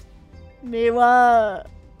 Miwa!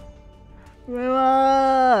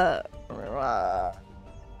 Miwa! Miwa! Miwa.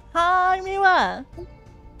 Hi, Miwa.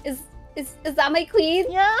 Is that my queen?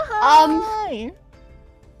 Yeah, hi.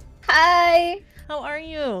 Hi. How are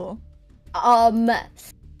you?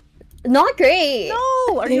 Not great.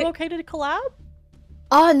 No, are you okay to collab?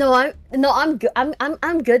 Oh no, I'm good.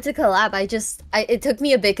 I'm good to collab. It took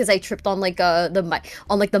me a bit because I tripped on like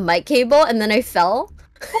the mic cable and then I fell.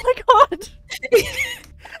 Oh my god.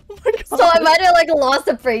 Oh my god. So I might have like lost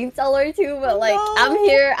a brain cell or two, but like I'm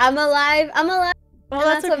here, I'm alive. Well,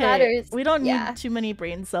 that's okay. What matters. We don't Yeah. need too many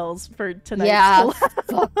brain cells for tonight's Yeah, collab.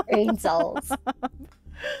 fuck brain cells.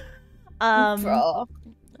 Bro.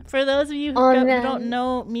 For those of you who don't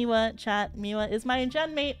know Miwa, chat, Miwa is my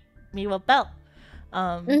gen mate, Miwa Bell.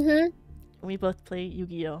 We both play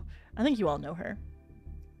Yu-Gi-Oh! I think you all know her.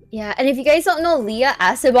 Yeah, and if you guys don't know Leah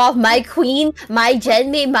Asimov, my queen, my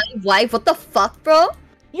gen mate, my wife, what the fuck, bro?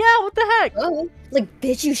 Yeah, what the heck? Oh, like,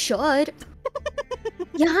 bitch, you should.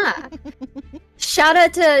 Yeah. Shout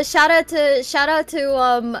out to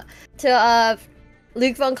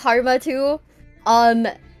Luke von Karma too.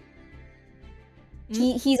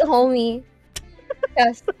 He's a homie.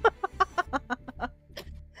 Yes.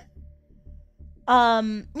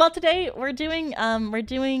 Well, today we're doing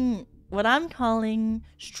what I'm calling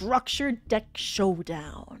Structured Deck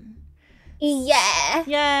Showdown. Yeah.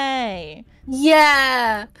 Yay.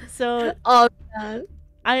 Yeah. So Oh man.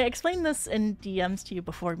 I explained this in DMs to you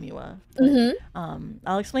before, Miwa.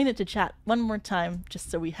 I'll explain it to chat one more time just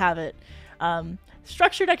so we have it.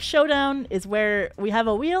 Structure Deck Showdown is where we have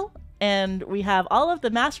a wheel and we have all of the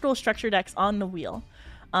Master Duel structure decks on the wheel.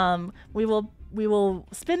 We will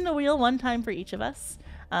spin the wheel one time for each of us,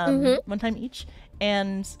 one time each,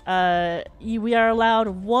 and we are allowed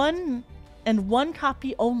one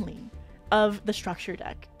copy only of the structure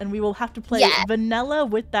deck, and we will have to play vanilla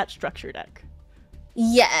with that structure deck.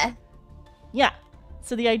 Yeah. Yeah.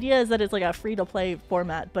 So the idea is that it's like a free-to-play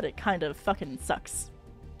format, but it kind of fucking sucks.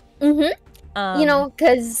 You know,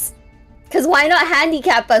 cause why not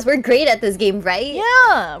handicap us? We're great at this game, right?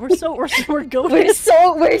 Yeah, we're goated. we're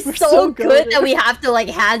so good goated that we have to like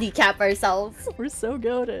handicap ourselves. We're so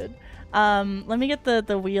goated. Let me get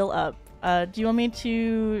the wheel up. Do you want me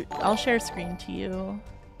to? I'll share screen to you.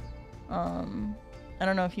 I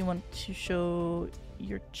don't know if you want to show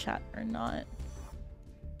your chat or not.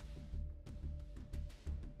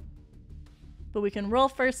 But we can roll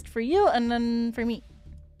first for you and then for me.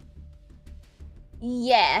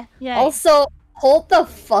 Yeah. Yeah. Also, hold the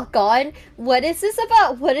fuck on. What is this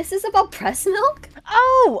about? What is this about breast milk?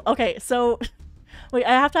 Oh, okay. So, wait,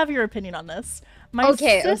 I have to have your opinion on this. My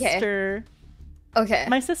sister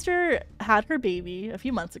had her baby a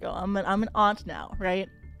few months ago. I'm an aunt now, right?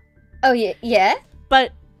 Oh yeah.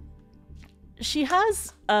 But she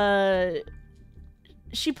has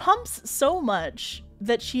she pumps so much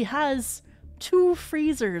that she has 2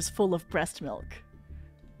 freezers full of breast milk.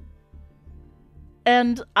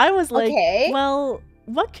 And I was like, well,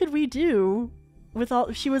 what could we do with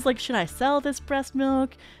all? She was like, should I sell this breast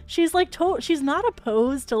milk? She's like, she's not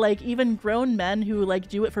opposed to like even grown men who like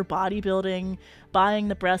do it for bodybuilding, buying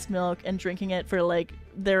the breast milk and drinking it for like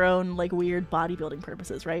their own like weird bodybuilding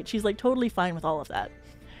purposes, right? She's like totally fine with all of that.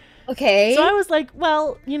 Okay. So I was like,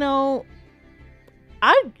 well, you know,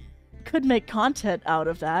 I could make content out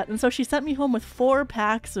of that. And so she sent me home with 4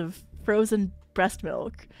 packs of frozen breast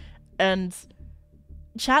milk, and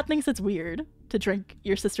chat thinks it's weird to drink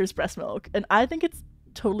your sister's breast milk, and I think it's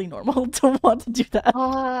totally normal to want to do that.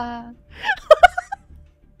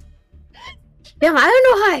 Damn, I don't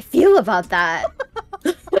know how I feel about that.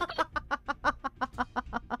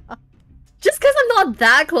 Just because I'm not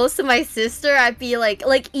that close to my sister, I'd be like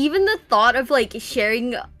even the thought of like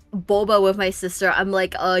sharing boba with my sister, I'm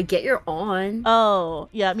like, get your on. Oh,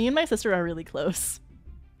 yeah, me and my sister are really close.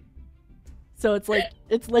 So it's like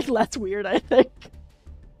less weird, I think.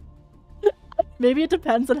 Maybe it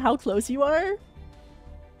depends on how close you are.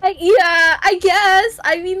 Yeah, I guess.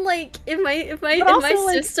 I mean, like, if my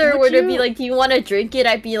sister were to be like, "Do you want to drink it?"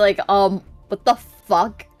 I'd be like, what the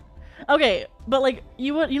fuck? Okay, but like,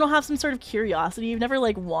 you don't have some sort of curiosity. You've never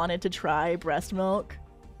like wanted to try breast milk.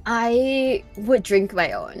 I would drink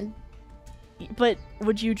my own. But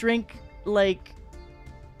would you drink like?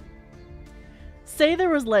 Say there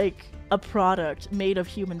was like a product made of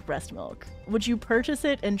human breast milk. Would you purchase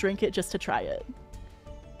it and drink it just to try it?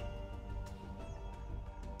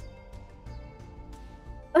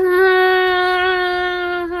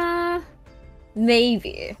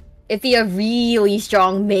 Maybe. It'd be a really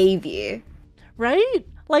strong maybe. Right?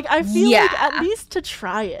 Like, I feel like at least to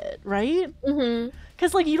try it, right?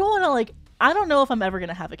 Because, like, you don't want to, like, I don't know if I'm ever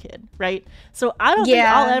gonna have a kid, right? So I don't think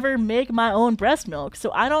I'll ever make my own breast milk.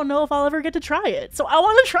 So I don't know if I'll ever get to try it. So I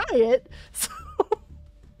want to try it. So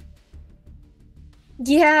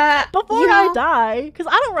yeah. Before I die, because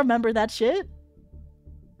I don't remember that shit.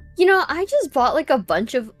 You know, I just bought like a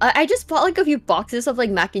bunch of. I just bought like a few boxes of like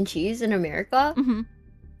mac and cheese in America. Mm-hmm.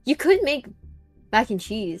 You could make mac and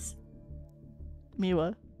cheese.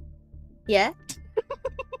 Miwa. Yeah.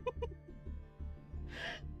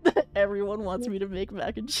 Everyone wants me to make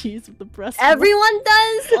mac and cheese with the breast Everyone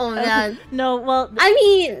does? Oh man. No, well, I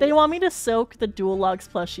mean, they want me to soak the Dual Logs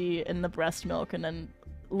plushie in the breast milk and then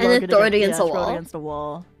throw it against the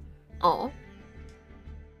wall. Oh.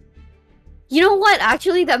 You know what?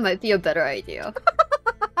 Actually, that might be a better idea.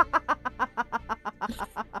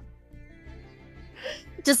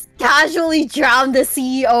 Just casually drown the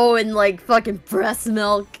CEO in like fucking breast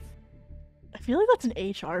milk. I feel like that's an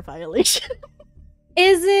HR violation.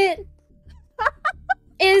 Is it?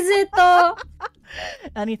 Is it though?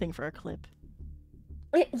 Anything for a clip.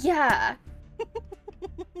 Yeah.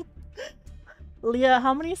 Leah,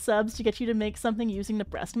 how many subs to get you to make something using the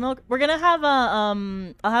breast milk? We're gonna have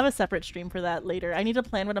a I'll have a separate stream for that later. I need to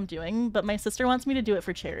plan what I'm doing, but my sister wants me to do it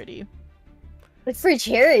for charity. For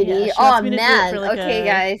charity? Yeah, oh man. Like okay,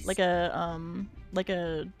 guys. Like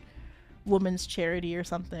a woman's charity or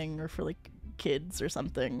something, or for like kids or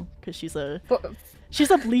something, because she's a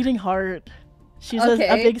bleeding heart. She's a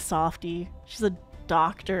big softie. She's a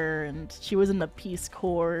doctor and she was in the Peace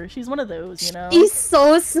Corps. She's one of those, you know. She's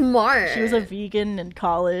so smart. She was a vegan in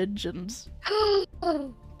college and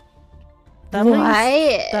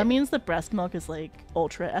that means the breast milk is like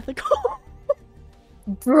ultra ethical.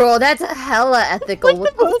 Bro, that's hella ethical. Like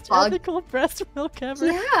what the the most fuck? ethical breast milk ever.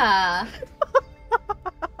 Yeah.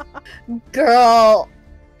 Girl.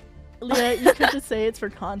 Leah, you could just say it's for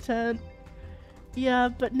content. Yeah,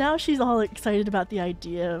 but now she's all excited about the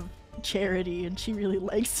idea of charity and she really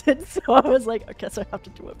likes it, so I was like, I guess I have to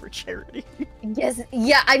do it for charity. Yes,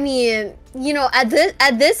 yeah, I mean, you know, at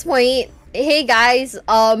this point, hey guys,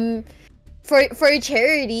 for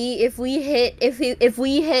charity, if we hit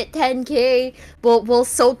 10K, we'll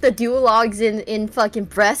soak the duologs in fucking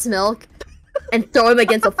breast milk and throw him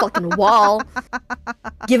against a fucking wall.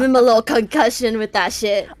 Give him a little concussion with that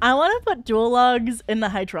shit. I want to put duologs in the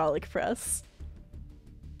hydraulic press.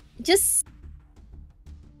 Just,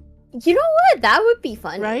 you know what? That would be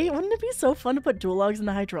fun, right? Wouldn't it be so fun to put duologs in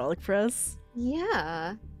the hydraulic press?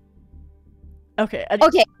 Yeah. Okay.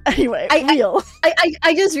 Okay. Anyway,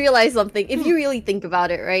 I just realized something. If you really think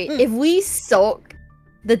about it, right? If we soak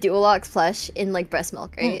the duologs flesh in like breast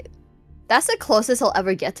milk, right? That's the closest he'll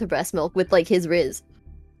ever get to breast milk with like his Riz.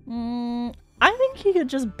 I think he could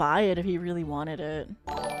just buy it if he really wanted it.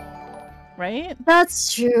 Right?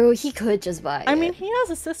 That's true. He could just buy it. I mean, he has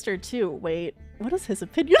a sister too. Wait, what is his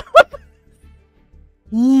opinion?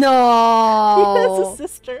 No. He has a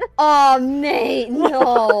sister. Oh, mate,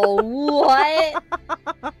 no. What?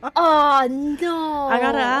 Oh, no. I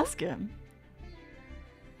gotta ask him.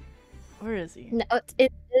 Where is he? No,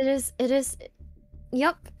 it is.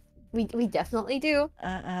 Yep. We definitely do. I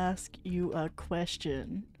ask you a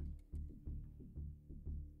question.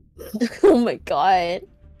 Oh my god.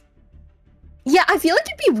 Yeah, I feel like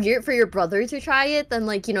it'd be weird for your brother to try it than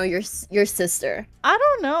like, you know, your sister. I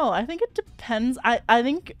don't know. I think it depends. I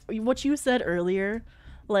think what you said earlier,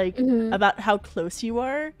 like about how close you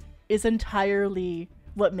are, is entirely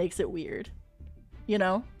what makes it weird. You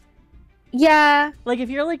know? Yeah. Like if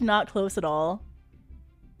you're like not close at all.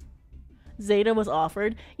 Zeta was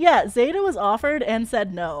offered. Yeah, Zeta was offered and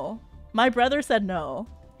said no. My brother said no.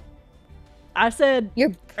 I said,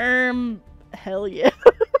 hell yeah.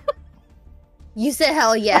 You said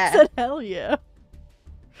hell yeah. I said hell yeah.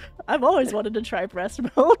 I've always wanted to try breast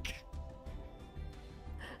milk.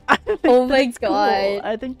 Oh my god. Cool.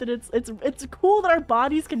 I think that it's cool that our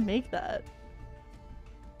bodies can make that.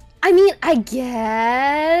 I mean, I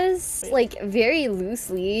guess like very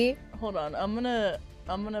loosely. Hold on, I'm gonna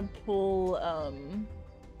pull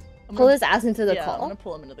pull his ass into the call. I'm gonna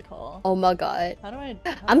pull him into the call. Oh my god. How do I?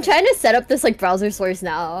 I'm trying to set up this like browser source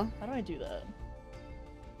now. How do I do that?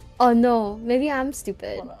 Oh no, maybe I'm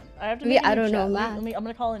stupid. Hold on. I have to. Maybe I chat. don't know math. I'm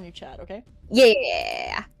gonna call a new chat, okay?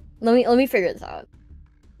 Yeah. Let me figure this out.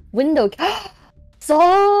 Window.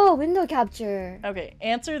 So window capture. Okay,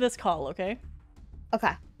 answer this call, okay?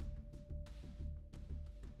 Okay.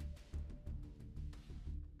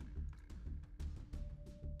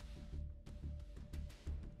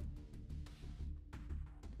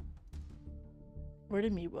 Where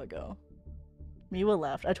did Miwa go? Miwa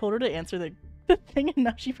left. I told her to answer the thing and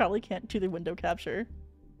now she probably can't do the window capture.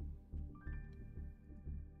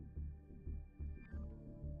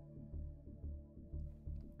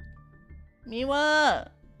 Miwa!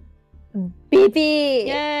 Baby!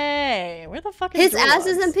 Yay! Where the fuck is His Dual ass Logs?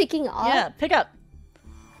 isn't picking up. Yeah, pick up.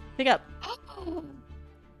 Pick up.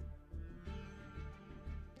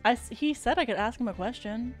 He said I could ask him a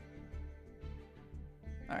question.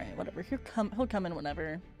 All right, whatever. He'll come in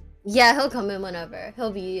whenever. Yeah, he'll come in whenever.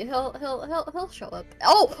 He'll show up.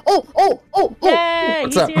 Oh! Yay!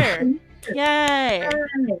 What's He's up? here. Yay!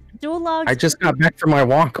 Dual Logs. I just got back from my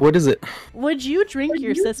walk. What is it? Would you drink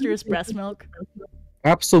your sister's breast milk?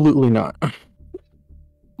 Absolutely not.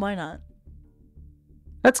 Why not?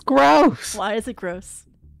 That's gross. Why is it gross?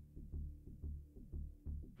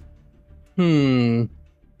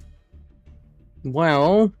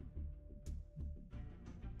 Well,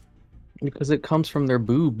 because it comes from their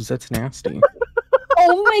boobs. That's nasty.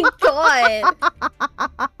 Oh my god!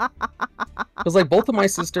 Because like both of my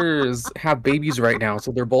sisters have babies right now,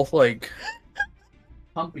 so they're both like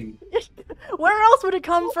pumping. Where else would it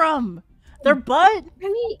come from? Their butt? I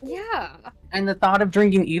mean, yeah. And the thought of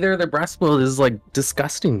drinking either of their breast milk is like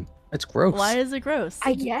disgusting. It's gross. Why is it gross?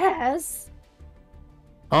 I guess.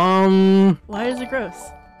 Why is it gross?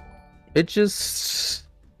 It just...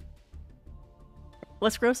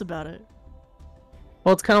 What's gross about it?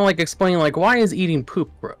 Well, it's kind of like explaining, like, why is eating poop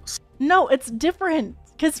gross? No, it's different.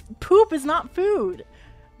 Because poop is not food.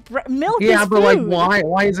 Milk Yeah, is but food. like,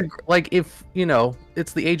 why is it, like, if, you know,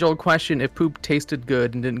 it's the age-old question, if poop tasted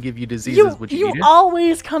good and didn't give you diseases, would you eat it?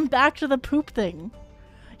 always come back to the poop thing.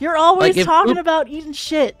 You're always Like, if talking poop- about eating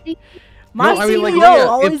shit. My No, I mean, CEO like,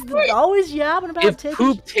 Leah, always yapping about If taking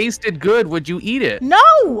poop tasted good, would you eat it?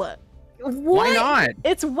 No! Why not?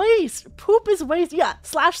 It's waste. Poop is waste. Yeah, /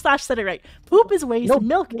 said it right. Poop is waste. No.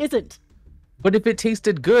 Milk isn't. But if it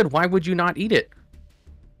tasted good, why would you not eat it?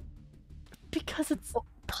 Because it's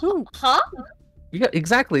poop. Huh? Yeah,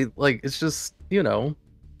 exactly. Like, it's just, you know,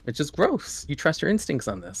 it's just gross. You trust your instincts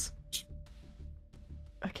on this.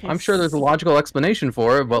 Okay. I'm sure there's a logical explanation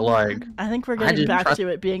for it, but like, I think we're I getting just back trust- to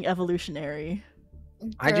it being evolutionary.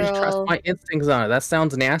 I just trust Girl. my instincts on it. That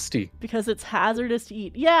sounds nasty. Because it's hazardous to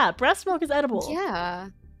eat. Yeah, breast milk is edible. Yeah.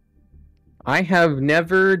 I have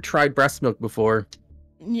never tried breast milk before.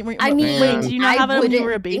 I mean, wait, did you not I have it when you wouldn't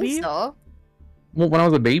were a think baby? so. Well, when I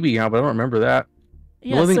was a baby, yeah, but I don't remember that.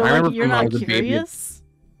 Yeah, only so thing I like remember you're from when I not was a baby- curious?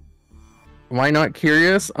 Am I not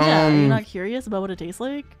curious? Yeah, you're not curious about what it tastes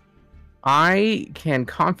like? I can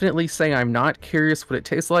confidently say I'm not curious what it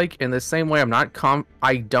tastes like. In the same way, I'm not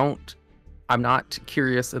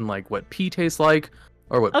curious in like what pee tastes like,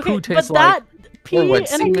 or what Okay, poo but tastes that like, pee or what and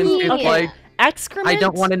semen pee, tastes okay. like. Excrement. I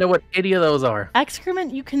don't want to know what any of those are.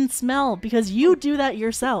 Excrement you can smell because you do that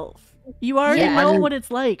yourself. You already Yeah. know what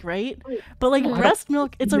it's like, right? But like Well, I breast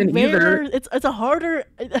milk, it's a even either. rare, it's a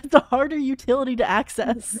harder utility to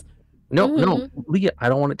access. No, Leah, I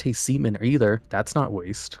don't want to taste semen either. That's not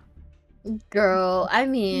waste. Girl, I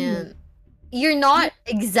mean, you're not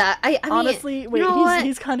exact. I mean, Honestly, wait, know what?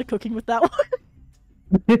 he's kind of cooking with that one.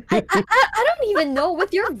 I don't even know.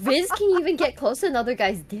 With your Viz, can you even get close to another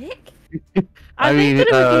guy's dick? I I think mean, that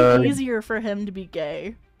it would be easier for him to be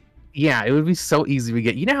gay. Yeah, it would be so easy to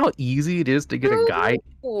get. You know how easy it is to get a guy?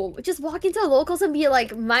 Oh, just walk into locals and be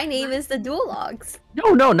like, "My name is the Duologs."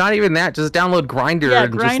 No, not even that. Just download Grinder Yeah,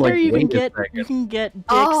 and just Grinder like you wait a can second. get dick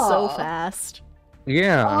so Oh. fast.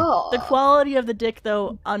 Yeah. Oh, The quality of the dick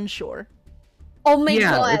though, unsure. oh my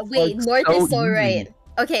Yeah, god! it's, Wait, like, North so is so easy. right.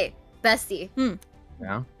 Okay, bestie.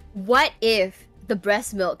 Yeah. What if the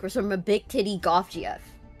breast milk was from a big titty goth GF?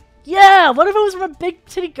 Yeah, what if it was from a big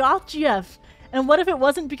titty goth GF? And what if it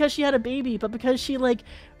wasn't because she had a baby, but because she like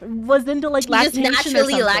was into like She just lactation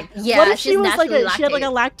naturally or something? yeah, what if she she just was like naturally she had like a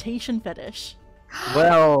lactate. lactation fetish?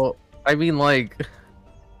 Well, I mean, like,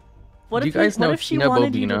 What Do if you guys what know if she Tina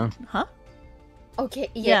wanted you to? Bobina? Huh? Okay,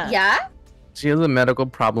 Yeah. yeah. she has a medical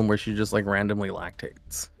problem where she just like randomly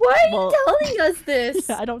lactates. Why are Well- you telling us this?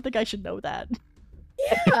 I don't think I should know that.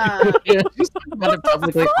 Yeah. Yeah, she's talking about it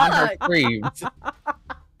publicly on her fuck? streams.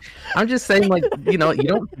 I'm just saying, like, you know, you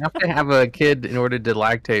don't have to have a kid in order to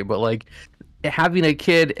lactate, but like having a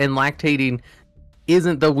kid and lactating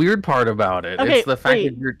isn't the weird part about it. Okay, It's the fact wait.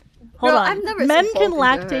 that you're Hold Girl, on. I've never Men can spoken to her.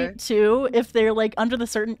 lactate too if they're like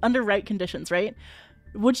under right conditions, right?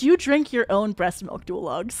 Would you drink your own breast milk,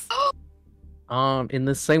 Duologs? in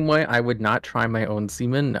the same way I would not try my own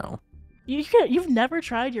semen, no. You've never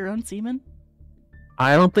tried your own semen?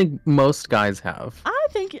 I don't think most guys have. I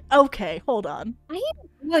think okay, hold on.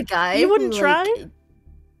 What guy? You wouldn't who, try? like,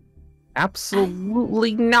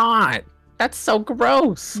 Absolutely not. That's so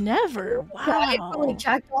gross. Never. guy who, Wow. like,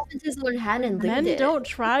 jacked off into his own hand and Men licked it. don't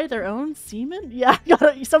try their own semen? Yeah,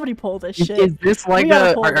 somebody pull this shit. Is this like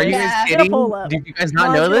gotta a? pull Are you this. guys Yeah. Get a kidding? poll up. Did you guys not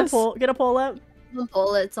Mods, know get a this? poll- Get a poll up. Someone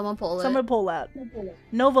pull it. Someone pull it. Someone pull that.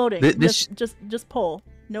 No voting. Just pull.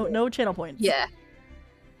 No channel points. Yeah.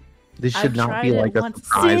 This should I've not tried be it like a once.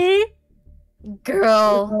 surprise. See?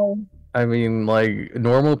 Girl. I mean, like,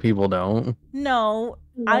 normal people don't. No,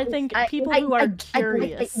 I think people who are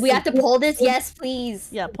curious. We have to pull this. Yes, please.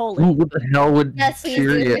 Yeah, pull Who it. the hell would Yes, be please do.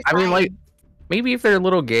 curious? It's I mean, fine. like, maybe if they're a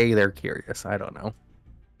little gay, they're curious. I don't know.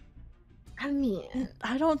 I mean,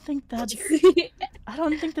 I don't think that's. I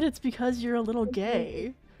don't think that it's because you're a little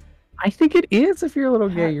gay. I think it is. If you're a little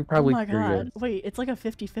gay, you're probably Oh my curious. god! Wait, it's like a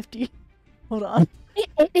 50-50. Hold on.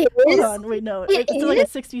 it is. Hold on. Wait, no. It It's like a is?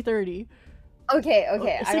 60-30. Okay.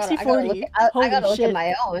 I gotta look at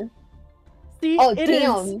my own. See, Oh, it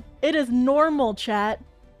damn. is. It is normal, chat.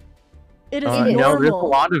 It is It is. No, normal. there's a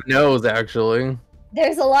lot of no's actually.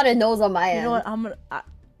 There's a lot of no's on my end. You know what?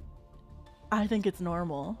 I think it's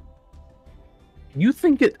normal. You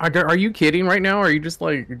think it? Are you kidding right now? Or are you just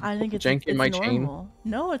like I think it's janking my chain? normal.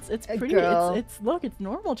 No, it's pretty. Girl. It's look, it's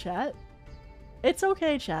normal, chat. It's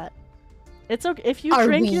okay, chat. It's okay if you Are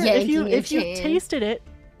drink we your yanking if you your chain? tasted it.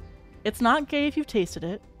 It's not gay if you've tasted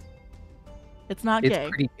it. It's not It's gay.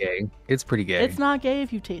 pretty gay. It's pretty gay. It's not gay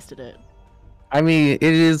if you tasted it. I mean, it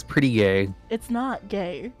is pretty gay. It's not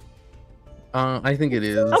gay. I think it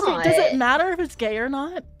is. Okay, does it matter if it's gay or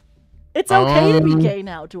not? It's okay to be gay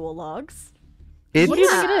now, dual logs. It, What do you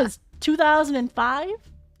think it is? 2005?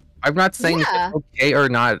 I'm not saying Yeah. it's okay or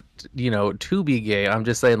not, to be gay. I'm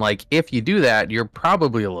just saying, like, if you do that, you're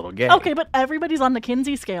probably a little gay. Okay, but everybody's on the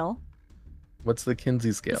Kinsey scale. What's the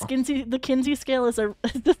Kinsey scale? The Kinsey scale is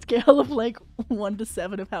the scale of like 1 to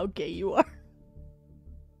 7 of how gay you are.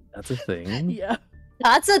 That's a thing. Yeah,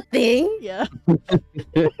 That's a thing. yeah.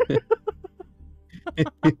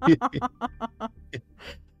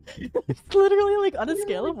 It's literally like on a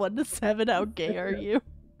scale of 1 to 7, how gay are you?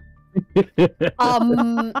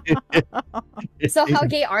 So how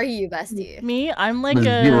gay are you, bestie? Me, I'm like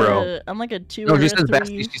A 0. I'm like a 2 No, or a just 3. as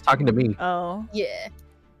bestie. She's talking to me. Oh, Yeah.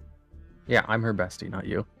 Yeah, I'm her bestie, not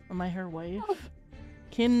you. am I her wife?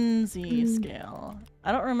 Kinsey scale.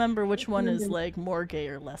 I don't remember which one is like more gay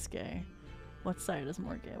or less gay. What side is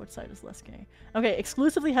more gay? What side is less gay? Okay,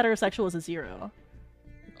 exclusively heterosexual is a 0.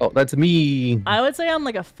 Oh, that's me. I would say I'm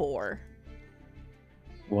like a 4.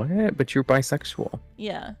 What? But you're bisexual.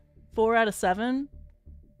 Yeah. 4 out of 7.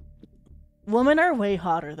 Women are way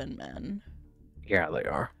hotter than men. Yeah, they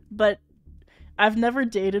are. But I've never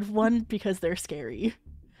dated one because they're scary.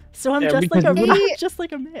 So I'm Yeah, just like because a you- just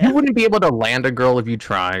like a You man. wouldn't be able to land a girl if you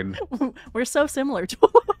tried. We're so similar to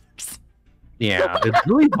us. Yeah, it's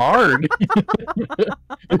really hard.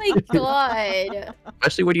 Oh my god.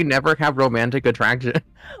 Especially when you never have romantic attraction.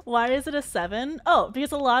 Why is it a 7? Oh,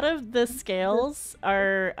 because a lot of the scales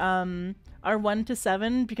are 1 to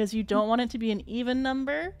 7 because you don't want it to be an even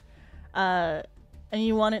number. And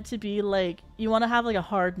you want it to be like you want to have like a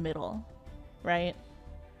hard middle, right?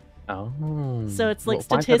 Oh. So it's like Well,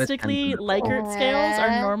 5 out of 10 statistically is Likert scales are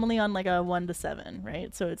Aw. normally on like a 1 to 7,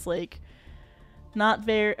 right? So it's like not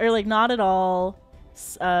very or like not at all,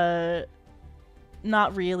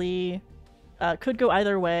 not really, could go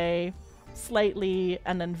either way, slightly,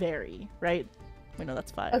 and then very, right? We know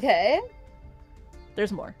that's 5. Okay.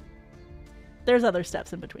 There's more. There's other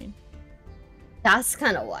steps in between. That's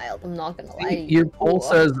kind of wild. I'm not gonna lie to you. Your poll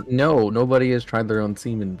says no, nobody has tried their own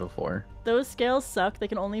semen before. Those scales suck. They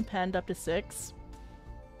can only pend up to 6.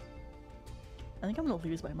 I think I'm gonna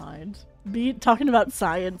lose my mind. Me talking about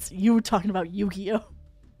science, you talking about Yu-Gi-Oh.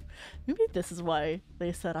 Maybe this is why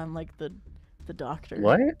they said I'm like the doctor.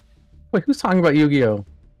 What? Wait, who's talking about Yu-Gi-Oh?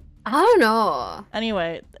 I don't know.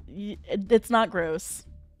 Anyway, it's not gross.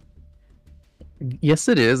 Yes,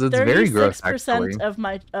 it is. It's very gross, 36%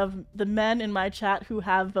 actually. of the men in my chat who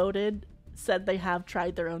have voted said they have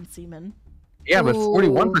tried their own semen. Yeah, but Ooh.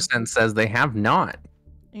 41% says they have not.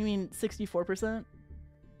 You mean 64%?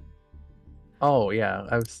 Oh, yeah,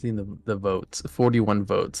 I've seen the votes. 41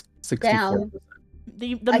 votes. 64%. Damn.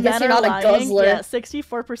 The I guess men you're are not a lying. guzzler. Yeah,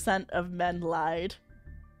 64% of men lied.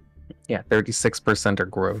 Yeah, 36% are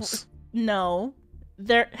gross. No.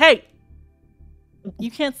 Hey! You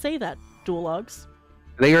can't say that, dual logs.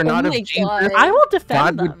 They are not Oh of my Jesus. God. I will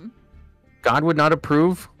defend God would- them. God would not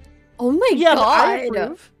approve. Oh my Yeah, but I god.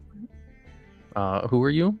 approve. Who are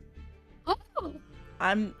you?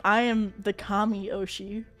 I am the Kami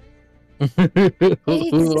Oshi. Who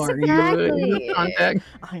are you in Exactly. this context?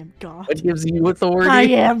 I am God. What gives you authority? I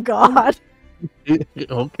am God.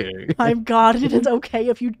 Okay. I'm God, and it is okay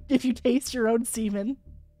if you taste your own semen.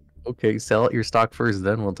 Okay, sell your stock first,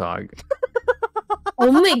 then we'll talk.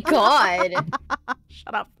 Oh my god.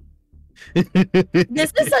 Shut up.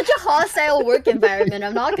 This is such a hostile work environment.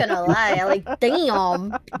 I'm not gonna lie. Like,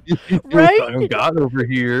 damn. Right? I'm God over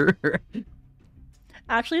here.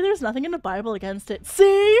 Actually, there's nothing in the Bible against it.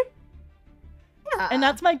 See? Yeah. And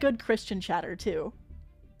that's my good Christian chatter too.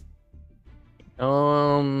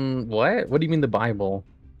 What? What do you mean the Bible?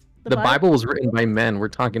 The The Bible was written by men. We're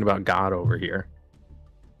talking about God over here.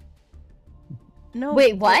 No.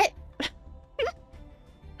 Wait, what?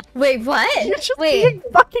 Wait, what? You're just Wait. being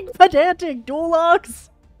fucking pedantic, dual logs.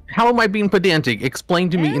 How am I being pedantic? Explain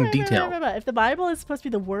to me in detail. If the Bible is supposed to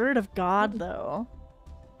be the word of God, though.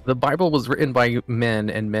 The Bible was written by men,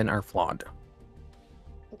 and men are flawed.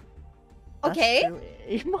 That's Okay. true,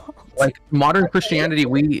 Amol. Like modern Christianity,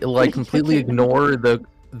 we like completely ignore the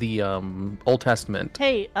Old Testament.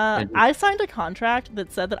 Hey, And- I signed a contract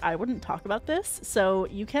that said that I wouldn't talk about this, so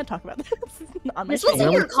you can't talk about this on my This was in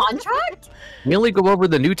channel. your contract? We only go over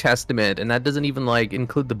the New Testament, and that doesn't even like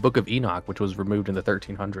include the Book of Enoch, which was removed in the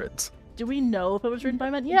 1300s. Do we know if it was written by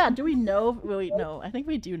men? Yeah, do we know? Wait, no. I think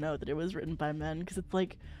we do know that it was written by men, because it's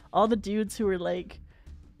like all the dudes who were like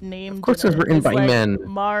named. Of course in it was written is, by like, men.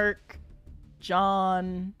 Mark,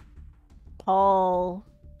 John, Paul,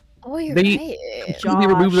 Oh, you're They- right. Completely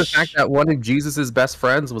remove the Josh, fact that one of Jesus's best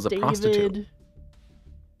friends was a prostitute. David.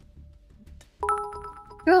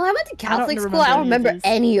 Girl, I went to Catholic school. I don't remember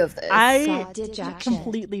any of this. I Saw dejection.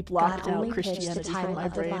 completely blocked God out only pitched the Christianity from title my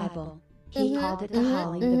of the brain. Bible. He Mhm, called it the mhm,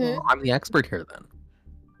 Holy mhm. Bible. I'm the expert here then.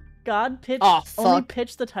 God pitched Aw, only fuck.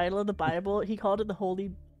 pitched the title of the Bible. He called it the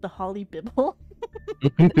Holy Bible.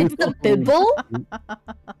 It's the Bible?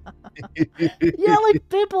 Yeah, like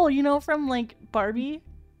Bibble, you know, from like Barbie.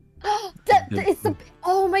 It's the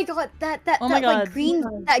oh my god, that Oh my that God. like green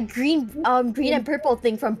green and purple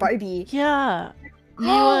thing from Barbie. Yeah.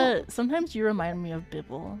 Miwa, sometimes you remind me of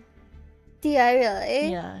Bibble. Do I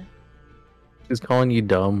really? Yeah. She's calling you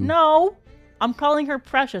dumb. No, I'm calling her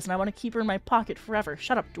precious, and I want to keep her in my pocket forever.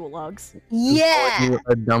 Shut up, dual logs. She's calling Yeah. you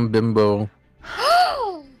a dumb bimbo.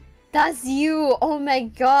 That's you. Oh my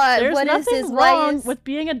god. There's What is nothing this? wrong with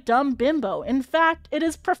being a dumb bimbo. In fact, it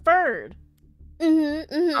is preferred.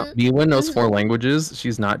 Miwa knows 4 languages.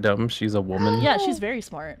 She's not dumb. She's a woman. Yeah, she's very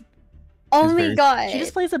smart. Oh She's my very- god. She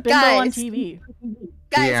just plays a bimbo on Guys. TV.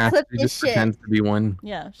 Guys, yeah, clip she this just shit. pretends to be one.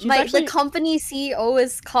 Yeah, she's My actually. the company CEO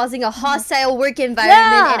is causing a hostile work environment,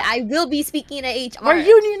 Yeah. and I will be speaking to HR. We're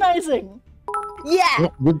unionizing. Yeah.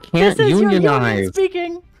 Well, we can't This is your union unionize.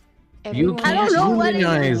 speaking. You Everyone I don't can't know what a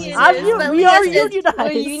unionize. union I'm is, u- but we Leah are says unionized. We're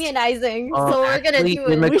unionizing, so we're gonna actually, do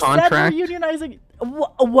in it. the We contract- said we're unionizing.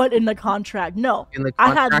 What in the contract? No, In the I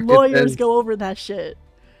contract, had it lawyers says- go over that shit.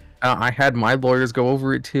 I had my lawyers go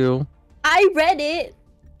over it too. I read it.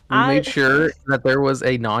 We I- made sure that there was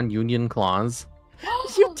a non-union clause.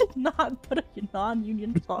 You did not put a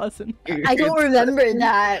non-union clause in. I don't remember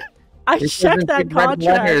that. I It checked says that in red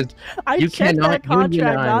letters, contract. I you checked that cannot contract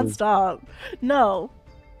unionize. nonstop. No,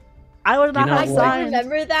 I would not know have what? I signed.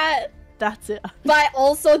 remember that, That's it. but I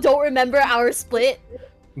also don't remember our split.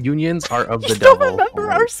 Unions are of You the don't devil.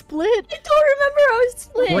 remember our split? I don't remember our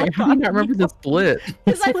split Wait, how do you not remember the split?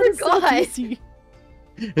 because I Split is so forgot. easy.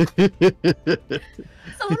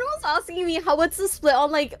 Someone was asking me what's the split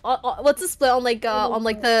on like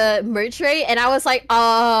the merch rate, and I was like, It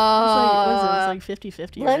was like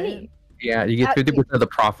 50-50, let right? me. Yeah, you get 50% of the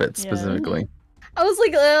profits Yeah. specifically. I was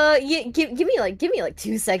like, yeah, give me like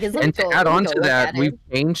 2 seconds. Let And me to go, add let me on go to look that, at it. we've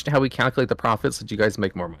changed how we calculate the profits so that you guys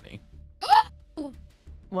make more money.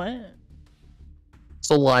 What?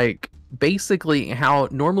 So like basically how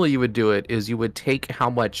normally you would do it is you would take how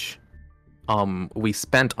much we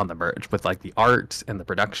spent on the merch with like the art and the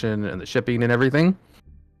production and the shipping and everything.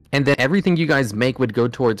 And then everything you guys make would go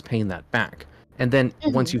towards paying that back. And then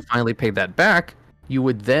once you finally pay that back, you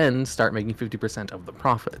would then start making 50% of the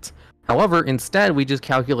profits. However, instead we just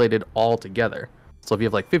calculated all together. So if you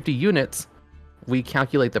have like 50 units, we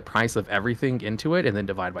calculate the price of everything into it and then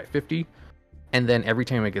divide by 50. And then every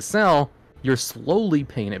time you make a sell, you're slowly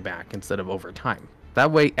paying it back instead of over time.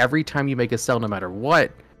 That way, every time you make a sell, no matter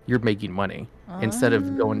what, you're making money instead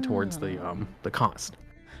of going towards the cost.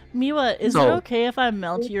 Miwa, is it So- okay if I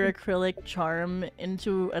melt your acrylic charm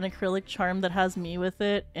into an acrylic charm that has me with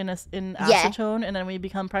it in Yeah. acetone, and then we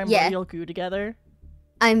become primordial goo together?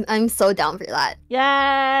 I'm so down for that.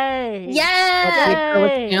 Yay! Yeah.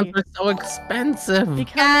 Acrylic cans are so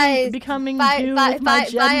expensive. Guys, Becoming buy goo with my our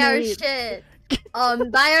gen shit.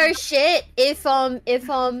 Buy our shit.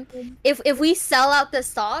 If we sell out the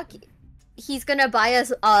stock, he's gonna buy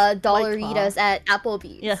us Dollaritas at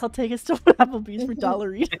Applebee's. Yeah, he'll take us to Applebee's for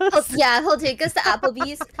Dollaritas. Yeah, he'll take us to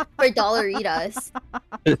Applebee's for Dollaritas.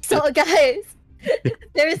 So guys,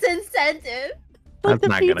 there's incentive. Like That's the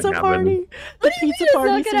not gonna pizza happen. party. The pizza It's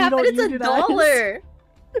party. not So gonna you don't happen. It's unionize.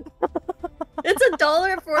 $1. It's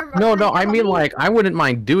 $1 for No, I mean like I wouldn't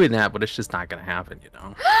mind doing that, but it's just not gonna happen, you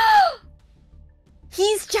know.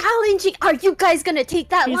 He's challenging. Are you guys gonna take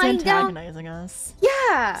that He's line down? antagonizing us.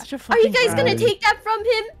 Yeah. Such a Are you fucking guys gonna brat. take that from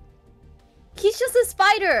him? He's just a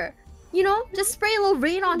spider. You know, just spray a little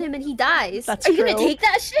rain on him and he dies. That's Are you gonna true. take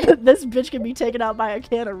that shit? This bitch can be taken out by a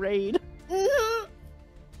can of Raid. Mhm.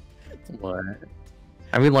 What?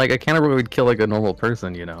 I mean, like a can of Raid would kill like a normal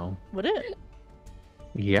person, you know. Would it?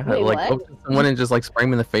 Yeah, Wait, like what? go to someone and just like spray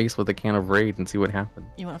him in the face with a can of Raid and see what happens.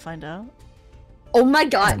 You want to find out? Oh my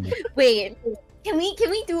god. Wait. Can we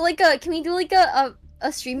do like a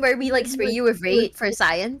stream where we like spray you with raid for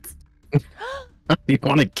science? You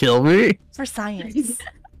want to kill me? For science.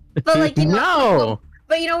 But like you know, No.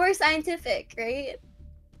 but you know we're scientific, right?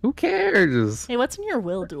 Who cares? Hey, what's in your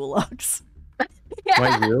will, Duolox?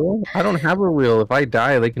 My will? I don't have a will. If I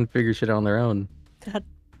die, they can figure shit out on their own. That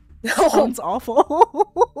No, sounds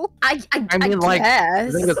awful. I mean, like,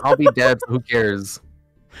 guess. The thing is, I'll be dead, so who cares?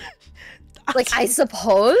 Like I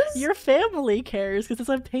suppose. Your family cares because it's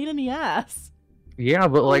a pain in the ass. Yeah,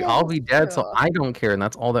 but like, yeah, I'll be dead, true. so I don't care, and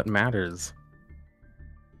that's all that matters.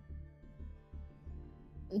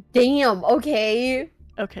 Damn. Okay.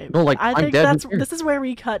 Okay, No, like, I I'm think dead, who that's cares? this is where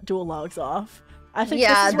we cut Duologs off. I think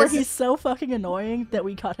Yeah, this is where this he's is- so fucking annoying that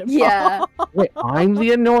we cut him Yeah. off. Wait, I'm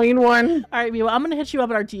the annoying one? All right, Miwa, I'm gonna hit you up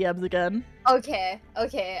in our DMs again. Okay.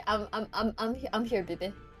 Okay. I'm here,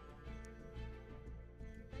 baby.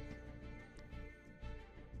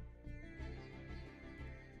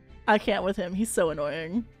 I can't with him. He's so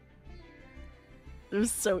annoying. It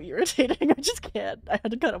was so irritating. I just can't. I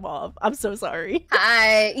had to cut him off. I'm so sorry.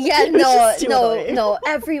 Yeah. It was No. just too No. annoying. No.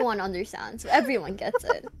 Everyone understands. Everyone gets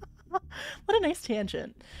it. What a nice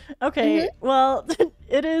tangent. Okay, Mm-hmm. well,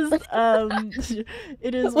 it is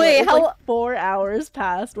it is Wait, it's how- like 4 hours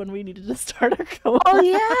past when we needed to start our co-op. Oh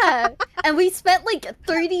yeah. And we spent like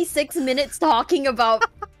 36 minutes talking about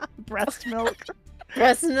Breast milk.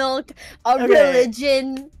 breast milk, a Okay.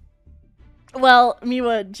 religion. Well,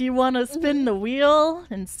 Miwa, do you want to Mm-hmm. spin the wheel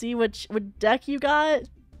and see what deck you got?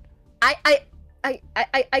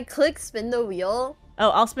 I click spin the wheel Oh,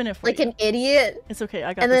 I'll spin it for like you. an idiot, It's okay.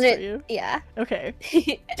 I got and this then for you. yeah. Okay.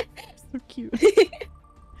 So cute.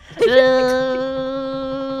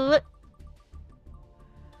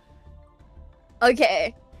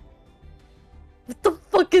 Okay. What the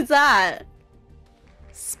fuck is that?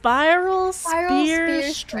 Spiral Spiral spear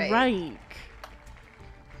spear strike.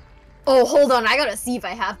 Oh, hold on. I gotta see if I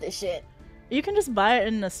have this shit. You can just buy it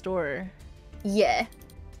in the store. Yeah.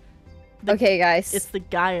 The- Okay, guys. It's the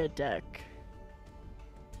Gaia deck.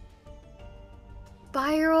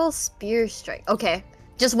 Spiral Spear Strike. Okay.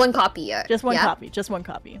 Just one copy, yeah. Just one yeah? copy. Just one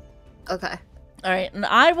copy. Okay. All right, and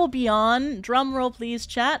I will be on. Drum roll, please,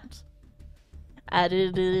 chat.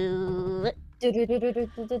 Added.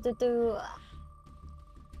 Do-do-do-do-do-do-do-do.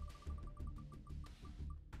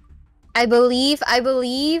 I believe.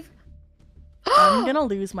 I'm gonna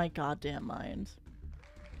lose my goddamn mind.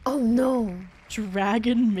 Oh no.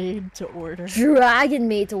 Dragon made to order. Dragon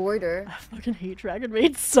made to order. I fucking hate Dragon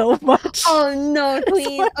Maid so much. Oh no,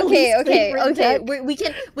 please. my Okay, least okay, favorite okay. deck.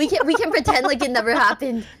 We can pretend like it never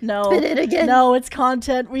happened. No, Spin it again. no, it's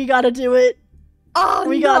content. We gotta do it. Oh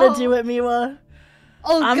We no. gotta do it, Miwa.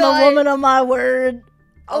 Oh I'm god. a woman of my word.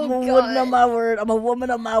 I'm Oh, a woman God. of my word. I'm a woman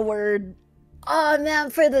of my word. Oh man,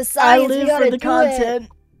 for the I science, we live gotta for the do content.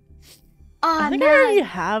 It. Oh I think man. I already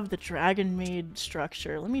have the Dragon Maid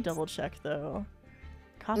structure. Let me double check though.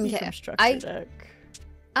 Copy Okay, from structure I- deck.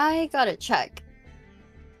 I gotta check.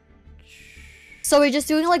 So we're just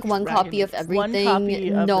doing like one Dragon copy of Maid. everything. One copy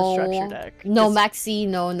of no, the structure deck. no Just maxi,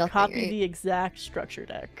 no nothing. Copy right? the exact structure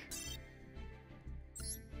deck.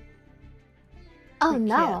 Oh We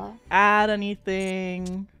no. can't add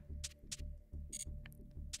anything.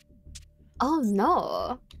 Oh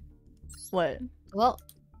no. What? Well,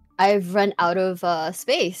 I've run out of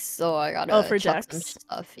space, so I gotta Oh, for chuck some decks?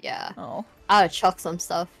 stuff. Yeah, Oh. I gotta chuck some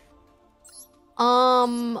stuff.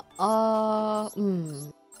 Mm.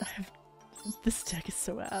 This deck is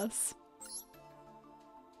so ass.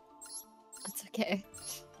 That's okay.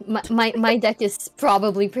 My deck is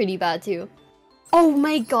probably pretty bad too. Oh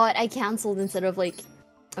my god, I cancelled instead of like.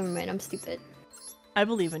 Never mind, I'm stupid. I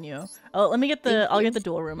believe in you. Oh, let me get the. Thank I'll you. get the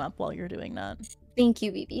dual room up while you're doing that. Thank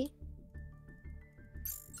you, BB.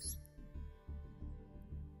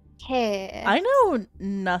 Okay. I know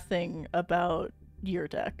nothing about your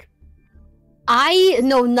deck. I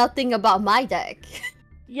know nothing about my deck.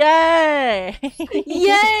 Yay!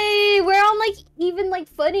 Yay! We're on like even like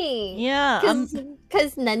footing. Yeah.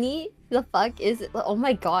 Cause Nani, the fuck is it? Oh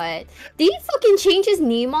my god! Did he fucking change his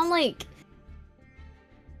name on like?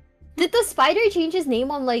 Did the spider change his name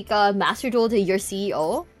on like Master Duel to your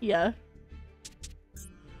CEO? Yeah.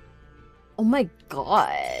 Oh my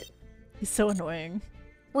god! He's so annoying.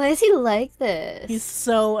 Why is he like this? He's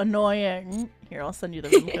so annoying. Here, I'll send you the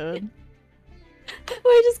room code.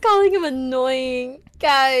 We're just calling him annoying,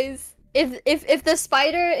 guys. If the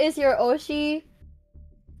spider is your Oshi,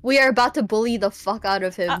 we are about to bully the fuck out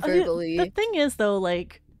of him verbally. The thing is, though,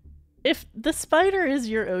 like, if the spider is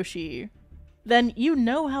your Oshi, then you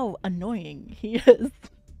know how annoying he is.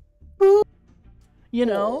 You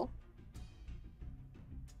know?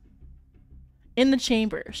 In the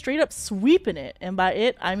chamber, straight up sweeping it, and by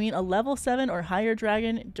it, I mean a level 7 or higher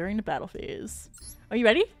dragon during the battle phase. Are you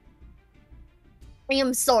ready? I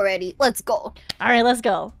am so ready. Let's go. Alright, let's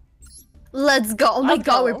go. Let's go. Oh my Let's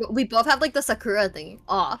god, go. we both have like the Sakura thing.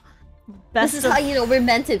 Aw. Best This is how you know we're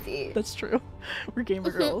meant to be. That's true. We're gamer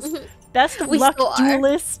girls. Best of We luck, still are.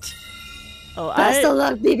 duelist. Oh, Best of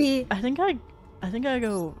luck, baby. I think I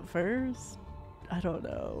go first. I don't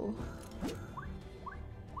know.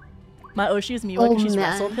 My Oshi is Miwa because she's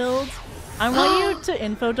man. wrestle pilled. I want you to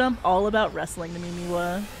info dump all about wrestling to me,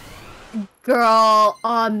 Miwa. Girl,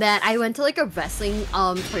 oh man, I went to like a wrestling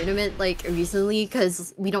tournament like recently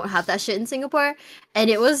because we don't have that shit in Singapore, and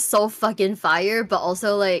it was so fucking fire. But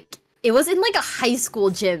also like it was in like a high school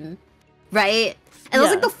gym, right? And it was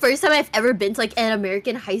like the first time I've ever been to like an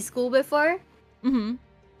American high school before. Mm-hmm.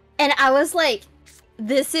 And I was like,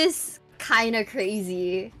 this is kind of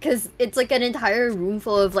crazy because it's like an entire room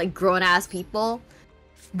full of like grown ass people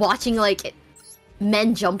watching like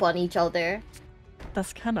men jump on each other.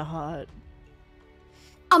 That's kind of hot.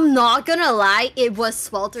 I'm not gonna lie, it was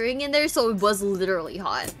sweltering in there, so it was literally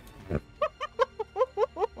hot.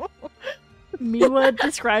 Miwa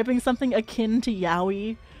describing something akin to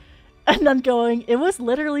yaoi, and then going, it was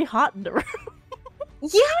literally hot in the room.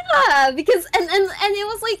 Yeah, because and it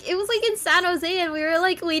was like in San Jose, and we were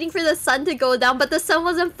like waiting for the sun to go down, but the sun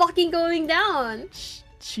wasn't fucking going down.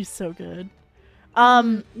 She's so good.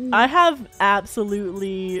 I have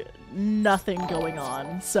absolutely nothing going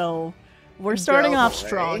on, so we're starting off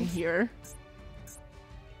strong here.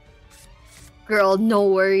 Girl, no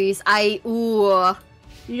worries. Ooh.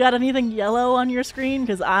 You got anything yellow on your screen?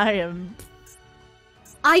 Because I am...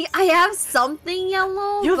 I have something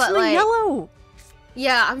yellow, You have but something like... yellow!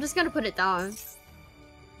 Yeah, I'm just gonna put it down.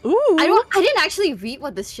 Ooh! I didn't actually read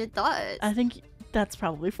what this shit does. I think that's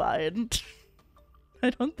probably fine.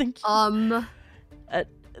 I don't think...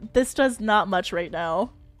 this does not much right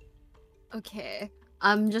now. Okay.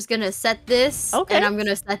 I'm just gonna set this, Okay. and I'm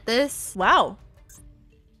gonna set this. Wow.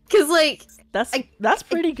 Cause like... That's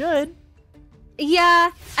pretty good.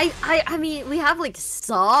 Yeah, I mean, we have like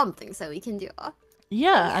some things that we can do.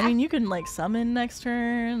 Yeah, I mean, you can like summon next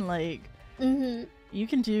turn, like... Mm-hmm. You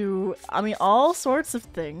can do, I mean, all sorts of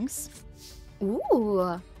things.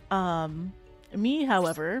 Ooh. Me,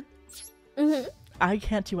 however, Mm-hmm. I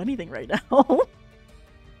can't do anything right now.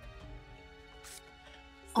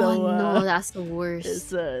 So, oh no, that's the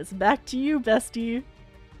worst. It's back to you, bestie.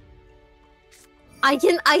 I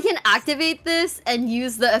can activate this and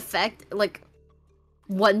use the effect like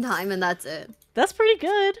one time, and that's it. That's pretty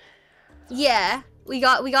good. Yeah, we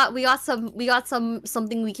got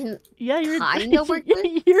something we can you're kind of work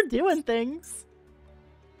with. You're doing things.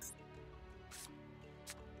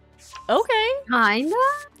 Okay. Kinda.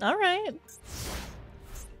 All right.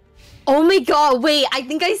 Oh my god! Wait, I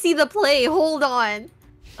think I see the play. Hold on.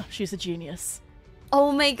 Oh, she's a genius.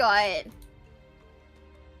 Oh my god.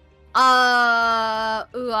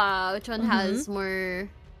 Which one has more?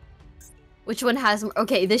 Which one has more?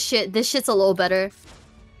 Okay, this shit's a little better.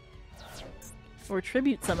 For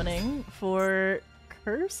tribute summoning for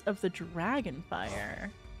Curse of the Dragonfire.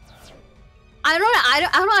 I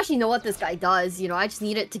don't actually know what this guy does. You know, I just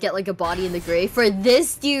need it to get like a body in the grave for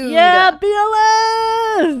this dude. Yeah,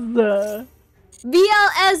 BLS.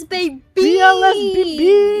 BLS baby. BLS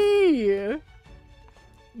BB.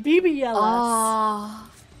 BBLS. Oh.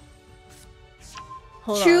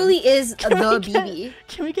 Hold Truly on. is Can the we get- BB.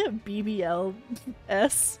 Can we get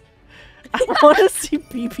BBLS? I want to see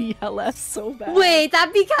BBLS so bad. Wait,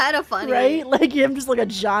 that'd be kind of funny, Right? Like him just like a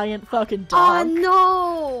giant fucking Oh dog.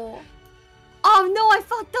 no! Oh no, I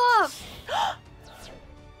fucked up!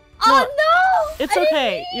 Oh no! It's I didn't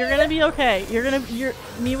okay. mean You're gonna be okay. You're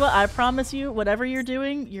Miwa, I promise you, whatever you're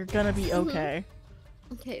doing, you're gonna be Mhm. okay.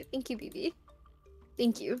 Okay, thank you, BB.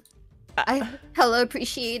 Thank you. I hella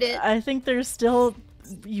appreciate it. I think there's still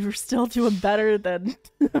you're still doing better than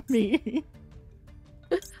me.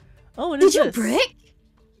 Oh, what is Did you this? brick?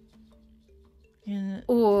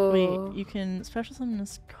 Oh. Wait, you can special summon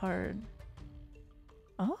this card.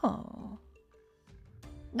 Oh.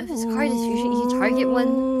 If this card is fusion, you target one.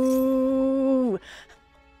 Ooh.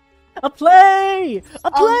 A play!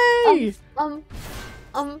 A play! A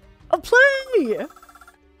play!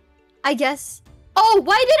 I guess. Oh,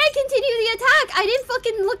 why did I continue the attack? I didn't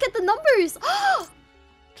fucking look at the numbers.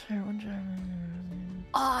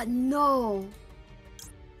 Oh no.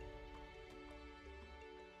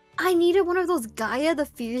 I needed one of those Gaia the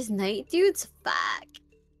Fierce Knight dudes. Fuck.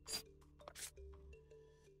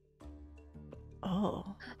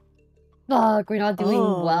 Oh. Fuck, we're not doing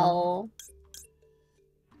well.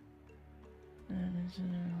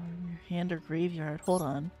 Your hand or graveyard. Hold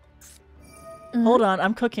on. Mhm. Hold on,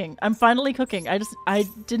 I'm cooking. I'm finally cooking. I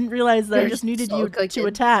didn't realize that I You're just needed so you to cooking.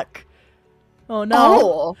 attack. Oh no.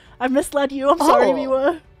 Oh. I misled you. I'm sorry, Oh.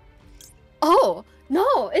 Miwa. Oh.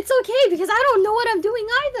 No, it's okay because I don't know what I'm doing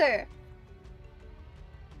either.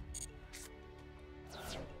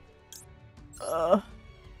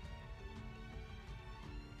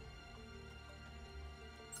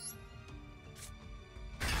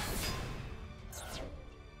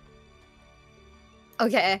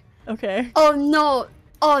 Okay. Okay. Oh no.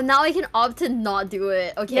 Oh, now I can opt to not do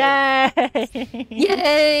it. Okay. Yay!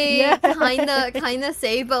 Yay! Yay! Kinda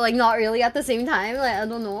safe, but like not really at the same time. Like I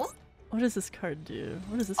don't know. What does this card do?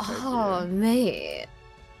 What does this card Oh do? mate.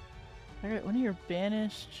 Alright, when you're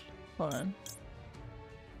banished. Hold on.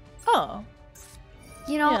 Oh.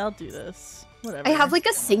 You know, Yeah, I'll do this. Whatever. I have like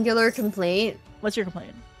a singular complaint. What's your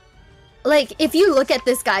complaint? Like, if you look at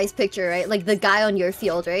this guy's picture, right? Like the guy on your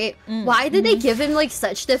field, right? Why did they give him like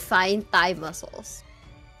such defined thigh muscles?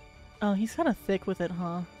 Oh, he's kind of thick with it,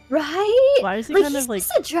 huh? Right? Why is he Like, kind he's of like?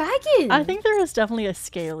 just a dragon. I think there is definitely a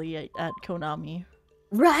scaly at Konami.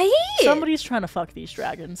 Right? Somebody's trying to fuck these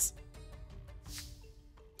dragons.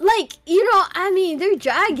 Like, you know, I mean, they're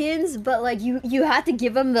dragons, but like you have to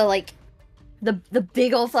give them the like the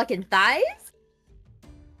big old fucking thighs.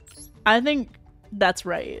 I think that's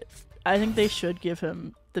right. I think they should give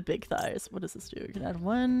him the big thighs. What does this do? You can add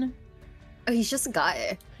one. Oh, he's just a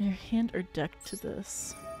guy. Your hand or deck to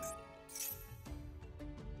this.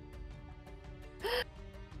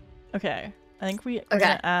 Okay, I think we're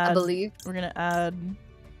gonna add. I believe. We're gonna add.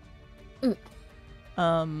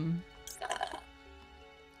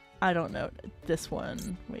 I don't know. This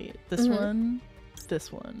one. Wait. This one.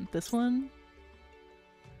 This one. This one.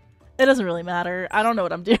 It doesn't really matter. I don't know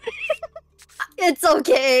what I'm doing. It's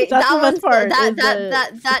okay. That's that the best one's part, is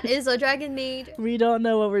that is a dragon maid. We don't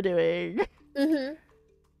know what we're doing.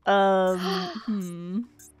 Oh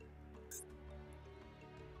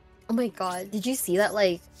my god, did you see that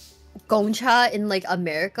like Gongcha in like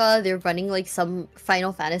America, they're running like some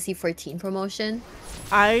Final Fantasy 14 promotion?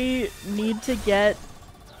 I need to get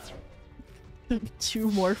 2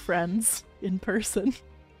 more friends in person.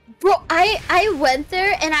 Bro, I went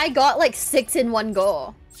there and I got like 6 in one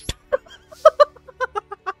go.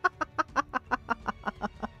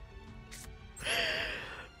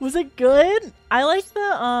 Was it good? I like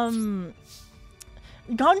the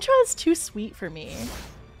Gongcha is too sweet for me.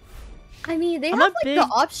 I mean, they I'm have a like big- the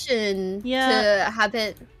option Yeah. to have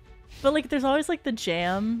it. But like there's always like the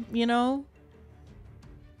jam, you know?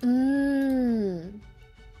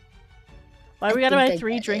 Why I we gotta think buy I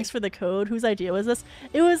 3 get drinks it. for the code? Whose idea was this?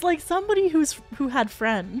 It was like somebody who had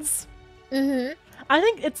friends. I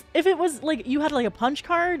think if it was like you had like a punch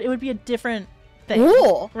card, it would be a different thing.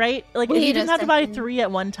 Ooh. Right? Like if Wait you a didn't have to buy second. 3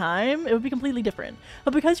 at one time, it would be completely different.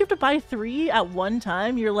 But because you have to buy 3 at one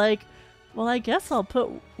time, you're like, well, I guess I'll put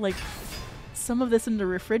like some of this in the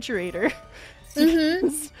refrigerator.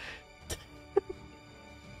 Because-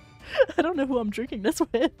 I don't know who I'm drinking this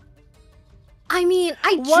with. I mean,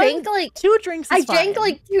 I One- drank like 2 drinks is I drank fine.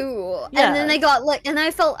 like 2, Yeah. and then I got like, and I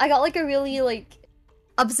got like a really like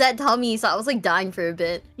upset tummy, so I was like dying for a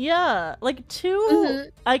bit. Yeah, like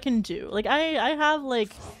 2 I can do. Like I have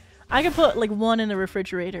like I can put like 1 in the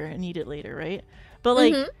refrigerator and eat it later, right? But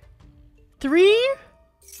like 3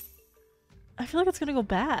 I feel like it's gonna go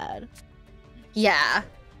bad. Yeah,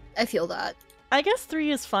 I feel that. I guess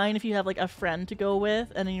 3 is fine if you have like a friend to go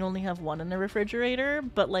with and then you only have 1 in the refrigerator,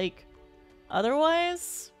 but like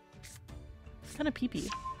otherwise it's kind of pee-pee.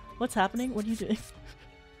 What's happening? What are you doing?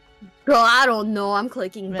 Girl, I don't know. I'm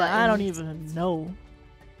clicking Man, buttons. I don't even know.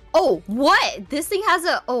 Oh, what? This thing has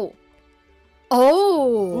a oh.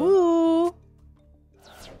 Ooh.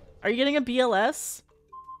 Are you getting a BLS?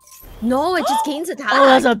 No, it just gains attack. Oh,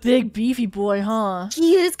 that's a big beefy boy, huh?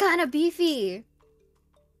 He is kind of beefy.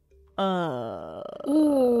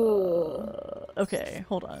 Ooh. Okay,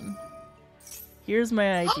 hold on. Here's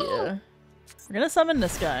my idea. We're gonna summon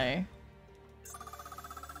this guy.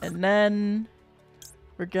 And then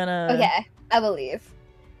we're gonna... Okay, I believe.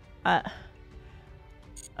 I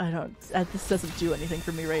don't... this doesn't do anything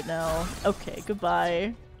for me right now. Okay,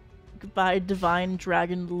 goodbye. Goodbye, divine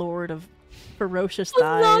dragon lord of ferocious thighs.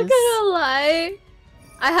 I'm not gonna lie.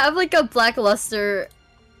 I have like a blackluster...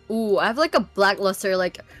 Ooh, I have like a blackluster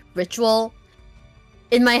like ritual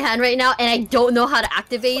in my hand right now, and I don't know how to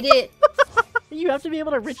activate it. You have to be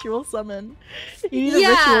able to ritual summon. You need a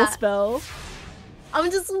ritual spell. I'm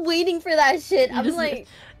just waiting for that shit. I'm just, like...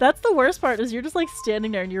 That's the worst part, is you're just like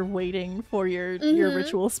standing there and you're waiting for your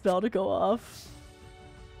ritual spell to go off.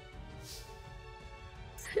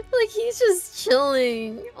 Like, he's just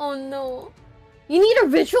chilling. Oh no. You need a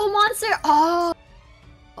ritual monster? Oh.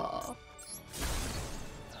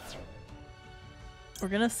 We're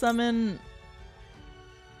gonna summon...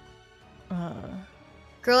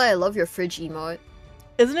 Girl, I love your fridge emote.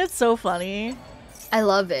 Isn't it so funny? I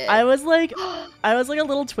love it. I was like a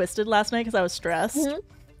little twisted last night because I was stressed.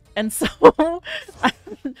 And so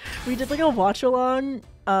we did like a watch along.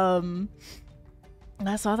 And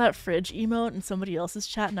I saw that fridge emote in somebody else's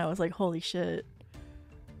chat and I was like, holy shit.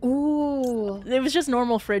 Ooh. It was just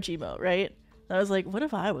normal fridge emote, right? And I was like, what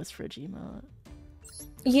if I was fridge emote?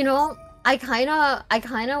 You know, I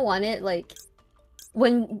kinda want it like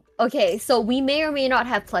when... Okay, so we may or may not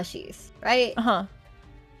have plushies, right? Uh-huh.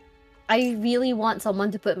 I really want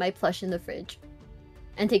someone to put my plush in the fridge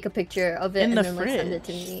and take a picture of it and then like send it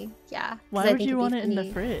to me. Yeah. Why would you want it in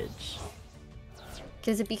the fridge?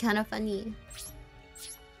 Because it'd be kind of funny.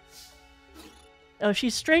 Oh,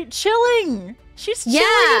 she's straight chilling! She's chilling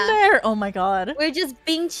in there! Oh my god. We're just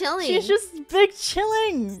being chilling. She's just big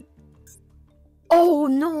chilling! Oh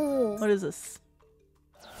no! What is this?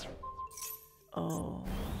 Oh.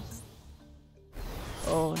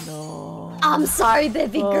 Oh no. I'm sorry,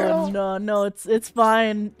 baby girl. Oh no, it's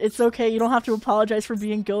fine. It's okay. You don't have to apologize for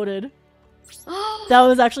being goated. That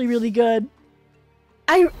was actually really good.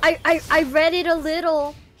 I read it a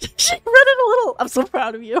little. She read it a little. I'm so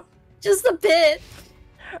proud of you. Just a bit.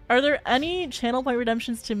 Are there any channel point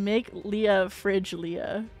redemptions to make Leah fridge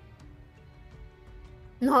Leah?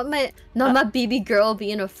 Not my baby girl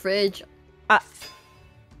being a fridge. I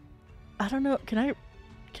don't know. Can I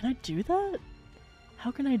do that? How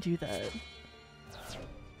can I do that?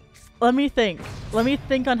 Let me think. Let me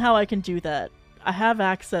think on how I can do that. I have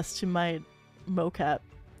access to my mocap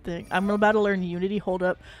thing. I'm about to learn Unity. Hold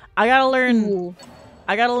up. I gotta learn. Ooh.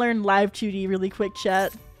 I gotta learn Live 2D really quick,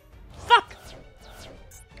 chat. Fuck.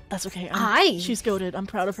 That's okay. She's goated. I'm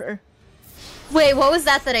proud of her. Wait, what was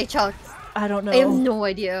that I chucked? I don't know. I have no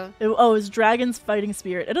idea. Oh, it's Dragon's Fighting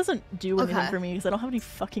Spirit. It doesn't do anything for me because I don't have any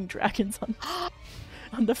fucking dragons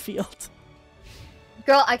on the field.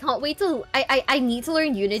 Girl, I can't wait till I need to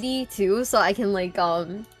learn Unity too, so I can like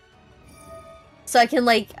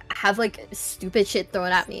have like stupid shit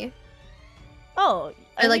thrown at me. Oh,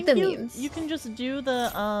 I like the memes. You can just do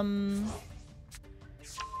the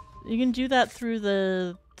you can do that through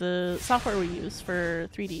the software we use for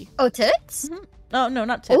 3D. Oh, Tits? Mm-hmm. Oh no,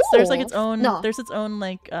 not Tits. There's like its own. There's its own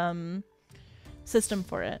like system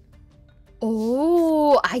for it.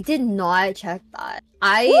 Oh, I did not check that.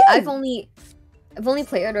 I've only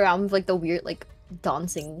played around with like the weird like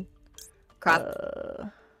dancing crap.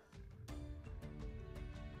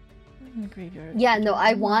 Graveyard. Yeah, no,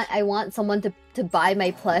 I want someone to buy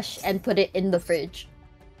my plush and put it in the fridge.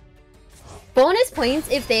 Bonus points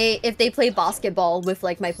if they play basketball with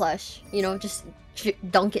like my plush. You know, just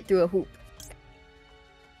dunk it through a hoop.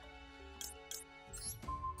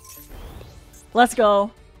 Let's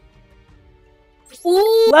go.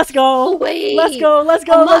 Ooh, let's go. Wait. Let's go. Let's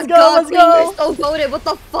go. Oh let's go. God, let's Queen, go. You're so goated. What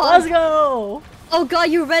the fuck? Let's go. Oh god,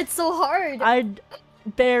 you read so hard. I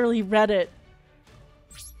barely read it.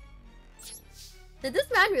 Did this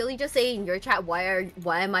man really just say in your chat, why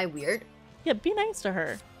am I weird? Yeah, be nice to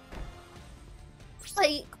her.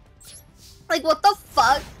 Like what the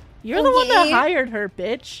fuck? You're the one that hired her,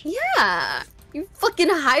 bitch. Yeah. You fucking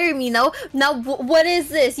hired me now. Now what is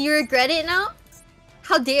this? You regret it now?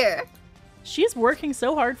 How dare? She's working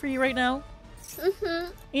so hard for you right now.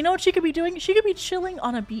 You know what she could be doing? She could be chilling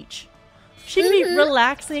on a beach. She could be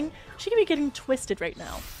relaxing. She could be getting twisted right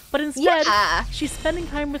now. But instead, she's spending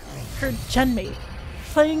time with her genmate.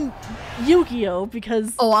 Playing Yu-Gi-Oh!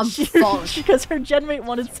 Because because her genmate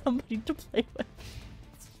wanted somebody to play with.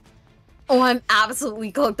 Oh, I'm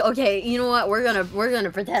absolutely cooked. Okay, you know what? We're gonna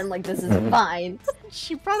pretend like this is fine.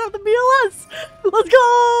 She brought up the BLS. Let's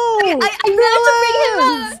go! I managed to bring him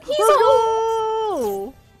up. He's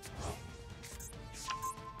home.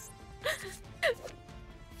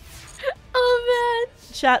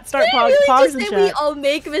 Chat, start Did I pogs really in just say chat. we all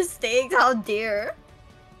make mistakes? How dare?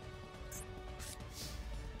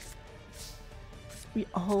 We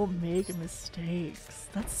all make mistakes.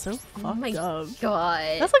 That's so Oh fucked my up.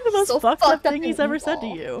 god. That's like the most So fucked up fucked up thing he's and ever said to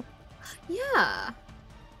evil. you. Yeah.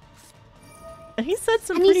 And he said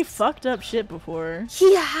some And pretty he's- fucked up shit before.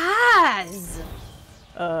 He has.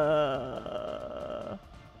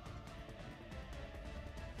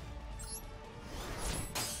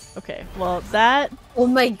 Okay, well that Oh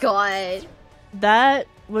my god.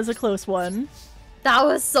 was a close one. That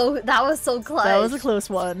was so clutch. That was a close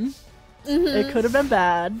one. Mhm. It could have been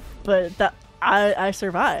bad, but that I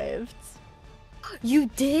survived. You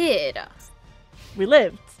did. We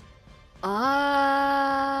lived.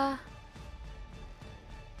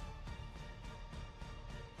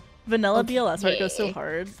 Vanilla BLS art goes so Okay.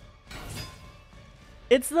 hard.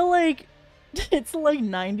 It's the like it's the like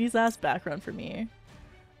 90s ass background for me.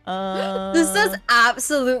 This does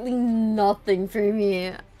absolutely nothing for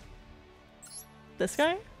me. This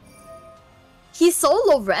guy? He's so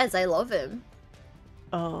low res. I love him.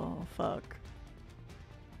 Oh fuck.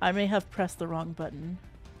 I may have pressed the wrong button.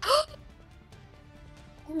 Oh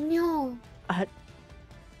no.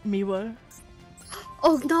 Miwa,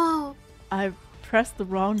 Oh no. I pressed the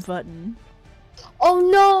wrong button. Oh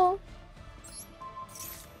no.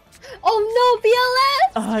 Oh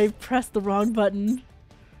no, BLS. I pressed the wrong button.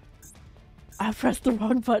 I pressed the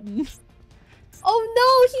wrong button. Oh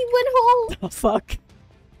no, he went home. Oh fuck.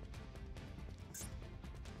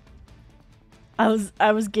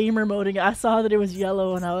 I was gamer moding. I saw that it was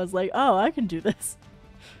yellow and I was like, oh, I can do this.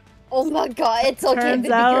 Oh my god, it's okay, Turns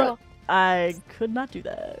baby out girl. I could not do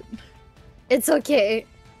that. It's okay.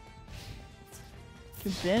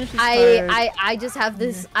 Can banish this card. I just have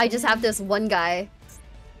this. I just have this one guy.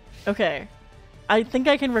 Okay. I think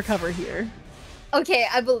I can recover here. Okay,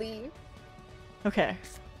 I believe. Okay.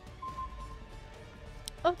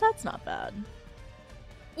 Oh, that's not bad.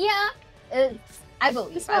 Yeah, I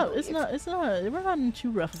believe. It's not, we're not in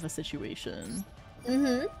too rough of a situation.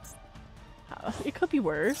 Mm-hmm. It could be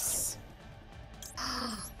worse.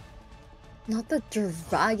 Not the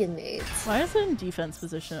dragon mates. Why is it in defense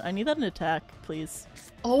position? I need that in attack, please.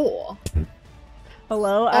 Oh.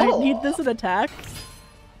 Hello? I Oh. need this in attack.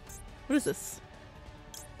 What is this?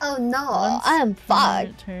 Oh no, Once I'm per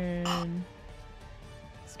fucked. turn.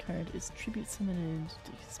 This card is tribute summoned,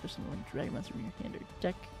 especially when dragon monster from your hand or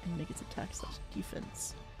deck, and make its attack /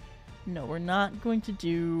 defense. No, we're not going to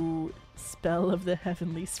do Spell of the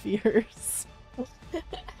Heavenly Spheres.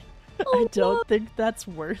 I don't think that's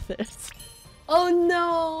worth it. Oh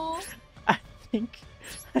no. I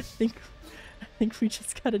think we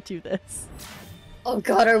just gotta do this. Oh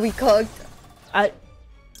god, are we cooked?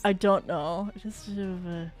 I don't know. Just you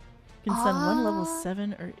can send one level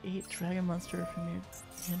 7 or 8 dragon monster from your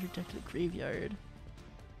hand or deck to the graveyard.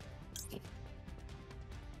 This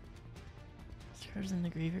card's in the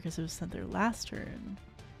graveyard because it was sent there last turn.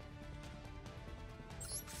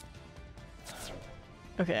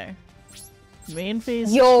 Okay. Main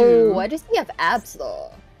phase Yo, 2. why does he have abs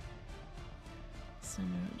though? Send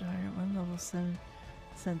a target one level 7.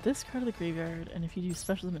 Send this card to the graveyard, and if you do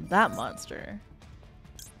special summon that monster.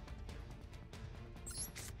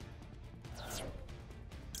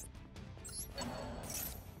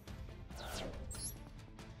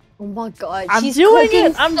 Oh my god, I'm she's doing cooking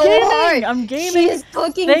it! I'm so gaming! hard. I'm gaming! She is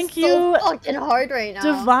cooking Thank so you, fucking hard right now.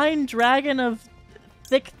 Divine Dragon of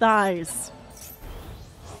Thick Thighs.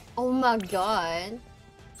 Oh my god.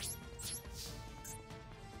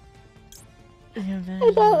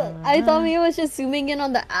 I thought me was just zooming in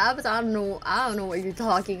on the abs. I don't know what you're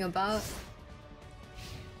talking about.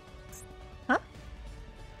 Huh?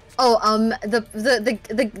 Oh,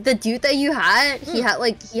 the dude that you had, he had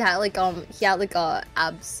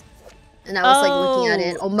abs. And I was like looking at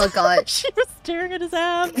it. Oh my god. She was staring at his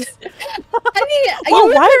abs. I mean, Well, you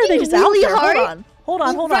were why are they cooking just out really there? hard. Hold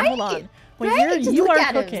on. Right, When right, just you look are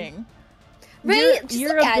at him. cooking, Right? Just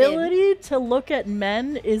your look at him. ability to look at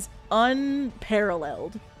men is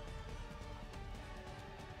unparalleled.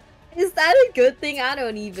 Is that a good thing? I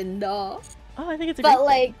don't even know. Oh, I think it's a But, great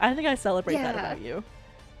like, thing. I think I celebrate that yeah. about you.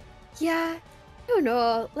 Yeah, I don't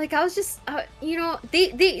know. Like I was just, you know,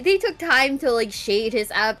 they took time to like shade his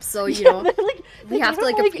abs, so you know, they're like, we have to gave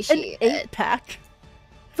like him, appreciate an it. 8-pack.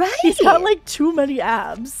 Right? He's got like too many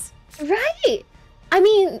abs. Right. I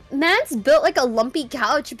mean, man's built like a lumpy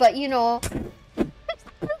couch, but you know,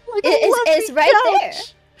 Like a it's lumpy right there.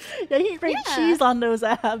 couch. Yeah, you get great Yeah. cheese on those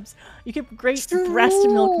abs. You get great breast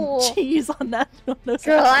milk True. cheese on those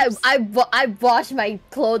Girl, abs. I wash my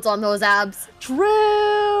clothes on those abs. True.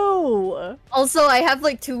 No! Also, I have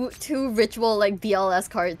like two ritual like BLS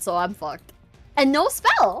cards, so I'm fucked. And no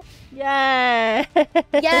spell. Yay!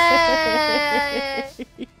 Yay!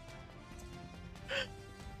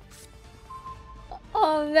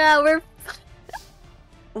 Oh man, we're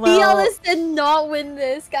Well, BLS did not win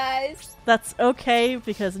this, guys. that's okay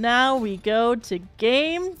because now we go to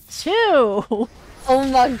game 2. Oh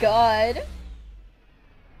my god.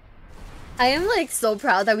 I am like so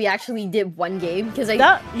proud that we actually did one game because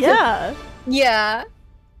Yeah. yeah.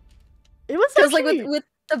 It was Because like actually with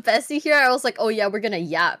the bestie here, I was like, oh yeah, we're gonna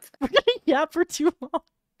yap. we're gonna yap for too long.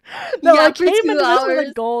 No, Yeah, I for came 2 into this with a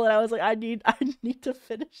hours. goal and I was like, I need to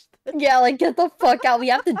finish this. Yeah, like get the fuck out. We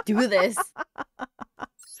have to do this.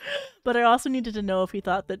 But I also needed to know if he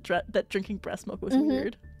thought that that drinking breast milk was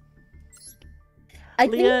weird. I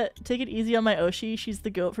think. Leah, take it easy on my Oshi. She's the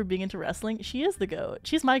goat for being into wrestling. She is the goat.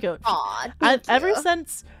 She's my goat. Aw, Ever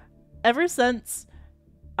since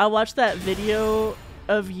I watched that video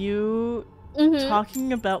of you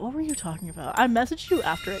talking about, what were you talking about? I messaged you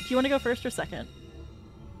after it. Do you want to go first or second?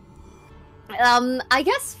 I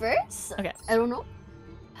guess first. Okay. I don't know.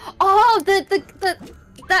 Oh,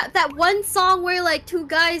 that one song where like 2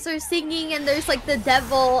 guys are singing and there's like the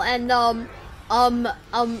devil and fuck,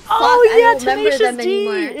 I don't remember them D.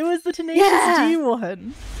 anymore. It was the Tenacious D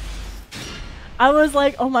one. I was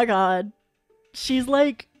like, oh my god, she's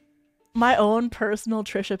like my own personal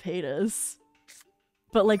Trisha Paytas,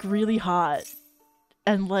 but like really hot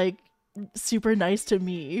and like super nice to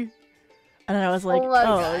me. And I was like, Oh my oh,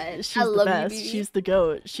 God. she's I the love you, best. baby. She's the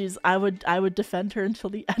goat. I would defend her until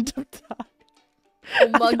the end of time. Oh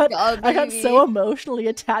my god, I got baby. so emotionally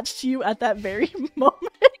attached to you at that very moment.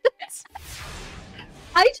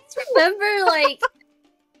 I just remember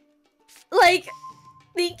like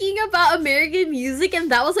thinking about American music,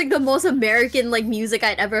 and that was like the most American like music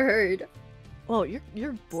I'd ever heard. Whoa,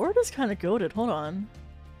 your board is kind of goated. Hold on.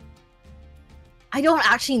 I don't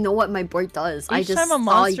actually know what my board does. I Each just time a saw-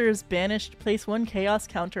 monster is banished, place 1 chaos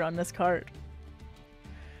counter on this card.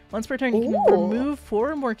 Once per turn, you can Ooh. remove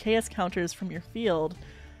 4 or more chaos counters from your field.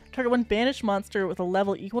 Target 1 banished monster with a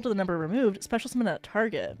level equal to the number removed. Special summon at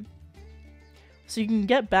target. So you can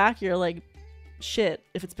get back your like shit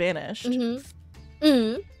if it's banished. I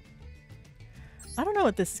don't know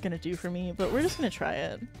what this is gonna do for me, but we're just gonna try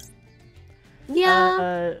it.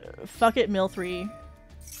 Yeah. Fuck it, mill 3.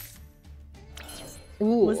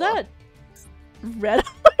 Ooh. Was that red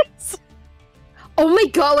eyes? Oh my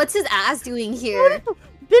god, what's his ass doing here?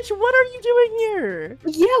 Bitch, what are you doing here?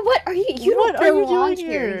 Yeah, what are you? You What don't are you belong doing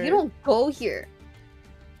here. here? You don't go here.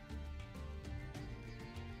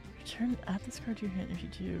 Return add this card to your hand if you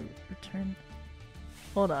do. Return.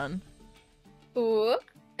 Hold on. Ooh.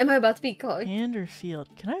 Am I about to be caught? Hand or field?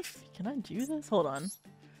 Can I do this? Hold on.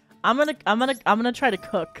 I'm gonna try to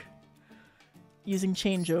cook using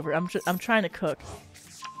changeover. I'm trying to cook.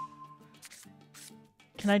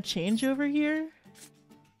 Can I change over here?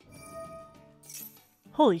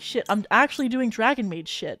 Holy shit! I'm actually doing Dragon Maid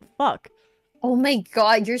shit. Fuck. Oh my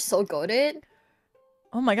god, you're so goated.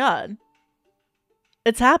 Oh my god.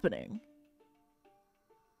 It's happening.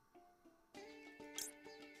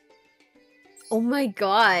 Oh my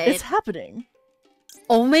god. It's happening.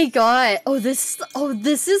 Oh my god. Oh,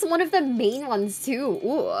 this is one of the main ones too.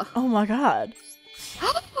 Ooh. Oh my god.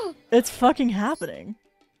 It's fucking happening.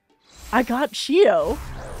 I got Shio.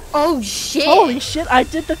 Oh shit. Holy shit, I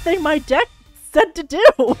did the thing my deck said to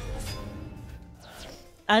do!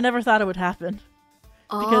 I never thought it would happen.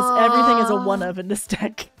 Because everything is a one-of in this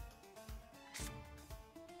deck.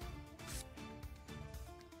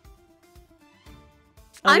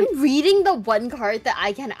 I'm reading the one card that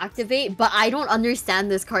I can activate, but I don't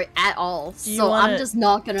understand this card at all. So I'm just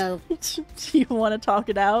not gonna... Do you want to talk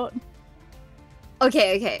it out?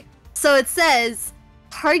 Okay. So it says,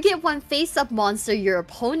 target 1 face-up monster your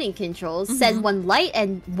opponent controls, send 1 light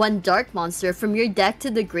and 1 dark monster from your deck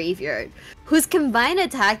to the graveyard, whose combined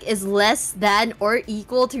attack is less than or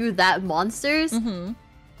equal to that monster's.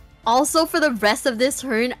 Also, for the rest of this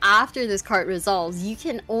turn, after this card resolves, you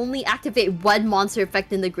can only activate 1 monster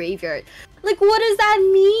effect in the graveyard. Like, what does that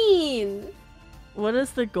mean? What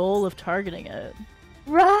is the goal of targeting it?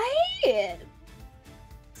 Right?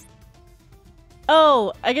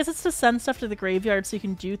 Oh, I guess it's to send stuff to the graveyard so you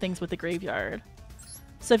can do things with the graveyard.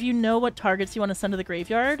 So if you know what targets you want to send to the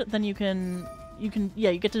graveyard, then you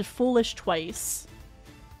get to foolish twice.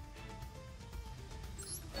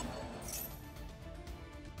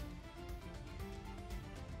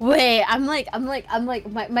 Wait, I'm like,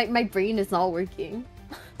 my brain is not working.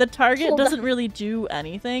 The target Hold doesn't really do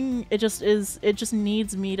anything. It just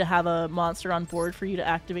needs me to have a monster on board for you to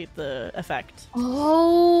activate the effect.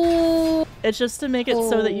 Oh. It's just to make it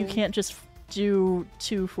so that you can't just do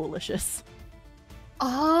too foolishes.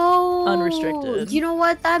 Oh. Unrestricted. You know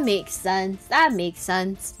what? That makes sense. That makes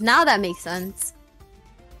sense. Now that makes sense.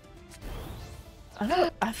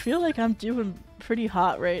 I feel like I'm doing pretty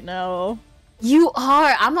hot right now. You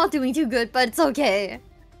are. I'm not doing too good, but it's okay.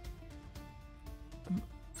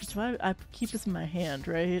 So I keep this in my hand,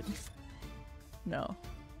 right? No.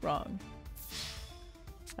 Wrong.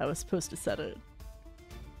 I was supposed to set it.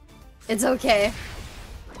 It's okay.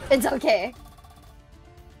 It's okay.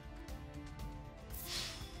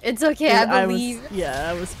 It's okay, I believe.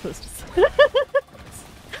 I was supposed to set it.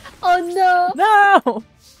 Oh no! No!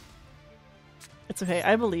 It's okay,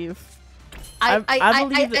 I believe. I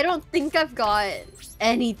believe I don't think I've got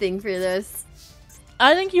anything for this.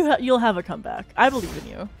 I think you'll have a comeback. I believe in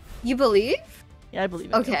you. You believe? Yeah, I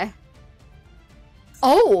believe in you. Okay.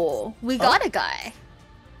 Oh, we got a guy.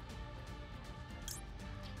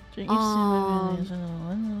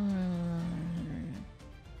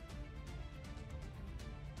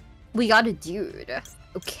 We got a dude.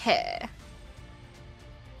 Okay.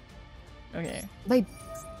 Okay. Like,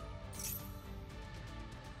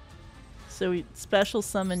 so we special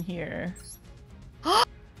summon here.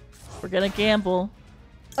 We're gonna gamble.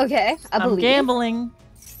 okay, I'm gambling.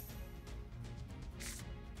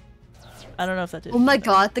 I don't know if that did. Oh my anything.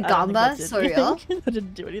 god, the I don't think gamba? that did So real? anything. That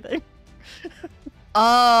didn't do anything.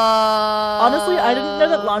 Honestly, I didn't know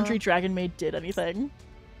that Laundry Dragon Maid did anything.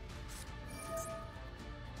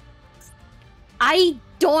 I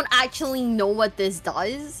don't actually know what this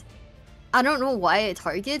does. I don't know why it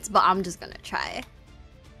targets, but I'm just gonna try.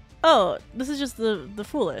 Oh, this is just the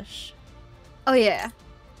foolish. Oh yeah.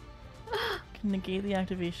 Can negate the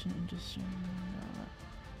activation and just.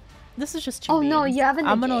 This is just too Oh mean. no, you haven't.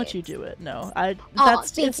 I'm gonna let you do it. No, Aw,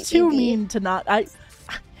 That's thank it's you, too baby. mean to not. I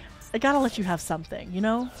gotta let you have something, you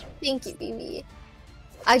know. Thank you, BB.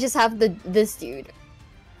 I just have this dude.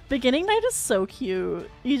 Beginning Night is so cute.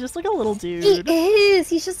 He's just like a little dude. He is.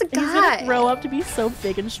 He's just a guy. He's gonna grow up to be so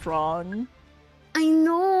big and strong. I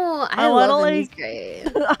know. I wanna, love him. He's like- great.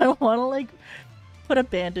 I wanna like put a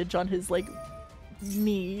bandage on his like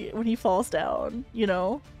knee when he falls down. You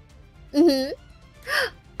know. Mhm.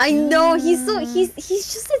 I know. He's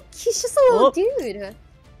just a little dude.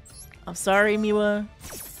 I'm sorry, Miwa.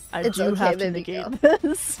 I It's do okay, have to baby negate girl.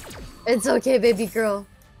 this. It's okay, baby girl.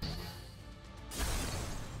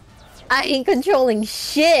 I ain't controlling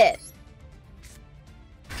shit.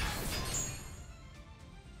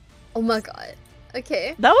 Oh my god.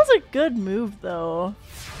 Okay. That was a good move, though.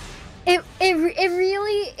 I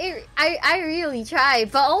really try,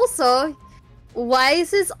 but also, why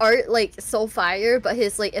is his art like so fire, but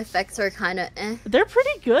his like effects are kind of eh? They're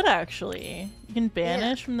pretty good, actually. You can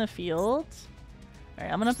banish from the field. All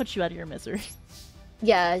right, I'm gonna put you out of your misery.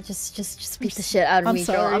 Yeah, just beat the shit out of I'm me,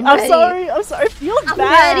 sorry. girl. I'm ready. sorry. I'm sorry. It feels I'm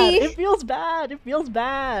bad. ready. It feels bad. It feels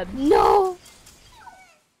bad. No.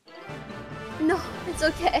 No, it's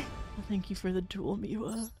okay. Well, thank you for the duel,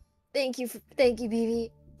 Miwa. Thank you, BB.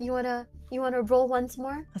 You wanna roll once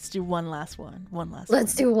more? Let's do one last one.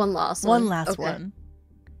 Let's do one last one. one last Okay. one.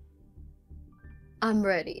 I'm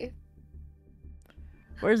ready.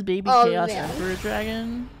 Where's Baby Oh, Chaos man. Emperor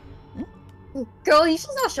Dragon? Girl, he's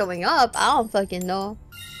just not showing up. I don't fucking know.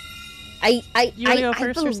 You wanna go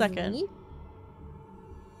first or second?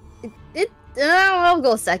 I'll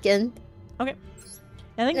go second. I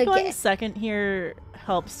think Okay. going second here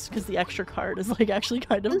helps because the extra card is like actually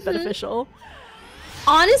kind of beneficial.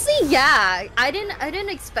 Honestly, yeah. I didn't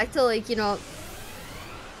expect to like, you know,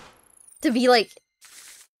 to be like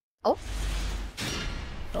Oh.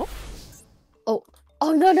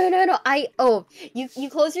 Oh no. You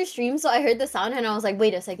closed your stream, so I heard the sound and I was like,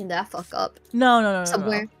 wait a second, did I fuck up? No.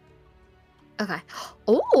 Somewhere. Okay.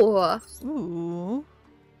 Oh. Ooh.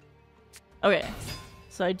 Okay.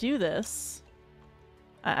 So I do this.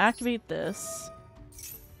 I activate this.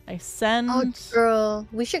 I send. Oh girl.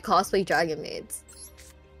 We should cosplay Dragon Maids.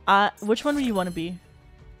 Which one do you want to be?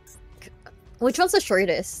 Which one's the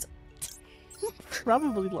shortest?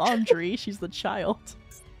 Probably Laundry. She's the child.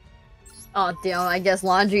 Oh damn, I guess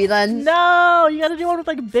Laundry then. No, you gotta do one with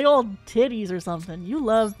like big old titties or something. You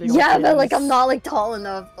love big old Yeah, titties. but like I'm not like tall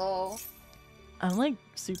enough though. I'm like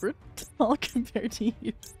super tall compared to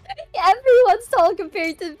you. Everyone's tall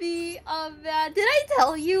compared to me. Oh man, did I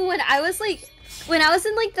tell you when I was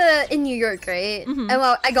in New York, right? Mhm. And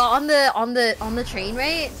well, I got on the train,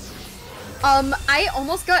 right? I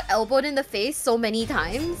almost got elbowed in the face so many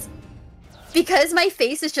times. because my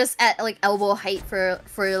face is just at like elbow height for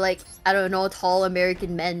like, I don't know, tall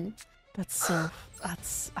American men.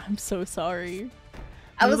 I'm so sorry.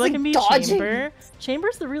 I was like can be dodging. Chamber.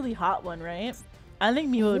 Chamber's the really hot one, right? I think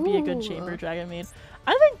Miwa would be a good Chamber Dragon maid.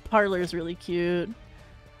 I think Parlor's really cute.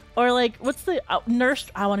 Or like, what's the Nurse?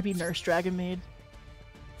 I want to be Nurse Dragon maid.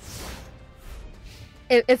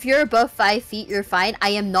 If you're above 5 feet, you're fine. I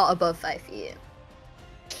am not above 5 feet.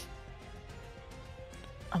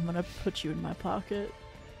 I'm gonna put you in my pocket.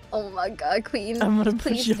 Oh my god, Queen. I'm gonna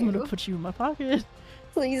Please put you in my pocket.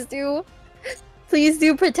 Please do. Please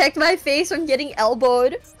do protect my face from getting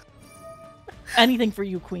elbowed. Anything for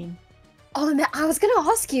you, Queen. Oh man, I was gonna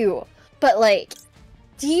ask you, but like,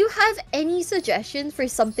 do you have any suggestions for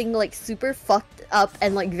something like super fucked up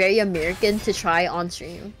and like very American to try on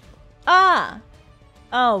stream?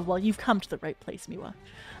 Oh, well, you've come to the right place, Miwa.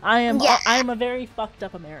 I am a very fucked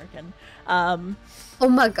up American. Oh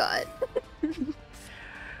my god.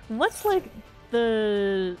 What's like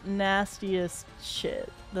the nastiest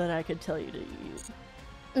shit that I could tell you to eat?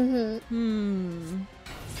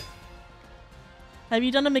 Have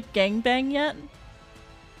you done a McGangbang yet?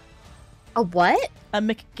 A what? A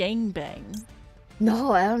McGangbang.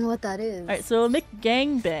 No, I don't know what that is. Alright, so a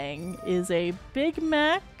McGangbang is a Big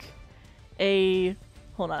Mac,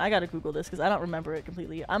 hold on, I gotta Google this because I don't remember it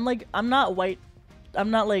completely. I'm not white. I'm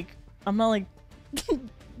not like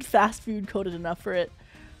fast food coded enough for it.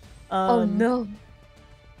 Oh no.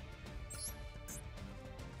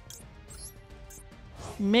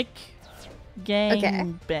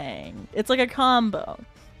 McGangbang. It's like a combo.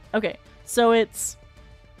 Okay, so it's...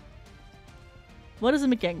 What is a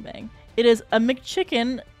McGangbang? It is a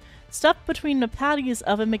McChicken stuffed between the patties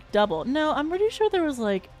of a McDouble. No, I'm pretty sure there was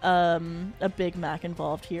like a Big Mac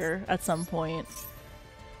involved here at some point.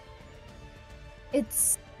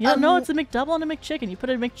 It's... Yeah, no, it's a McDouble and a McChicken. You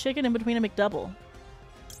put a McChicken in between a McDouble.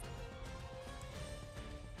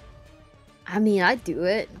 I mean, I'd do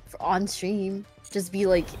it on stream. Just be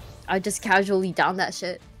like, I'd just casually down that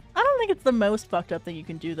shit. I don't think it's the most fucked up thing you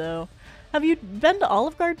can do, though. Have you been to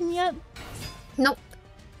Olive Garden yet? Nope.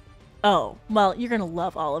 Oh, well, you're gonna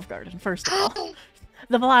love Olive Garden, first of all.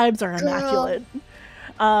 The vibes are immaculate.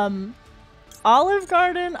 Olive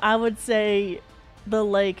Garden, I would say the,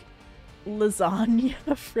 like,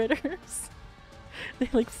 lasagna fritters. They,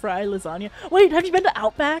 like, fry lasagna. Wait, have you been to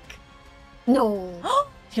Outback? No.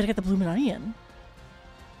 You gotta get the bloomin' onion.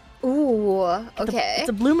 Ooh, okay.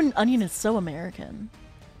 The bloomin' onion is so American.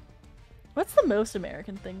 What's the most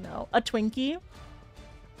American thing, though? A Twinkie?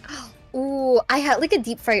 Ooh, I had like a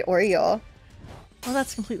deep fried Oreo. Oh,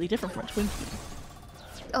 that's completely different from a Twinkie.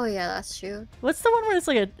 Oh yeah, that's true. What's the one where it's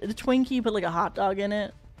like a Twinkie but like a hot dog in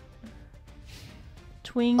it?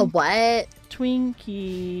 A what?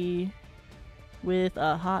 Twinkie with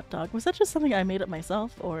a hot dog. Was that just something I made up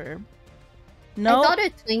myself, or no? I thought a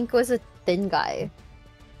twink was a thin guy.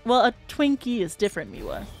 Well, a Twinkie is different,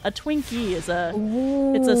 Miwa. A Twinkie is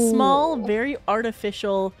Ooh. it's a small, very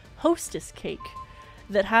artificial Hostess cake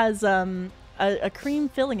that has a cream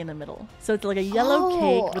filling in the middle. So it's like a yellow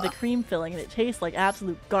cake with a cream filling, and it tastes like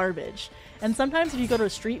absolute garbage. And sometimes if you go to a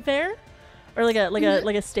street fair or like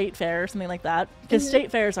a state fair or something like that, because state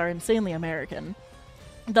fairs are insanely American,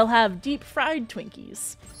 they'll have deep fried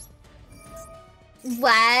Twinkies.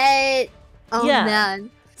 What? Oh Yeah. man.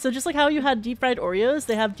 So just like how you had deep fried Oreos,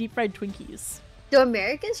 they have deep fried Twinkies. Do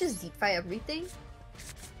Americans just deep fry everything?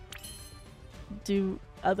 Do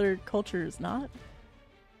other cultures not?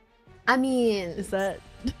 I mean, Is that...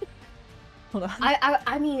 Hold on.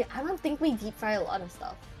 I mean, I don't think we deep fry a lot of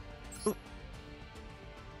stuff.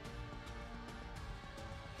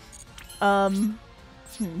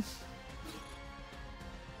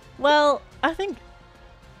 Well, I think...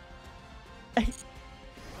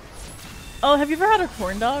 Oh, have you ever had a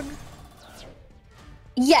corn dog?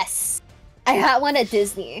 Yes, I had one at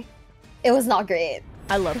Disney. It was not great.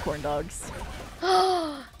 I love corn dogs.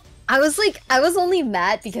 I was only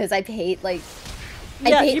mad because I paid like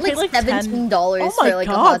Yeah, I paid you like paid, like, $17 Oh my for like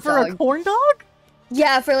god, a hot for dog. a corn dog?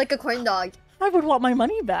 Yeah, for like a corn dog. I would want my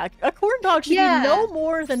money back. A corn dog should Yeah. be no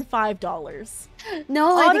more than $5.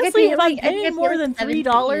 No, Honestly, if I'm I think I paying paid, more like, than $3,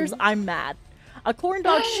 17. I'm mad. A corn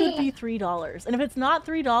dog should be $3, and if it's not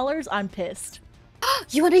 $3, I'm pissed.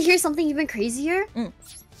 You want to hear something even crazier? Mm.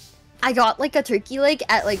 I got like a turkey leg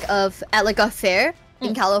at like a fair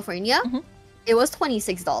in California. Mhm. It was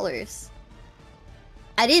 $26.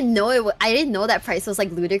 I didn't know I didn't know that price was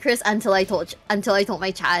like ludicrous until I told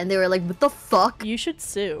my chat, and they were like, "What the fuck?" You should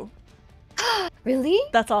sue. Really?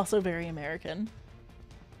 That's also very American.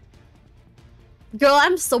 Girl,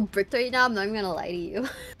 I'm so bricked right now. I'm not even gonna lie to you.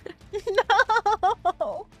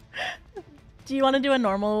 No! Do you want to do a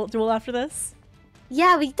normal duel after this?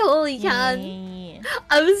 Yeah, we totally can. Yeah.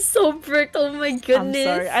 I was so bricked. Oh my goodness. I'm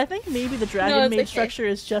sorry. I think maybe the Dragon it's Maid okay. structure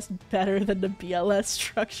is just better than the BLS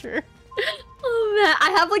structure. Oh man,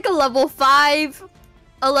 I have like a level 5,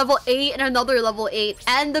 a level 8, and another level 8,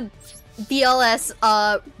 and the BLS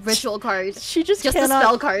ritual card. She just a cannot.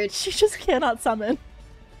 spell card. She just cannot summon.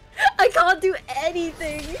 I can't do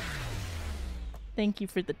anything. Thank you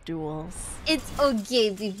for the duels. It's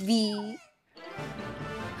okay, baby.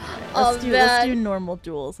 Let's man. do normal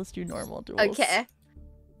duels. Let's do normal duels. Okay.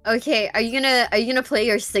 Okay, are you gonna play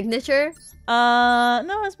your signature? No, I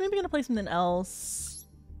was maybe gonna play something else.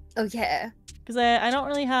 Okay. Because I don't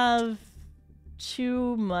really have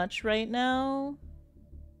too much right now.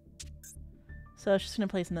 So I was just gonna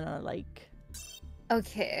play something I like.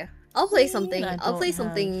 Okay. I'll play something. I I'll play don't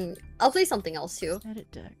something. I'll play something else too. Edit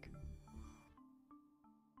deck.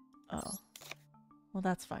 Oh. Well,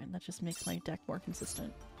 that's fine. That just makes my deck more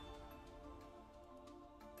consistent.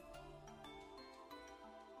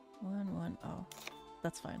 1-1. Oh.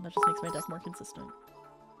 That's fine. That just makes my deck more consistent.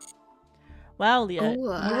 Wow, Leah. Ooh, You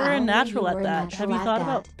were a natural you at were a that. Have natural you at thought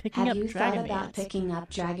about that. picking Have up you Dragon thought about Maids? picking up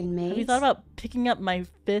Dragon Maids? Have you thought about picking up my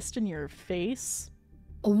fist in your face?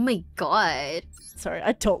 Oh my god. Sorry,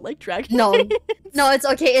 I don't like Dragon No. Maids. No, it's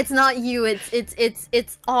okay. It's not you.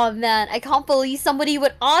 It's. Oh man, I can't believe somebody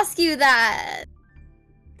would ask you that.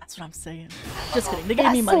 That's what I'm saying. Just kidding. They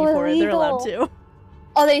gave me That's money so for it. They're allowed illegal. to.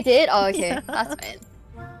 Oh, they did. Oh, okay. Yeah. That's fine.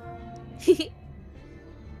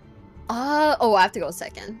 Oh, I have to go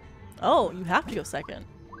second. Oh, you have to go second.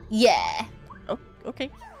 Yeah. Oh, okay.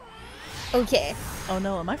 Okay. Oh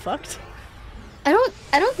no, am I fucked? I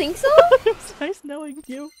don't think so. It's nice knowing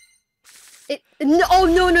you. No, oh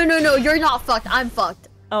no. You're not fucked. I'm fucked.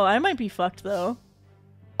 Oh, I might be fucked though.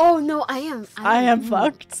 Oh no, I am. I am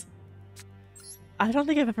fucked. I don't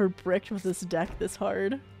think I've ever bricked with this deck this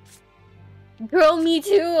hard. Girl, me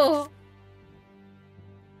too.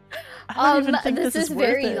 I don't even think this is worth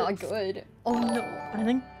very it. not good. Oh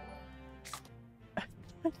no.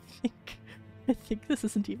 I think this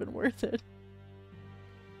isn't even worth it.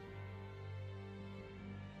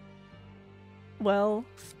 Well,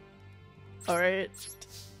 alright.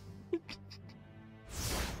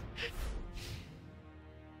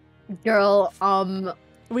 Girl,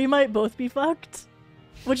 We might both be fucked,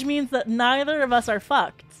 which means that neither of us are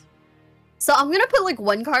fucked. so I'm gonna put like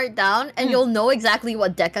one card down and you'll know exactly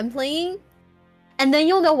what deck I'm playing. And then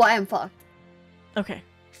you'll know why I'm fucked. Okay.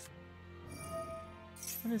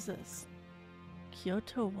 What is this?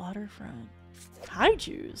 Kyoto waterfront.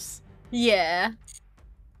 Kaijus? Yeah.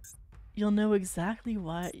 You'll know exactly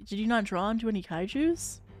why. Did you not draw into any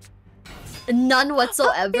kaijus? None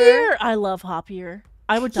whatsoever. Hopier! I love Hopier.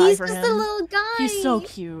 I would die He's for just him. a little guy. He's so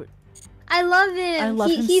cute. I love him. I love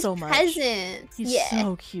him he's so much. Peasant. He's yeah.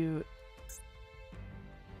 so cute.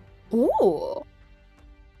 Ooh.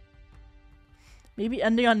 Maybe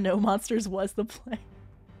ending on no monsters was the play.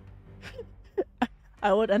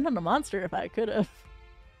 I would end on a monster if I could have.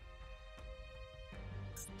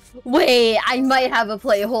 Wait, I might have a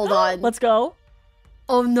play. Hold on. Let's go.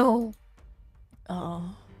 Oh no.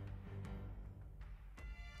 Oh.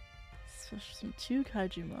 Some 2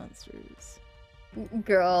 kaiju monsters.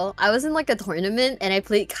 Girl, I was in like a tournament and I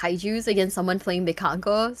played kaijus against someone playing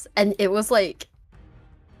Mikankos, and it was like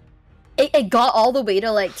it got all the way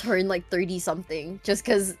to like turn like 30 something just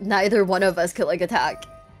because neither one of us could like attack.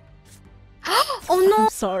 Oh no, I'm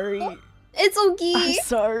sorry. it's okay. I'm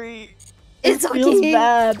sorry. It's It feels okay.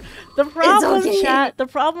 bad. The problem, okay.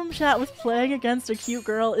 chat, with playing against a cute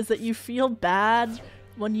girl is that you feel bad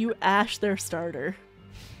when you ash their starter.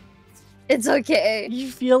 It's okay. You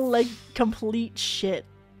feel like complete shit.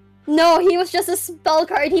 No, he was just a spell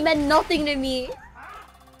card. He meant nothing to me.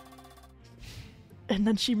 And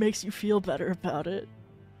then she makes you feel better about it.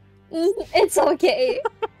 It's okay.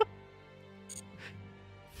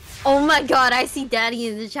 Oh my god, I see Daddy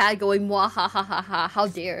in the chat going, "Mwahahaha, how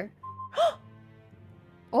dare."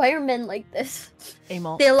 Why are men like this?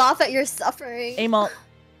 Amalt. They laugh at your suffering. Amalt.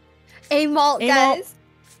 Amalt, Amalt. guys.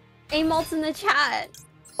 Amalt's in the chat.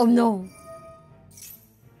 Oh no.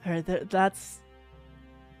 Alright, that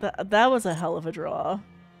was a hell of a draw.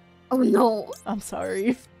 Oh no. I'm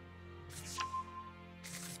sorry.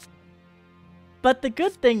 But the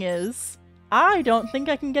good thing is, I don't think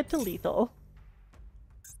I can get to lethal.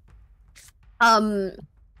 I'm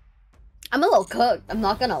a little cooked, I'm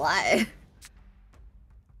not gonna lie.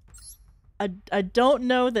 I don't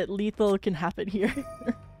know that lethal can happen here.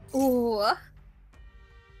 Ooh.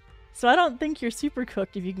 So I don't think you're super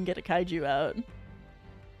cooked if you can get a kaiju out.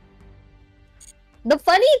 The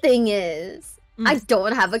funny thing is, I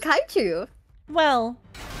don't have a kaiju. Well,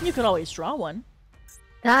 you could always draw one.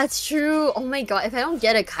 That's true. Oh my god, if I don't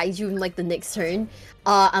get a kaiju in like the next turn,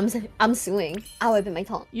 I'm suing. I'll open my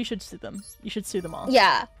tongue. You should sue them. You should sue them all.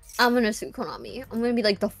 Yeah, I'm gonna sue Konami. I'm gonna be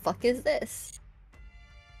like, the fuck is this?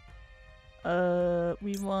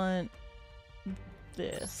 We want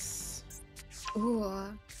this. Ooh,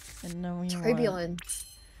 And then we want...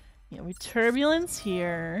 turbulence. Yeah, we turbulence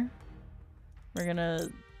here. We're gonna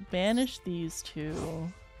banish these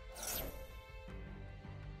two.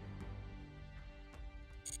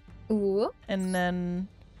 Ooh. And then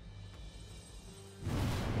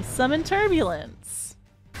we summon turbulence.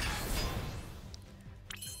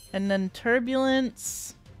 And then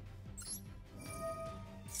turbulence.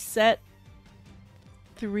 Set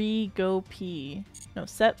 3 go P. No,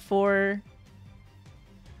 set 4.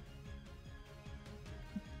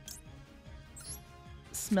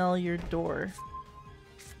 Smell your door.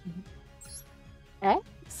 Eh?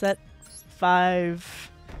 Set 5.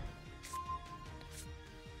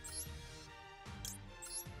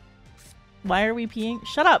 Why are we peeing?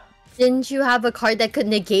 Shut up! Didn't you have a card that could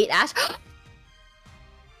negate Ash?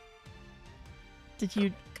 Did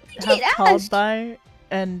you Negate have called Ash! by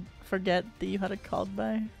and forget that you had a called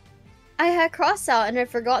by? I had cross out and I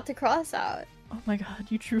forgot to cross out. Oh my god,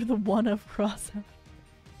 you drew the 1 of cross out.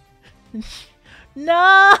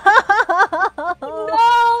 No!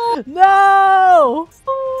 No! No!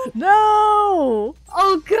 No!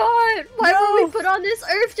 Oh god! Why No! would we put on this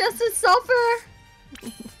earth just to suffer?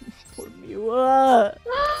 Poor Miwa.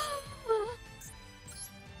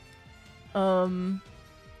 Well,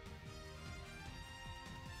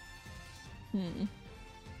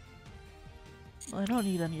 I don't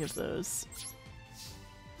need any of those.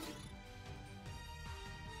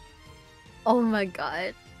 Oh my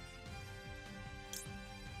god.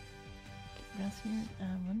 Rescue,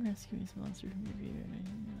 one rescue is monster from your graveyard.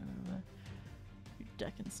 Your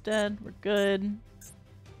deck instead. We're good.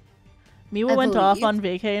 Miwa went off on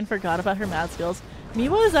vacay and forgot about her math skills.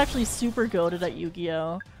 Miwa is actually super goated at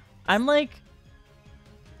Yu-Gi-Oh! I'm like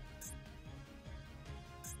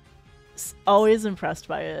always impressed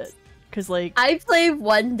by it. Cause like I play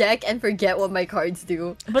one deck and forget what my cards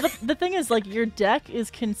do. But the thing is, like, your deck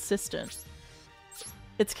is consistent.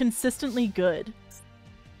 It's consistently good.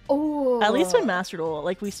 Oh. At least in Master Duel,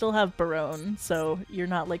 like, we still have Barone, so you're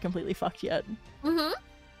not, like, completely fucked yet. Mm-hmm.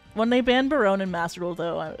 When they ban Barone in Master Duel,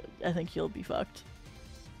 though, I think you'll be fucked.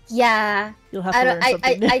 Yeah. You'll have to learn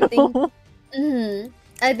something new. I think.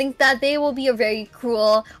 I think that day will be a very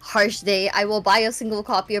cruel, harsh day. I will buy a single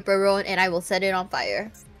copy of Barone and I will set it on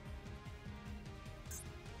fire.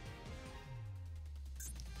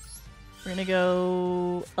 We're gonna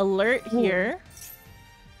go alert here.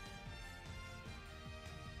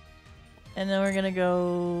 And then we're gonna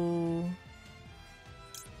go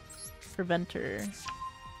preventer.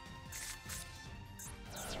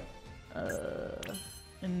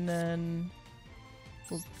 And then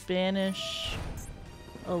we'll banish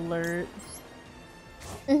alert.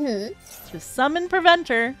 To summon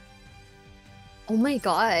preventer. Oh my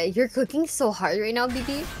god, you're cooking so hard right now,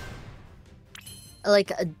 BB.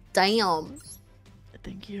 Like, damn.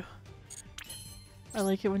 Thank you. I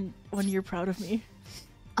like it when you're proud of me.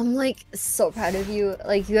 I'm like so proud of you.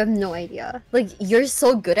 Like, you have no idea. Like, you're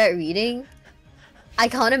so good at reading. I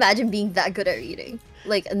can't imagine being that good at reading.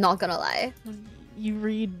 Like, not gonna lie. You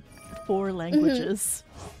read 4 languages.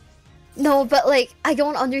 No, but like, I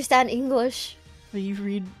don't understand English. But you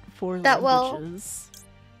read 4 that languages. Well.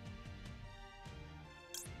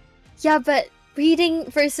 Yeah, but reading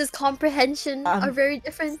versus comprehension are very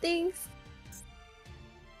different things.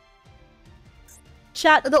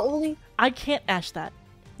 Chat. The only I can't ash that.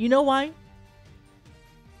 You know why?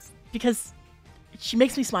 Because she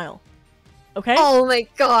makes me smile. Okay? Oh my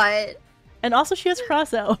god. And also she has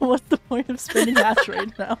cross out. What's the point of spinning ash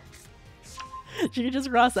right now? She can just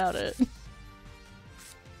cross out it.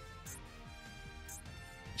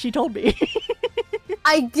 She told me.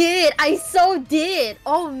 I did. I so did.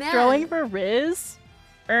 Oh man. Throwing for Riz?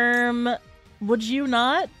 Would you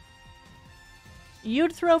not?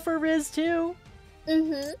 You'd throw for Riz too?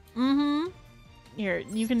 Here,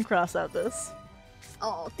 you can cross out this.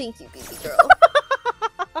 Oh, thank you, baby girl.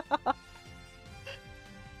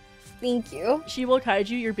 Thank you. She will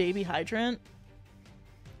kaiju your baby hydrant.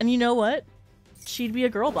 And you know what? She'd be a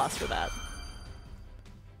girl boss for that.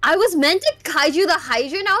 I was meant to kaiju the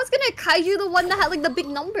hydrant. I was gonna kaiju the one that had like the big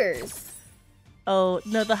numbers. Oh,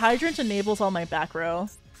 no, the hydrant enables all my back row.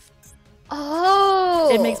 Oh.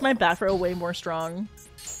 It makes my back row way more strong.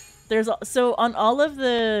 So on all of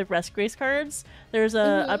the Rest Grace cards, there's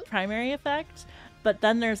a primary effect, but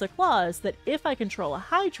then there's a clause that if I control a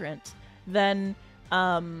hydrant, then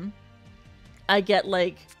I get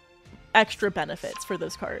like extra benefits for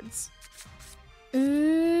those cards. So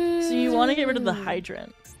you want to get rid of the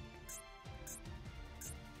hydrant.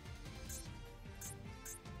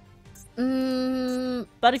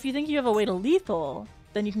 But if you think you have a way to lethal,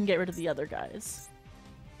 then you can get rid of the other guys.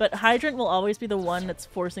 But hydrant will always be the one that's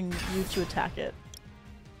forcing you to attack it.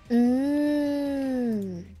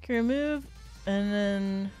 Can remove, and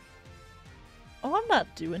then... Oh, I'm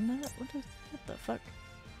not doing that. What the fuck?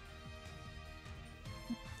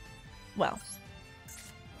 Well.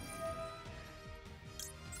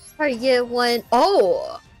 Target one.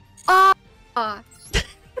 Oh! Ah!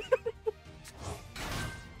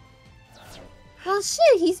 Well,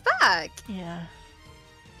 shit, he's back. Yeah.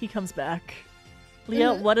 He comes back.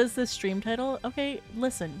 Leah, what is this stream title? Okay,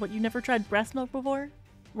 listen. What, you never tried breast milk before?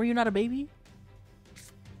 Were you not a baby?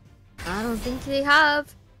 I don't think they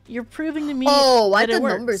have. You're proving to me why that the it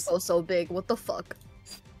works. numbers go so big? What the fuck?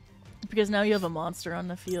 Because now you have a monster on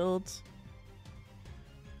the field.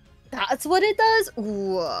 That's what it does?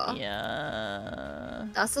 Ooh. Yeah.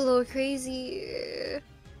 That's a little crazy.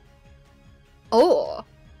 Oh.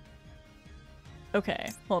 Okay,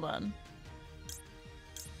 hold on.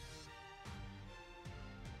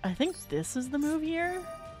 I think this is the move here.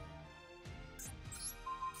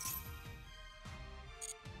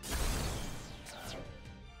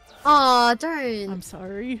 Aw, darn. I'm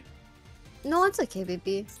sorry. No, it's okay,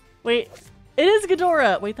 baby. Wait, it is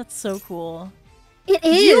Ghidorah! Wait, that's so cool. It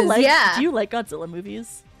is, yeah. Do you like Godzilla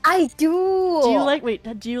movies? I do. Do you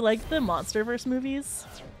like, do you like the MonsterVerse movies?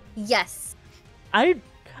 Yes.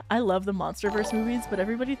 I love the MonsterVerse movies, but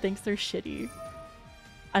everybody thinks they're shitty.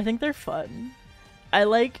 I think they're fun. I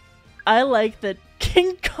like that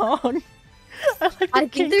King Kong. I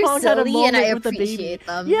think they're Kong had a silly moment and I with the baby. appreciate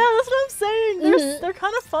them. Yeah, that's what I'm saying. They're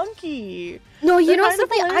kind of funky. No, you They're know kind of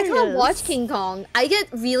something? I can't hilarious. watch King Kong. I get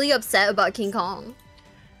really upset about King Kong.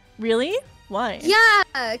 Really? Why? Yeah,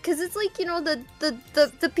 because it's like, you know,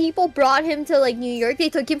 the people brought him to like New York. They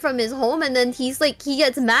took him from his home, and then he's like, he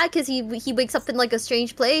gets mad because he wakes up in like a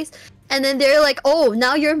strange place, and then they're like, oh,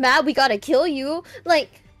 now you're mad, we gotta kill you.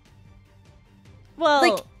 Like, Well,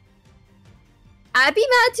 like, I'd be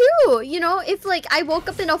mad too, you know, if like I woke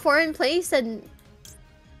up in a foreign place and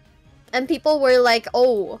people were like,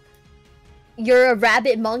 oh, you're a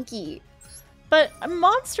rabbit monkey. but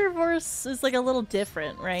MonsterVerse is like a little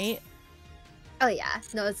different, right? Oh yeah,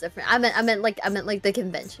 no, it's different. I meant like the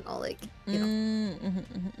conventional, like, you know.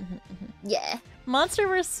 Yeah.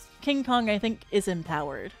 MonsterVerse King Kong, I think, is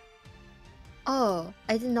empowered. Oh,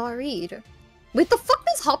 I did not read. What the fuck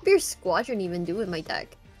does Hop Your Squadron even do in my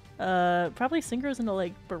deck? Probably synchros into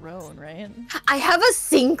like Barone, right? I have a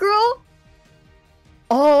synchro?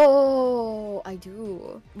 Oh, I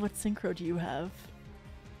do. What synchro do you have?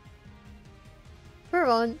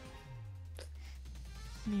 Baron.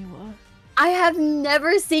 Miwa. I have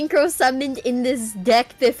never synchro summoned in this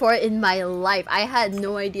deck before in my life. I had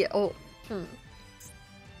no idea. Oh,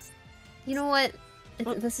 You know what?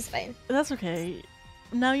 Well, This is fine. That's okay.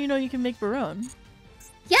 Now you know you can make Barone.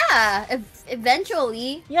 Yeah,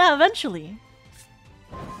 eventually. Yeah, eventually.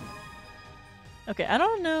 Okay, I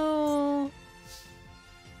don't know.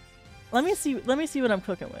 Let me see what I'm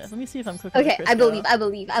cooking with. Let me see if I'm cooking with Okay, I believe.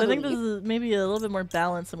 I think this is maybe a little bit more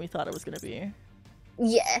balanced than we thought it was gonna be.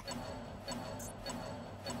 Yeah.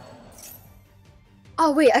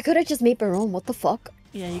 Oh wait, I could have just made Baron. What the fuck?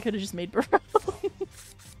 Yeah, you could have just made Barone.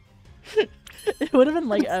 It would have been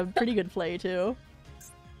like a pretty good play too.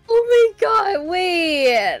 Oh my god,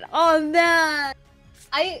 wait! Oh man!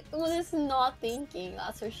 I was not thinking,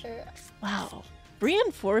 that's for sure. Wow.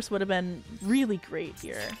 Reinforce would have been really great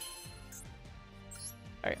here.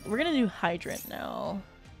 Alright, we're gonna do Hydrant now.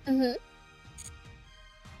 Mm-hmm.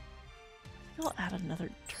 I'll add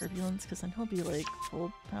another Turbulence, because then he'll be like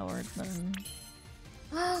full powered then.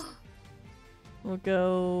 We'll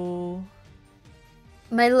go...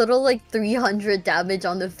 My little like 300 damage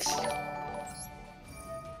on the field.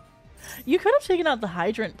 You could have taken out the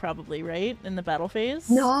Hydrant probably, right? In the battle phase?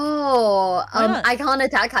 No! not? I can't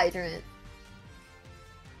attack Hydrant.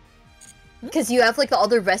 Because you have like the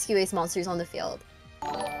other rescue ace monsters on the field.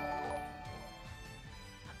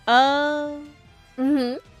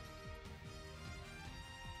 Mm-hmm.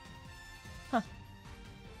 Huh.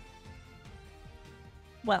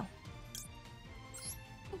 Well.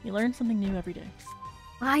 You learn something new every day.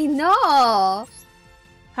 I know!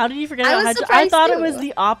 How did you forget I about was Hydrant? I surprised thought it too. was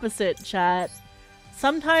the opposite, chat.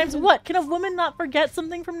 Sometimes, what? Can a woman not forget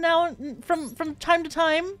something from time to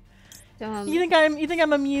time? You think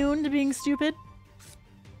I'm immune to being stupid?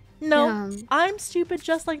 No, I'm stupid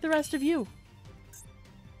just like the rest of you.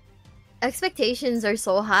 expectations are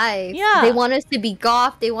so high. Yeah. They want us to be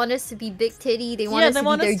goth. They want us to be big titty. They want us to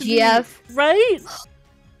be their GF. Right?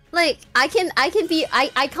 Like I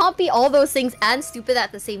can't be all those things and stupid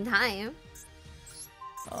at the same time.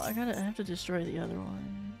 Oh, I have to destroy the other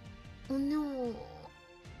one. Oh no.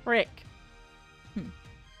 Frick.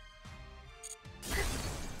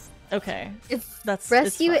 Okay. If that's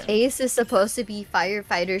Rescue it's fine. Ace is supposed to be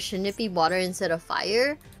firefighter, shouldn't it be water instead of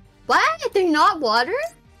fire? What? They're not water?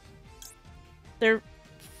 They're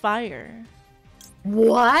fire.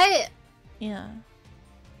 What? Yeah.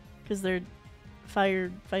 Because they're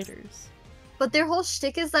firefighters. But their whole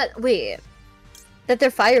shtick is that that they're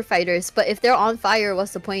firefighters, but if they're on fire,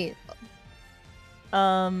 what's the point?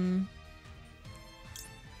 Because,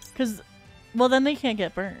 well, then they can't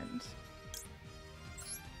get burned.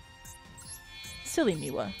 Silly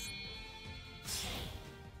Miwa.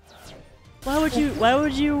 Why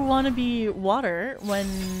would you want to be water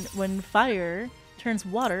when fire turns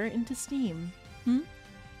water into steam?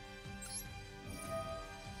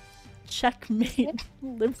 Checkmate,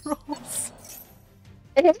 liberals.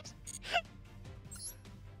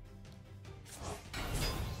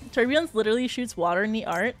 Turbulence literally shoots water in the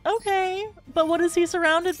art. Okay, but what is he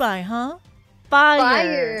surrounded by, huh? Fire.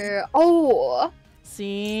 Fire. Oh.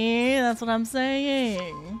 See, that's what I'm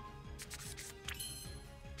saying.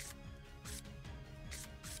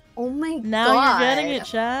 Oh my god. Now you're getting it,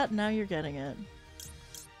 chat. Now you're getting it.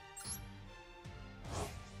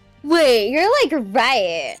 Wait, you're like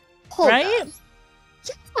right. Hold Right? up.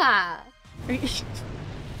 Yeah. Are you-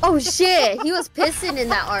 Oh shit, he was pissing in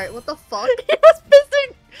that art. What the fuck? He was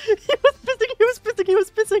pissing! He was pissing! He was pissing! He was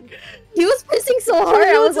pissing! He was pissing so hard.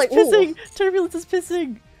 I was like, pissing! Turbulence is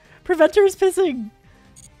pissing! Preventer is pissing!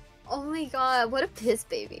 oh my god, what a piss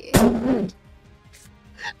baby. Trap!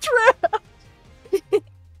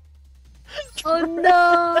 Oh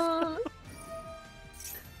no.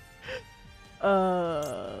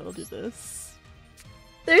 I'll do this.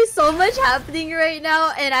 There's so much happening right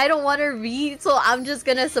now, and I don't want to read, so I'm just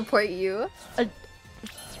gonna support you.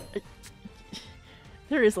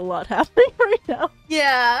 There is a lot happening right now.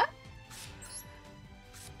 Yeah.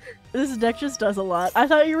 This deck just does a lot. I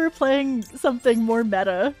thought you were playing something more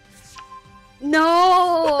meta.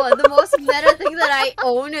 No, the most meta thing that I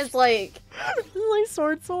own is like like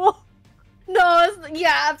Sword Soul. no,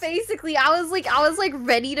 yeah, basically I was like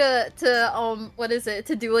ready to what is it,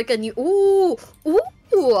 to do like a new ooh,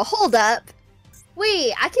 hold up.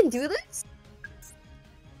 Wait, I can do this?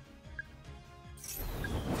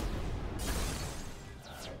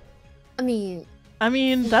 I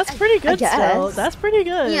mean, that's pretty good still. guess. That's pretty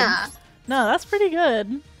good. yeah. No, that's pretty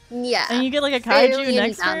good. Yeah. And you get like a Barely kaiju any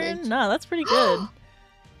next damage. turn? No, that's pretty good.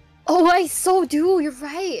 Oh, I so do. You're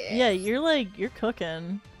right. Yeah, you're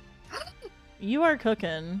cooking. You are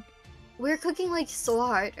cooking. We're cooking like so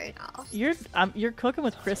hard right now. You're cooking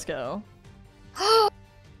with Crisco.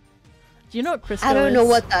 Do you know what Crisco is? I don't know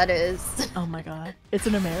what that is. Oh my god. It's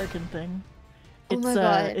an American thing. Oh It's my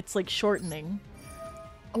god. it's like shortening.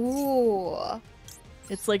 Ooh.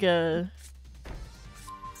 It's like a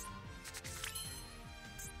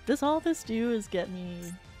all this do is get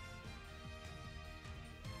me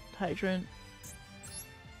hydrant.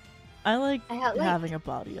 I like having a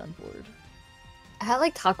body on board. I had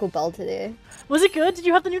like Taco Bell today. Was it good? Did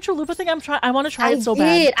you have the neutral Lupa thing? I want to try it so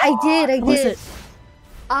bad. I did. How was it?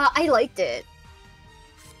 I liked it.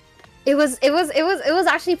 It was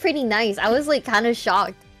actually pretty nice. I was like kind of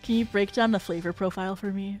shocked. Can you break down the flavor profile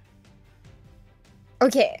for me?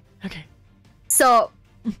 Okay. Okay. So,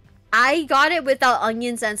 I got it without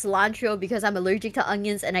onions and cilantro because I'm allergic to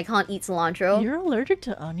onions and I can't eat cilantro. You're allergic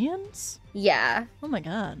to onions? Yeah. Oh my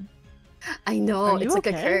god. I know. Are you It's like a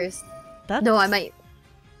okay? curse. That's... No, I might.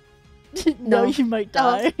 No, No. you might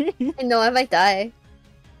die. I know I might die.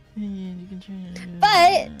 You can try...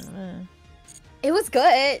 But it was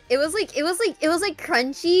good. It was like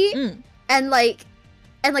crunchy and like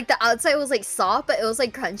the outside was like soft, but it was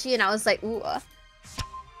like crunchy, and I was like, ooh.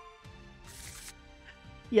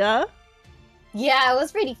 Yeah? Yeah, it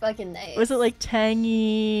was pretty fucking nice. Was it like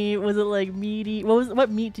tangy? Was it like meaty? What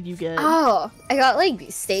meat did you get? Oh, I got like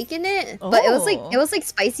steak in it, but it was like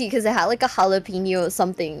spicy because it had like a jalapeno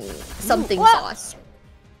something sauce.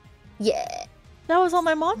 Yeah. That was all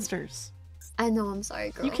my monsters. I know. I'm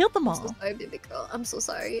sorry, girl. You killed them I'm so all. sorry, baby girl. I'm so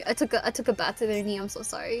sorry. I took a bat to their knee. I'm so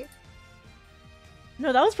sorry.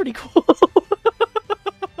 No, that was pretty cool.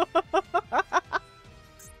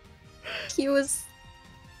 He was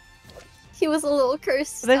a little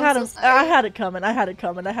cursed. They I'm had so him. sorry. I had it coming. I had it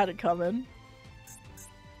coming.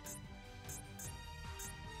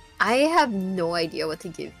 I have no idea what to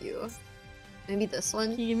give you. Maybe this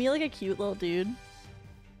one. Can you give me like a cute little dude?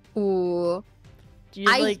 Ooh. Do you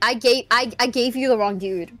like? I gave you the wrong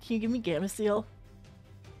dude. Can you give me Gamma Seal?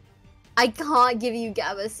 I can't give you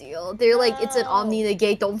Gamma Seal. They're like, it's an Omni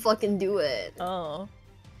negate, don't fucking do it. Oh.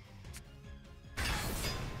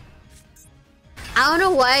 I don't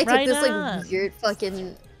know why I Right took this on. like weird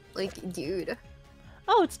fucking like dude.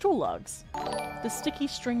 Oh, it's tool logs. The sticky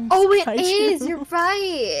string. Oh, it kaiju. is. You're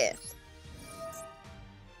right.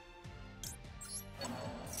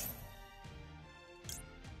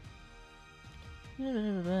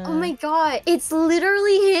 Oh my god, it's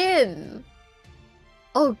literally him.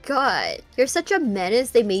 Oh god, you're such a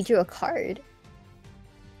menace. They made you a card.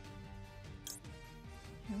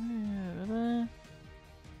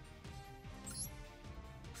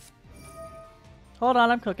 Hold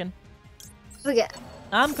on, I'm cooking. Okay,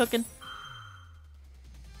 I'm cooking.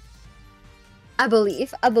 I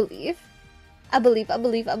believe. I believe. I believe. I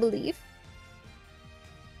believe. I believe.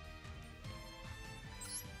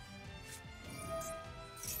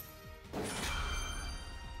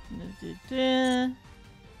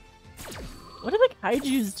 What do the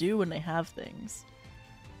kaijus do when they have things?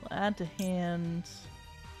 We'll add to hand.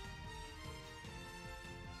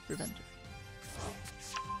 Preventer.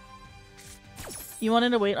 You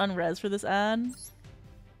wanted to wait on res for this ad?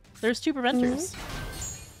 There's 2 preventers.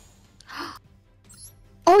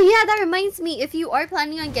 Oh yeah, that reminds me. If you are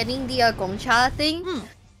planning on getting the Gongcha thing,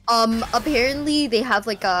 apparently they have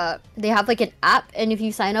like an app, and if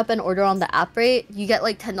you sign up and order on the app, right, you get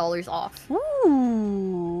like $10 off.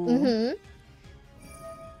 Ooh. Mhm.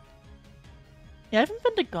 Yeah, I haven't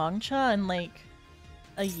been to Gongcha in like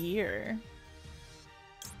a year.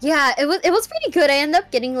 Yeah, it was pretty good. I ended up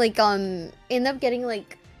getting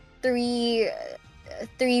like three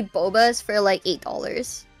bobas for like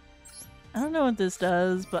 $8. I don't know what this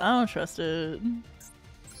does, but I don't trust it.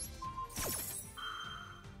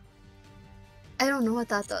 I don't know what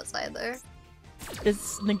that does either.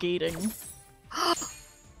 It's negating.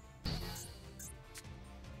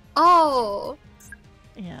 Oh,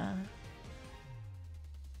 Yeah.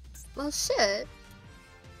 well shit.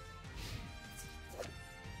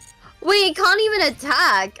 Wait, it can't even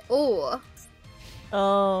attack. Oh.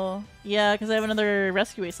 Oh, yeah, because I have another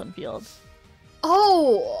Rescue Ace on field.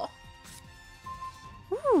 Oh.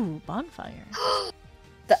 Ooh, bonfire.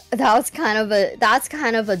 That's kind of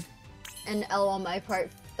an L on my part.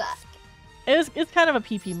 Fuck. It's kind of a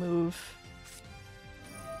PP move.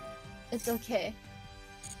 It's okay.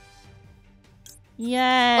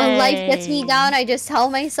 Yay! When life gets me down, I just tell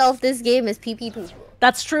myself this game is pee pee poo poo.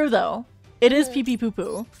 That's true though. It is PP poo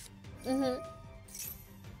poo. Mhm.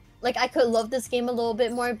 Like I could love this game a little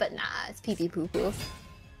bit more, but nah, it's pee pee poo poo.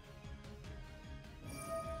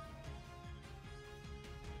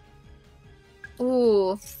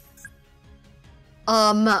 Ooh.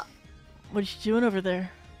 What you doing over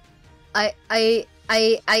there? I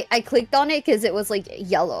clicked on it because it was like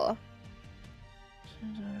yellow.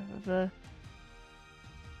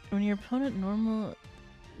 When your opponent normal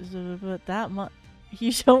that much,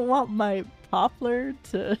 you don't want my poplar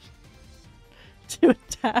to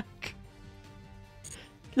attack.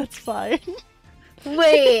 That's fine.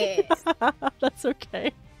 Wait. That's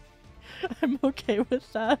okay. I'm okay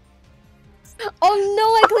with that. Oh no,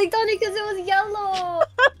 I clicked on it because it was yellow.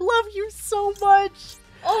 I love you so much.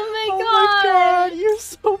 Oh my Oh my god, you're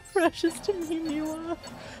so precious to me, Miwa.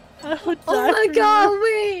 I would die Oh my for god, you.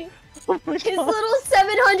 wait. Oh my His god. little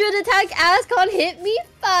 700 attack ass can't hit me?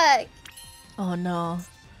 Fuck. Oh no.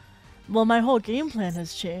 Well, my whole game plan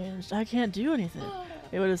has changed. I can't do anything.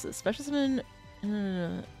 Wait, what is this? Special summon,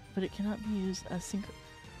 but it cannot be used as synchro.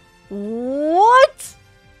 What?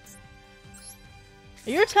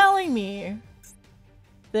 You're telling me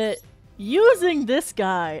that using this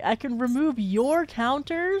guy, I can remove your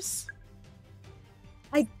counters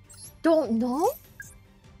Don't know?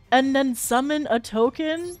 and then summon a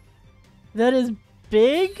token that is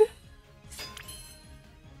big?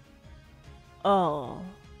 Oh.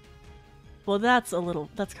 Well, that's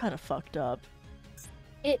kind of fucked up.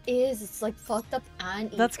 It is. It's like fucked up and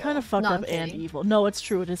evil. That's kind of fucked No, up I'm and kidding. evil. No, it's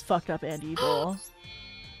true. It is fucked up and evil.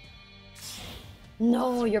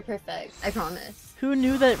 No, you're perfect. I promise. Who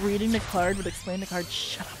knew that reading the card would explain the card?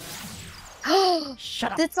 Shut up.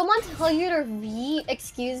 Shut up. Did someone tell you to read?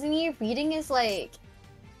 Excuse me? Reading is like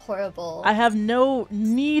horrible. I have no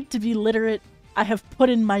need to be literate. I have put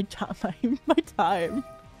in my time. My time.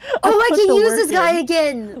 Oh, I put can the use work this guy in.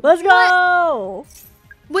 again. Let's go!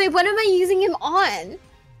 Wait, what am I using him on?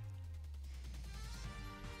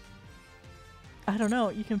 I don't know.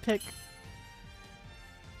 You can pick.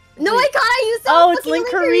 No, Wait. I can't. I used Oh, it's fucking Link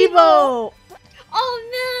Karibo!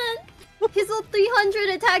 Oh man. his little 300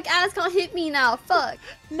 attack ass can't hit me now. Fuck.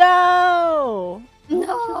 No!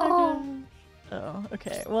 No. Oh,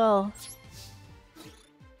 okay. Well,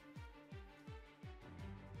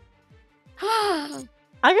 I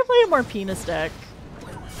can play a more penis deck.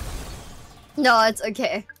 No, it's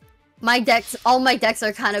okay. All my decks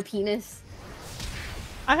are kind of penis.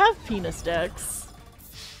 I have penis decks.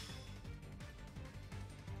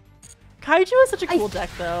 Kaiju is such a cool deck,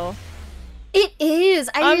 though. It is.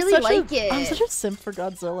 I really like it. I'm such a simp for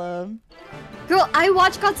Godzilla. Girl, I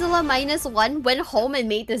watched Godzilla -1, went home and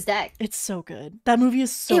made this deck. It's so good. That movie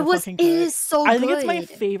is so fucking good. It is so good. I think it's my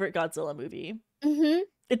favorite Godzilla movie. Mm-hmm.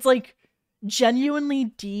 It's like genuinely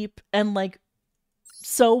deep and like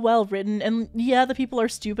so well written. And yeah, the people are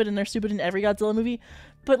stupid and they're stupid in every Godzilla movie.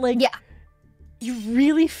 But like, yeah, you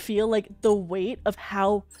really feel like the weight of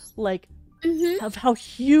how like of how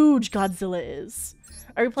huge Godzilla is.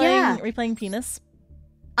 Are we playing? Yeah. Are we playing penis?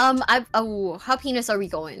 How penis are we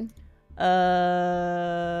going?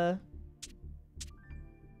 Well,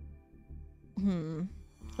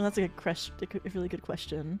 that's a good question. A really good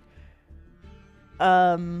question.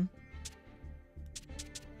 On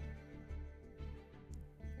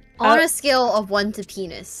a scale of 1 to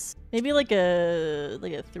penis. Maybe like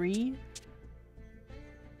a 3.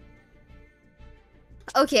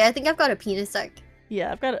 Okay, I think I've got a penis deck.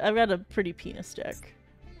 Yeah, I've got a pretty penis deck.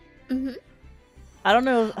 Mm-hmm. I don't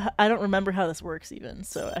know. I don't remember how this works even,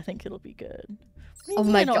 so I think it'll be good. Oh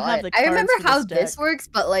my god! I remember how this works,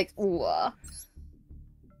 but like, ooh.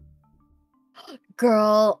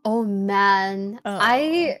 Girl, oh man,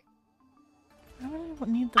 I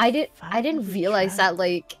didn't realize that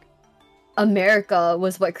like America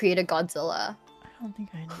was what created Godzilla. I don't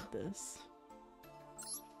think I need this.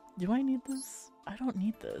 Do I need this? I don't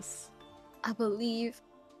need this. I believe.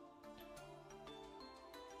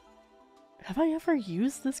 Have I ever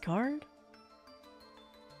used this card?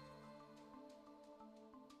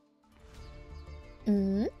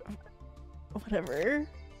 Whatever.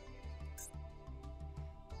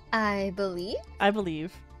 I believe. I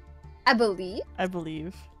believe. I believe. I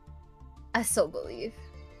believe. I so believe.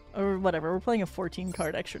 Or whatever. We're playing a 14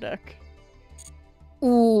 card extra deck.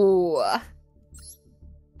 Ooh.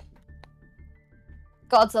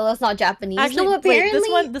 Godzilla's not Japanese. Actually, no,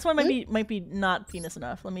 apparently wait, this one might be not penis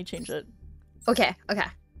enough. Let me change it. Okay.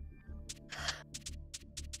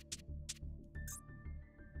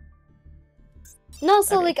 No,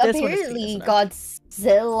 so like apparently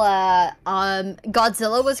Godzilla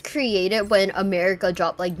was created when America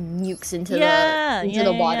dropped like nukes into the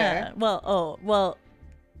water. Yeah. Well,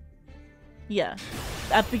 yeah.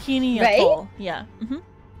 At Bikini right? Atoll. Yeah.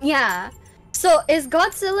 Yeah. So is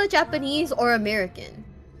Godzilla Japanese or American?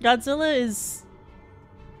 Godzilla is.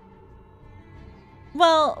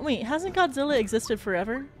 Well, wait. Hasn't Godzilla existed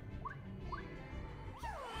forever?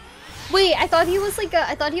 Wait, I thought he was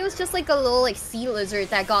just like a little like sea lizard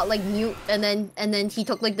that got like nuked, and then he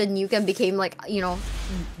took like the nuke and became like, you know,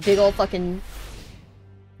 big old fucking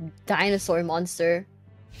dinosaur monster.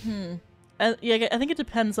 Yeah, I think it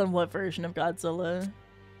depends on what version of Godzilla.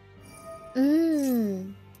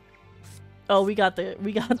 Oh, we got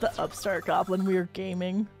the upstart goblin. We were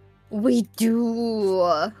gaming. We do.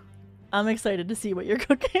 I'm excited to see what you're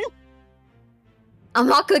cooking. I'm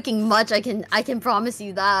not cooking much. I can promise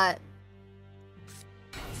you that.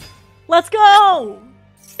 Let's go!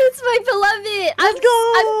 It's my beloved! Let's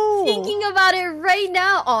go! I'm thinking about it right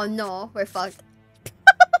now. Oh no, we're fucked.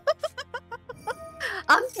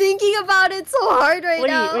 I'm thinking about it so hard right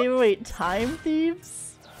now. Wait. Time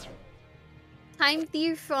Thieves? Time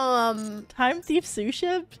Thief from... Time Thief Sous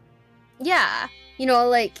Ship? Yeah. You know,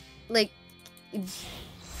 like...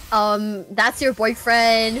 that's your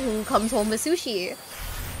boyfriend who comes home with sushi.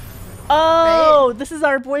 Oh, right? This is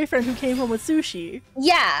our boyfriend who came home with sushi.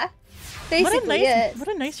 Yeah. Basically what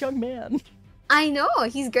a nice young man. I know,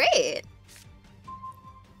 he's great.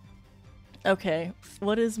 Okay,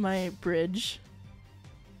 what is my bridge?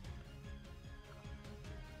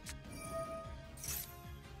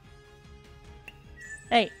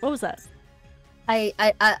 Hey, what was that? I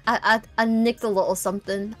nicked a little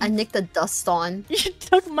something. I nicked a dust on. You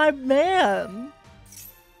took my man!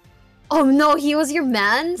 Oh no, he was your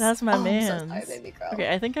man's? That's my man's. I'm so sorry, baby girl.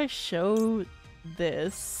 Okay, I think I show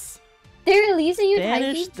this. They're releasing you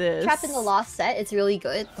Banish Typee this. Trap in the Lost set. It's really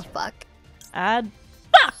good. The fuck? Add.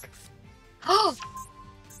 Fuck! Oh!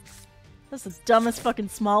 That's the dumbest fucking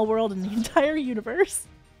small world in the entire universe.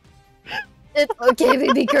 It's okay,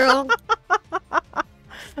 baby girl.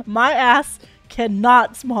 My ass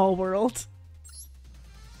cannot small world.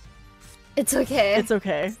 It's okay. It's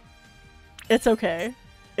okay. It's okay.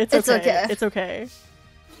 It's It's okay. okay. It's okay.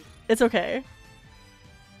 It's okay.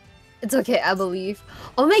 It's okay, I believe.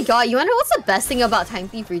 Oh my god, you wanna know what's the best thing about Time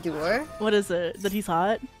Thief Redoer? What is it? That he's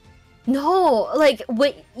hot? No, like,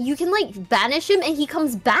 wait, you can, like, banish him and he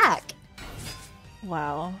comes back.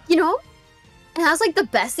 Wow. You know? And that's, like, the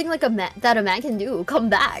best thing, like, that a man can do. Come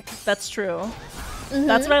back. That's true.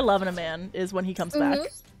 That's what I love in a man, is when he comes back.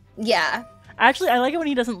 Yeah. Actually, I like it when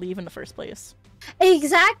he doesn't leave in the first place.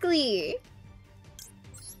 Exactly.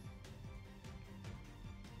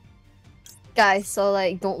 Guys, so,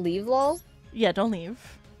 like, don't leave, lol? Yeah, don't leave.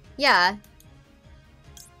 Yeah.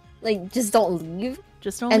 Like, just don't leave.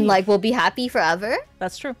 Just don't And, leave. like, we'll be happy forever.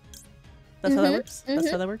 That's true. That's how that works. That's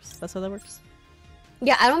how that works. That's how that works.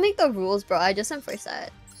 Yeah, I don't make the rules, bro. I just enforce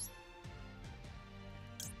that.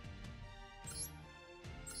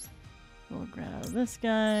 We'll grab this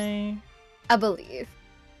guy. I believe.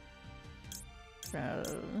 Grab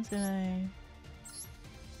this guy.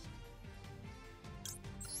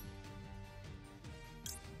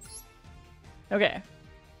 Okay.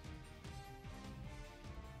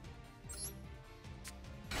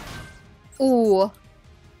 Ooh.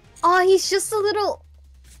 Oh, he's just a little...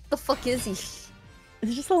 The fuck is he?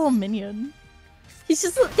 He's just a little minion. He's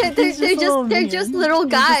just... They're just little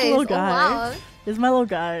guys. Little Oh, guy. wow. These are my little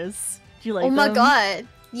guys. Do you like them? Oh my god.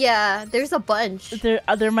 Yeah, there's a bunch.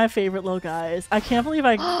 They're my favorite little guys. I can't believe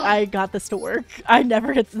I got this to work. I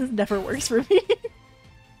never get this. Never works for me.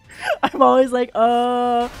 I'm always like,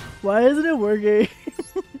 why isn't it working?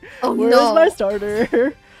 Oh Where's no. my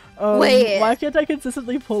starter? Wait. Why can't I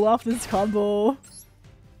consistently pull off this combo?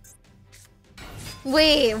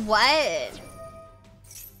 Wait, what?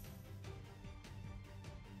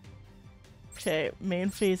 Okay,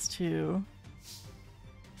 main phase 2.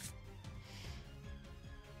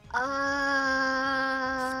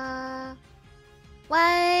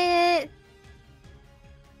 What?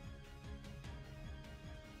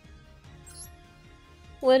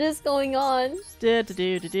 What is going on? Do do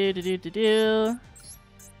do do do do do do.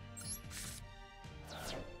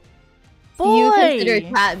 Boy! You consider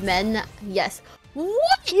cat men? Yes.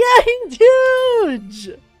 What? Yeah, he's huge!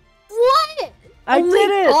 What? I oh did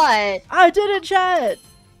my it! God. I did it, chat!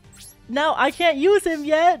 Now, I can't use him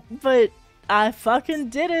yet, but I fucking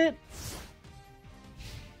did it!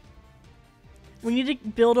 We need to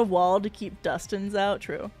build a wall to keep Dustins out,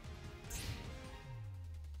 true.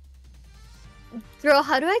 Girl,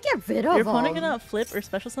 how do I get rid of Your opponent them? cannot flip or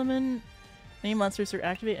special summon any monsters or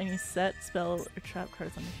activate any set, spell, or trap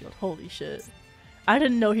cards on the field. Holy shit. I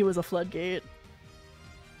didn't know he was a floodgate.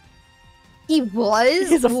 He was?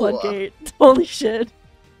 He's a Ooh. floodgate. Holy shit.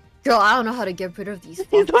 Girl, I don't know how to get rid of these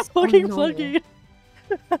He's a fucks. fucking Oh, no. floodgate.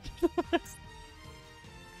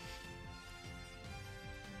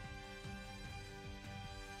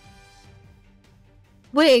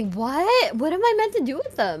 Wait, what? What am I meant to do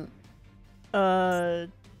with them?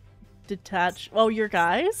 Detach. Oh, your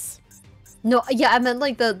guys? No, yeah, I meant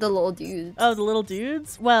like the little dudes. Oh, the little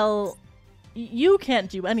dudes? Well, you can't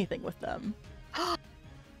do anything with them.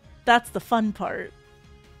 That's the fun part.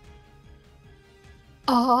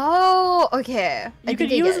 Oh, okay. You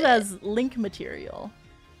could use it as link material.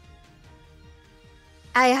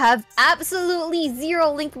 I have absolutely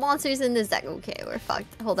 0 link monsters in this deck. Okay, we're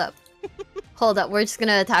fucked. Hold up. Hold up, we're just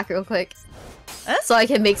gonna attack real quick. So I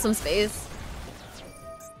can make some space.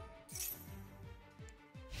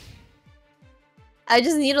 I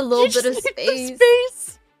just need a little bit of space.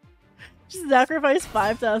 Just sacrifice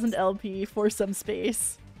 5,000 LP for some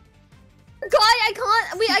space. God, I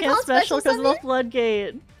can't. Wait, I can't special because of summon? the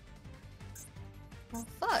floodgate. Oh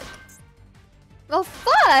fuck. Oh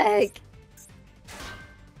fuck.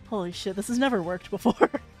 Holy shit, this has never worked before.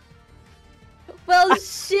 Well,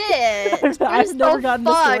 shit. I've never gotten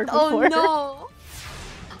this to work before. Oh no.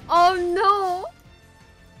 Oh no.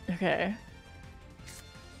 Okay.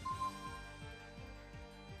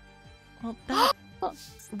 Well, that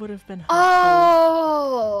would have been helpful.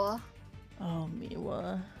 Oh. Oh,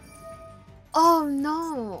 Miwa. Oh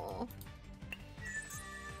no.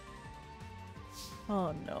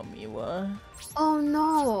 Oh no, Miwa. Oh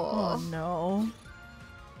no. Oh no.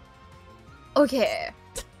 Okay.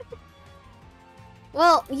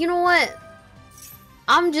 Well, you know what?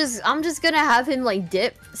 I'm just gonna have him like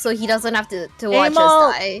dip so he doesn't have to watch us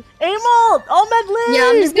die. Amol! Ahmed leave! Yeah,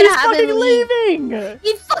 I'm just gonna He's have fucking him leave. leaving!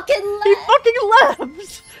 He fucking left. He fucking left!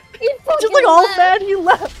 He fucking Just like all left. mad, he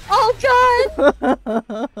left! Oh god!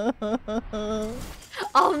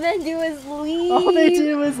 All men do is leave. All they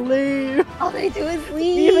do is leave. All they do is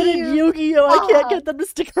leave. Even in Yu-Gi-Oh! I can't get them to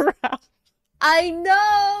stick around. I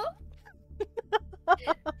know.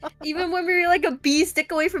 Even when we were like a bee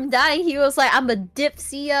stick away from dying, he was like, "I'm a dip,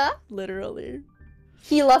 see ya." Literally.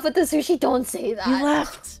 He left with the sushi. Don't say that. He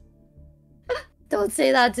left. Don't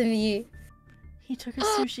say that to me. He took his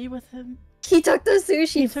sushi with him. He took the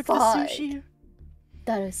sushi. He took the sushi.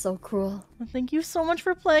 That is so cruel. Well, thank you so much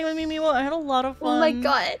for playing with me, Miwa. I had a lot of fun. Oh my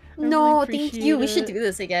god. I No, really thank you. We should appreciate do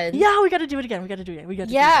this again. Yeah, we gotta do it again. We gotta do it. We gotta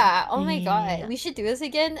do it Yeah. again. Oh my god. Yeah. We should do this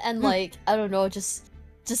again and like I don't know, just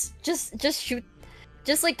shoot,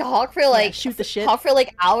 just like talk for like shoot the shit. Talk for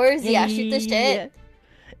like hours. Yeah, shoot the shit. Yeah.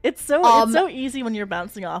 It's so easy when you're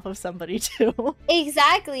bouncing off of somebody too.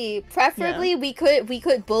 Exactly. Preferably we could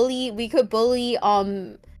bully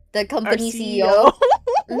the company Our CEO.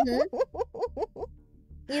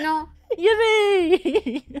 You know?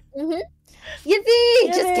 Yippee! Yippee!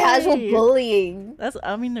 Just casual Yippee! bullying.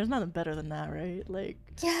 I mean, there's nothing better than that, right? Like,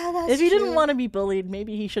 Yeah, that's if he didn't true. want to be bullied,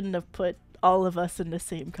 maybe he shouldn't have put all of us in the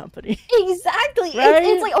same company. Exactly. Right?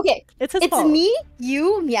 It's like, okay, It's his it's fault. me,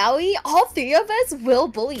 you, Meowie, all three of us will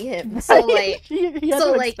bully him. So Right? like he had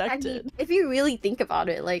so to like expect I mean, it. if you really think about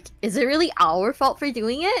it, like, is it really our fault for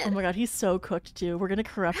doing it? Oh my god, he's so cooked too. We're gonna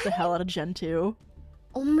corrupt the hell out of Gen 2.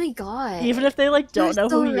 Oh my god. Even if they like don't You're know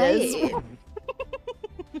so who he is. right.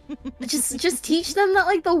 just teach them that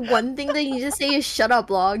like the one thing they need to say is shut up,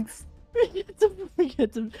 logs. We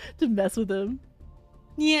get to mess with him.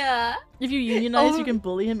 Yeah. If you unionize, Oh. you can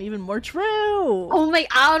bully him even more. True! Oh my,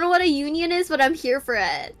 I don't know what a union is, but I'm here for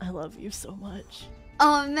it. I love you so much.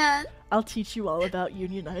 Oh man. I'll teach you all about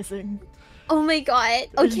unionizing. Oh my god.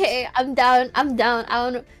 Okay, I'm down. I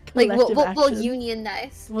don't know. Like Collective we'll action.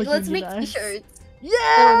 unionize. We'll Let's make unionize. t-shirts.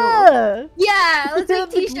 Yeah! Yeah, let's make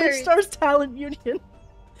The Glitch t-shirts. Stars Talent Union.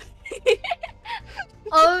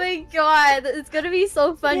 Oh my god, it's gonna be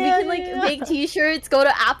so fun. Yeah, We can like yeah. make t-shirts, go to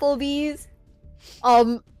Applebee's.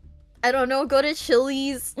 I don't know, go to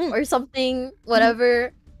Chili's or something,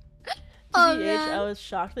 whatever. Oh, TBH, man. I was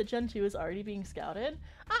shocked that Gen 2 is already being scouted.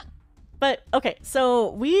 But okay,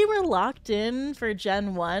 so we were locked in for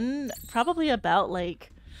Gen 1 probably about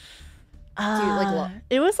like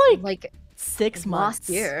it was Like 6 months. last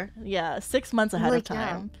year. Yeah, 6 months ahead of Like, yeah.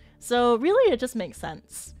 time. So really it just makes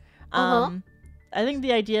sense. Uh-huh. I think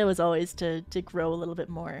the idea was always to grow a little bit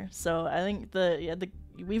more. So I think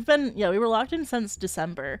we were locked in since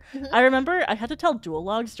December. Mhm. I remember I had to tell Dual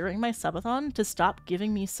Logs during my subathon to stop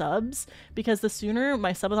giving me subs because the sooner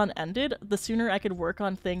my subathon ended, the sooner I could work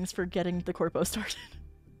on things for getting the corpo started.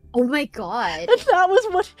 Oh my god. And that was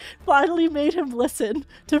what finally made him listen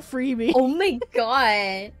to free me. Oh my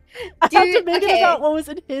god. I had to dude, make it okay. about what was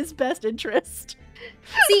in his best interest.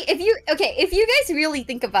 See, if you guys really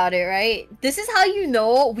think about it, right? This is how you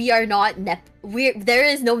know we are not there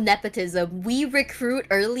is no nepotism. We recruit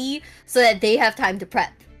early so that they have time to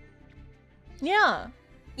prep. Yeah.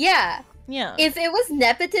 Yeah. Yeah. If it was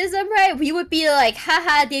nepotism, right, we would be like,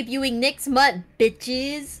 haha, debuting next month,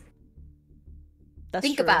 bitches. That's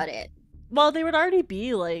Think true. about it. Well, they would already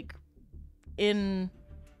be like in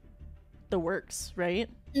the works, right?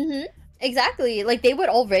 Mm-hmm. Exactly. Like they would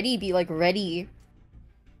already be like ready.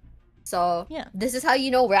 So Yeah. this is how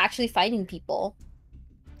you know we're actually finding people.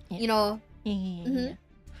 Yeah. You know, Mm-hmm.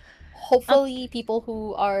 hopefully people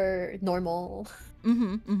who are normal.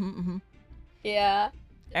 Yeah.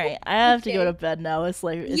 All right, I have to go Okay. to bed now. It's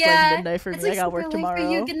like Yeah, midnight for me. It's I like got super work late tomorrow.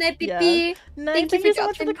 for you. Good night, Yeah. BB. Night. Thank you for so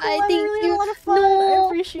much for the dropping call. by. I Thank really you. had a lot of fun. I No,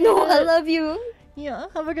 appreciate no, it. I love you. Yeah,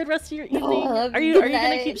 have a good rest of your No, evening. I love Are you. you Good gonna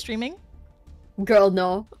night. keep streaming? Girl,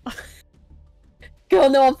 no. Girl,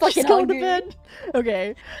 no, I'm fucking She's going hungry. to bed.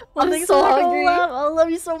 Okay. Well, I'm thanks so for the hungry. collab. I love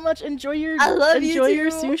you so much. Enjoy your I love you your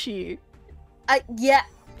too. sushi Yeah,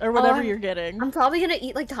 or whatever I'm- you're getting. I'm probably gonna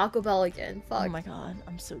eat like Taco Bell again. Fuck. Oh my god,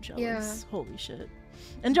 I'm so jealous. Yeah. Holy shit.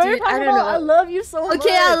 Enjoy your Dude, I Taco don't Bell. know. I love you so much.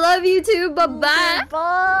 Okay, I love you too.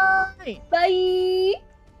 Bye-bye. Okay, bye. Bye.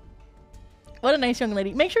 What a nice young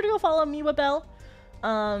lady. Make sure to go follow Miwa Bell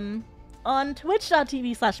on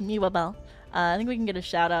twitch.tv/MiwaBell. I think we can get a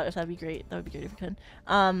shout out if that'd be great. That would be great if we could.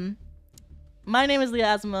 My name is Leah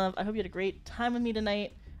Asimov. I hope you had a great time with me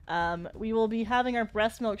tonight. We will be having our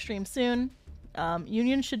breast milk stream soon.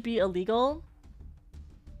 Union should be illegal.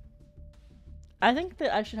 I think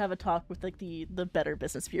that I should have a talk with like the Better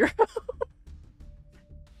Business Bureau.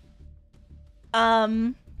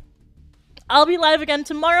 I'll be live again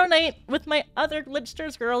tomorrow night with my other Glitch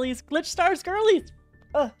Stars girlies. Glitch Stars girlies.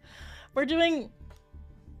 We're doing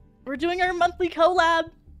our monthly collab.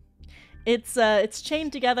 It's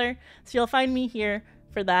chained together, so you'll find me here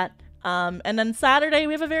for that. And then Saturday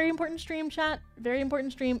we have a very important stream, chat. Very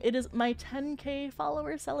important stream. It is my 10K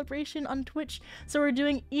follower celebration on Twitch. So we're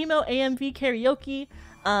doing emo AMV karaoke.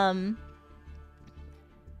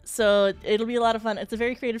 So it'll be a lot of fun. It's a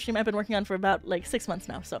very creative stream I've been working on for about like 6 months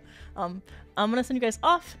now. So I'm gonna send you guys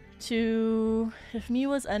off to... If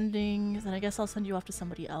Miwa's ending, then I guess I'll send you off to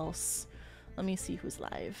somebody else. Let me see who's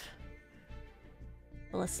live.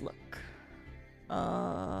 Let's look.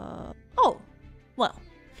 Oh! Well.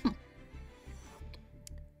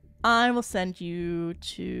 I will send you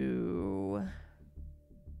to...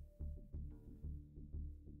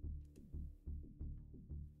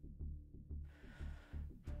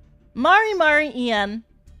 Mari Ian.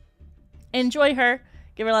 Enjoy her.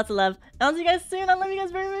 Give her lots of love. I'll see you guys soon. I love you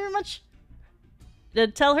guys very, very much.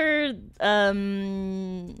 Tell her,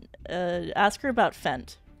 ask her about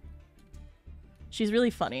Fent. She's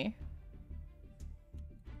really funny.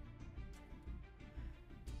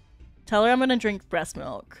 Tell her I'm gonna drink breast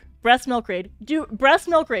milk. Breast milk raid. Breast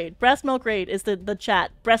milk raid. Breast milk raid is the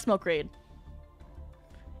chat. Breast milk raid.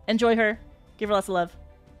 Enjoy her. Give her lots of love.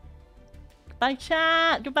 Goodbye,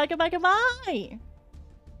 chat. Goodbye, goodbye, goodbye.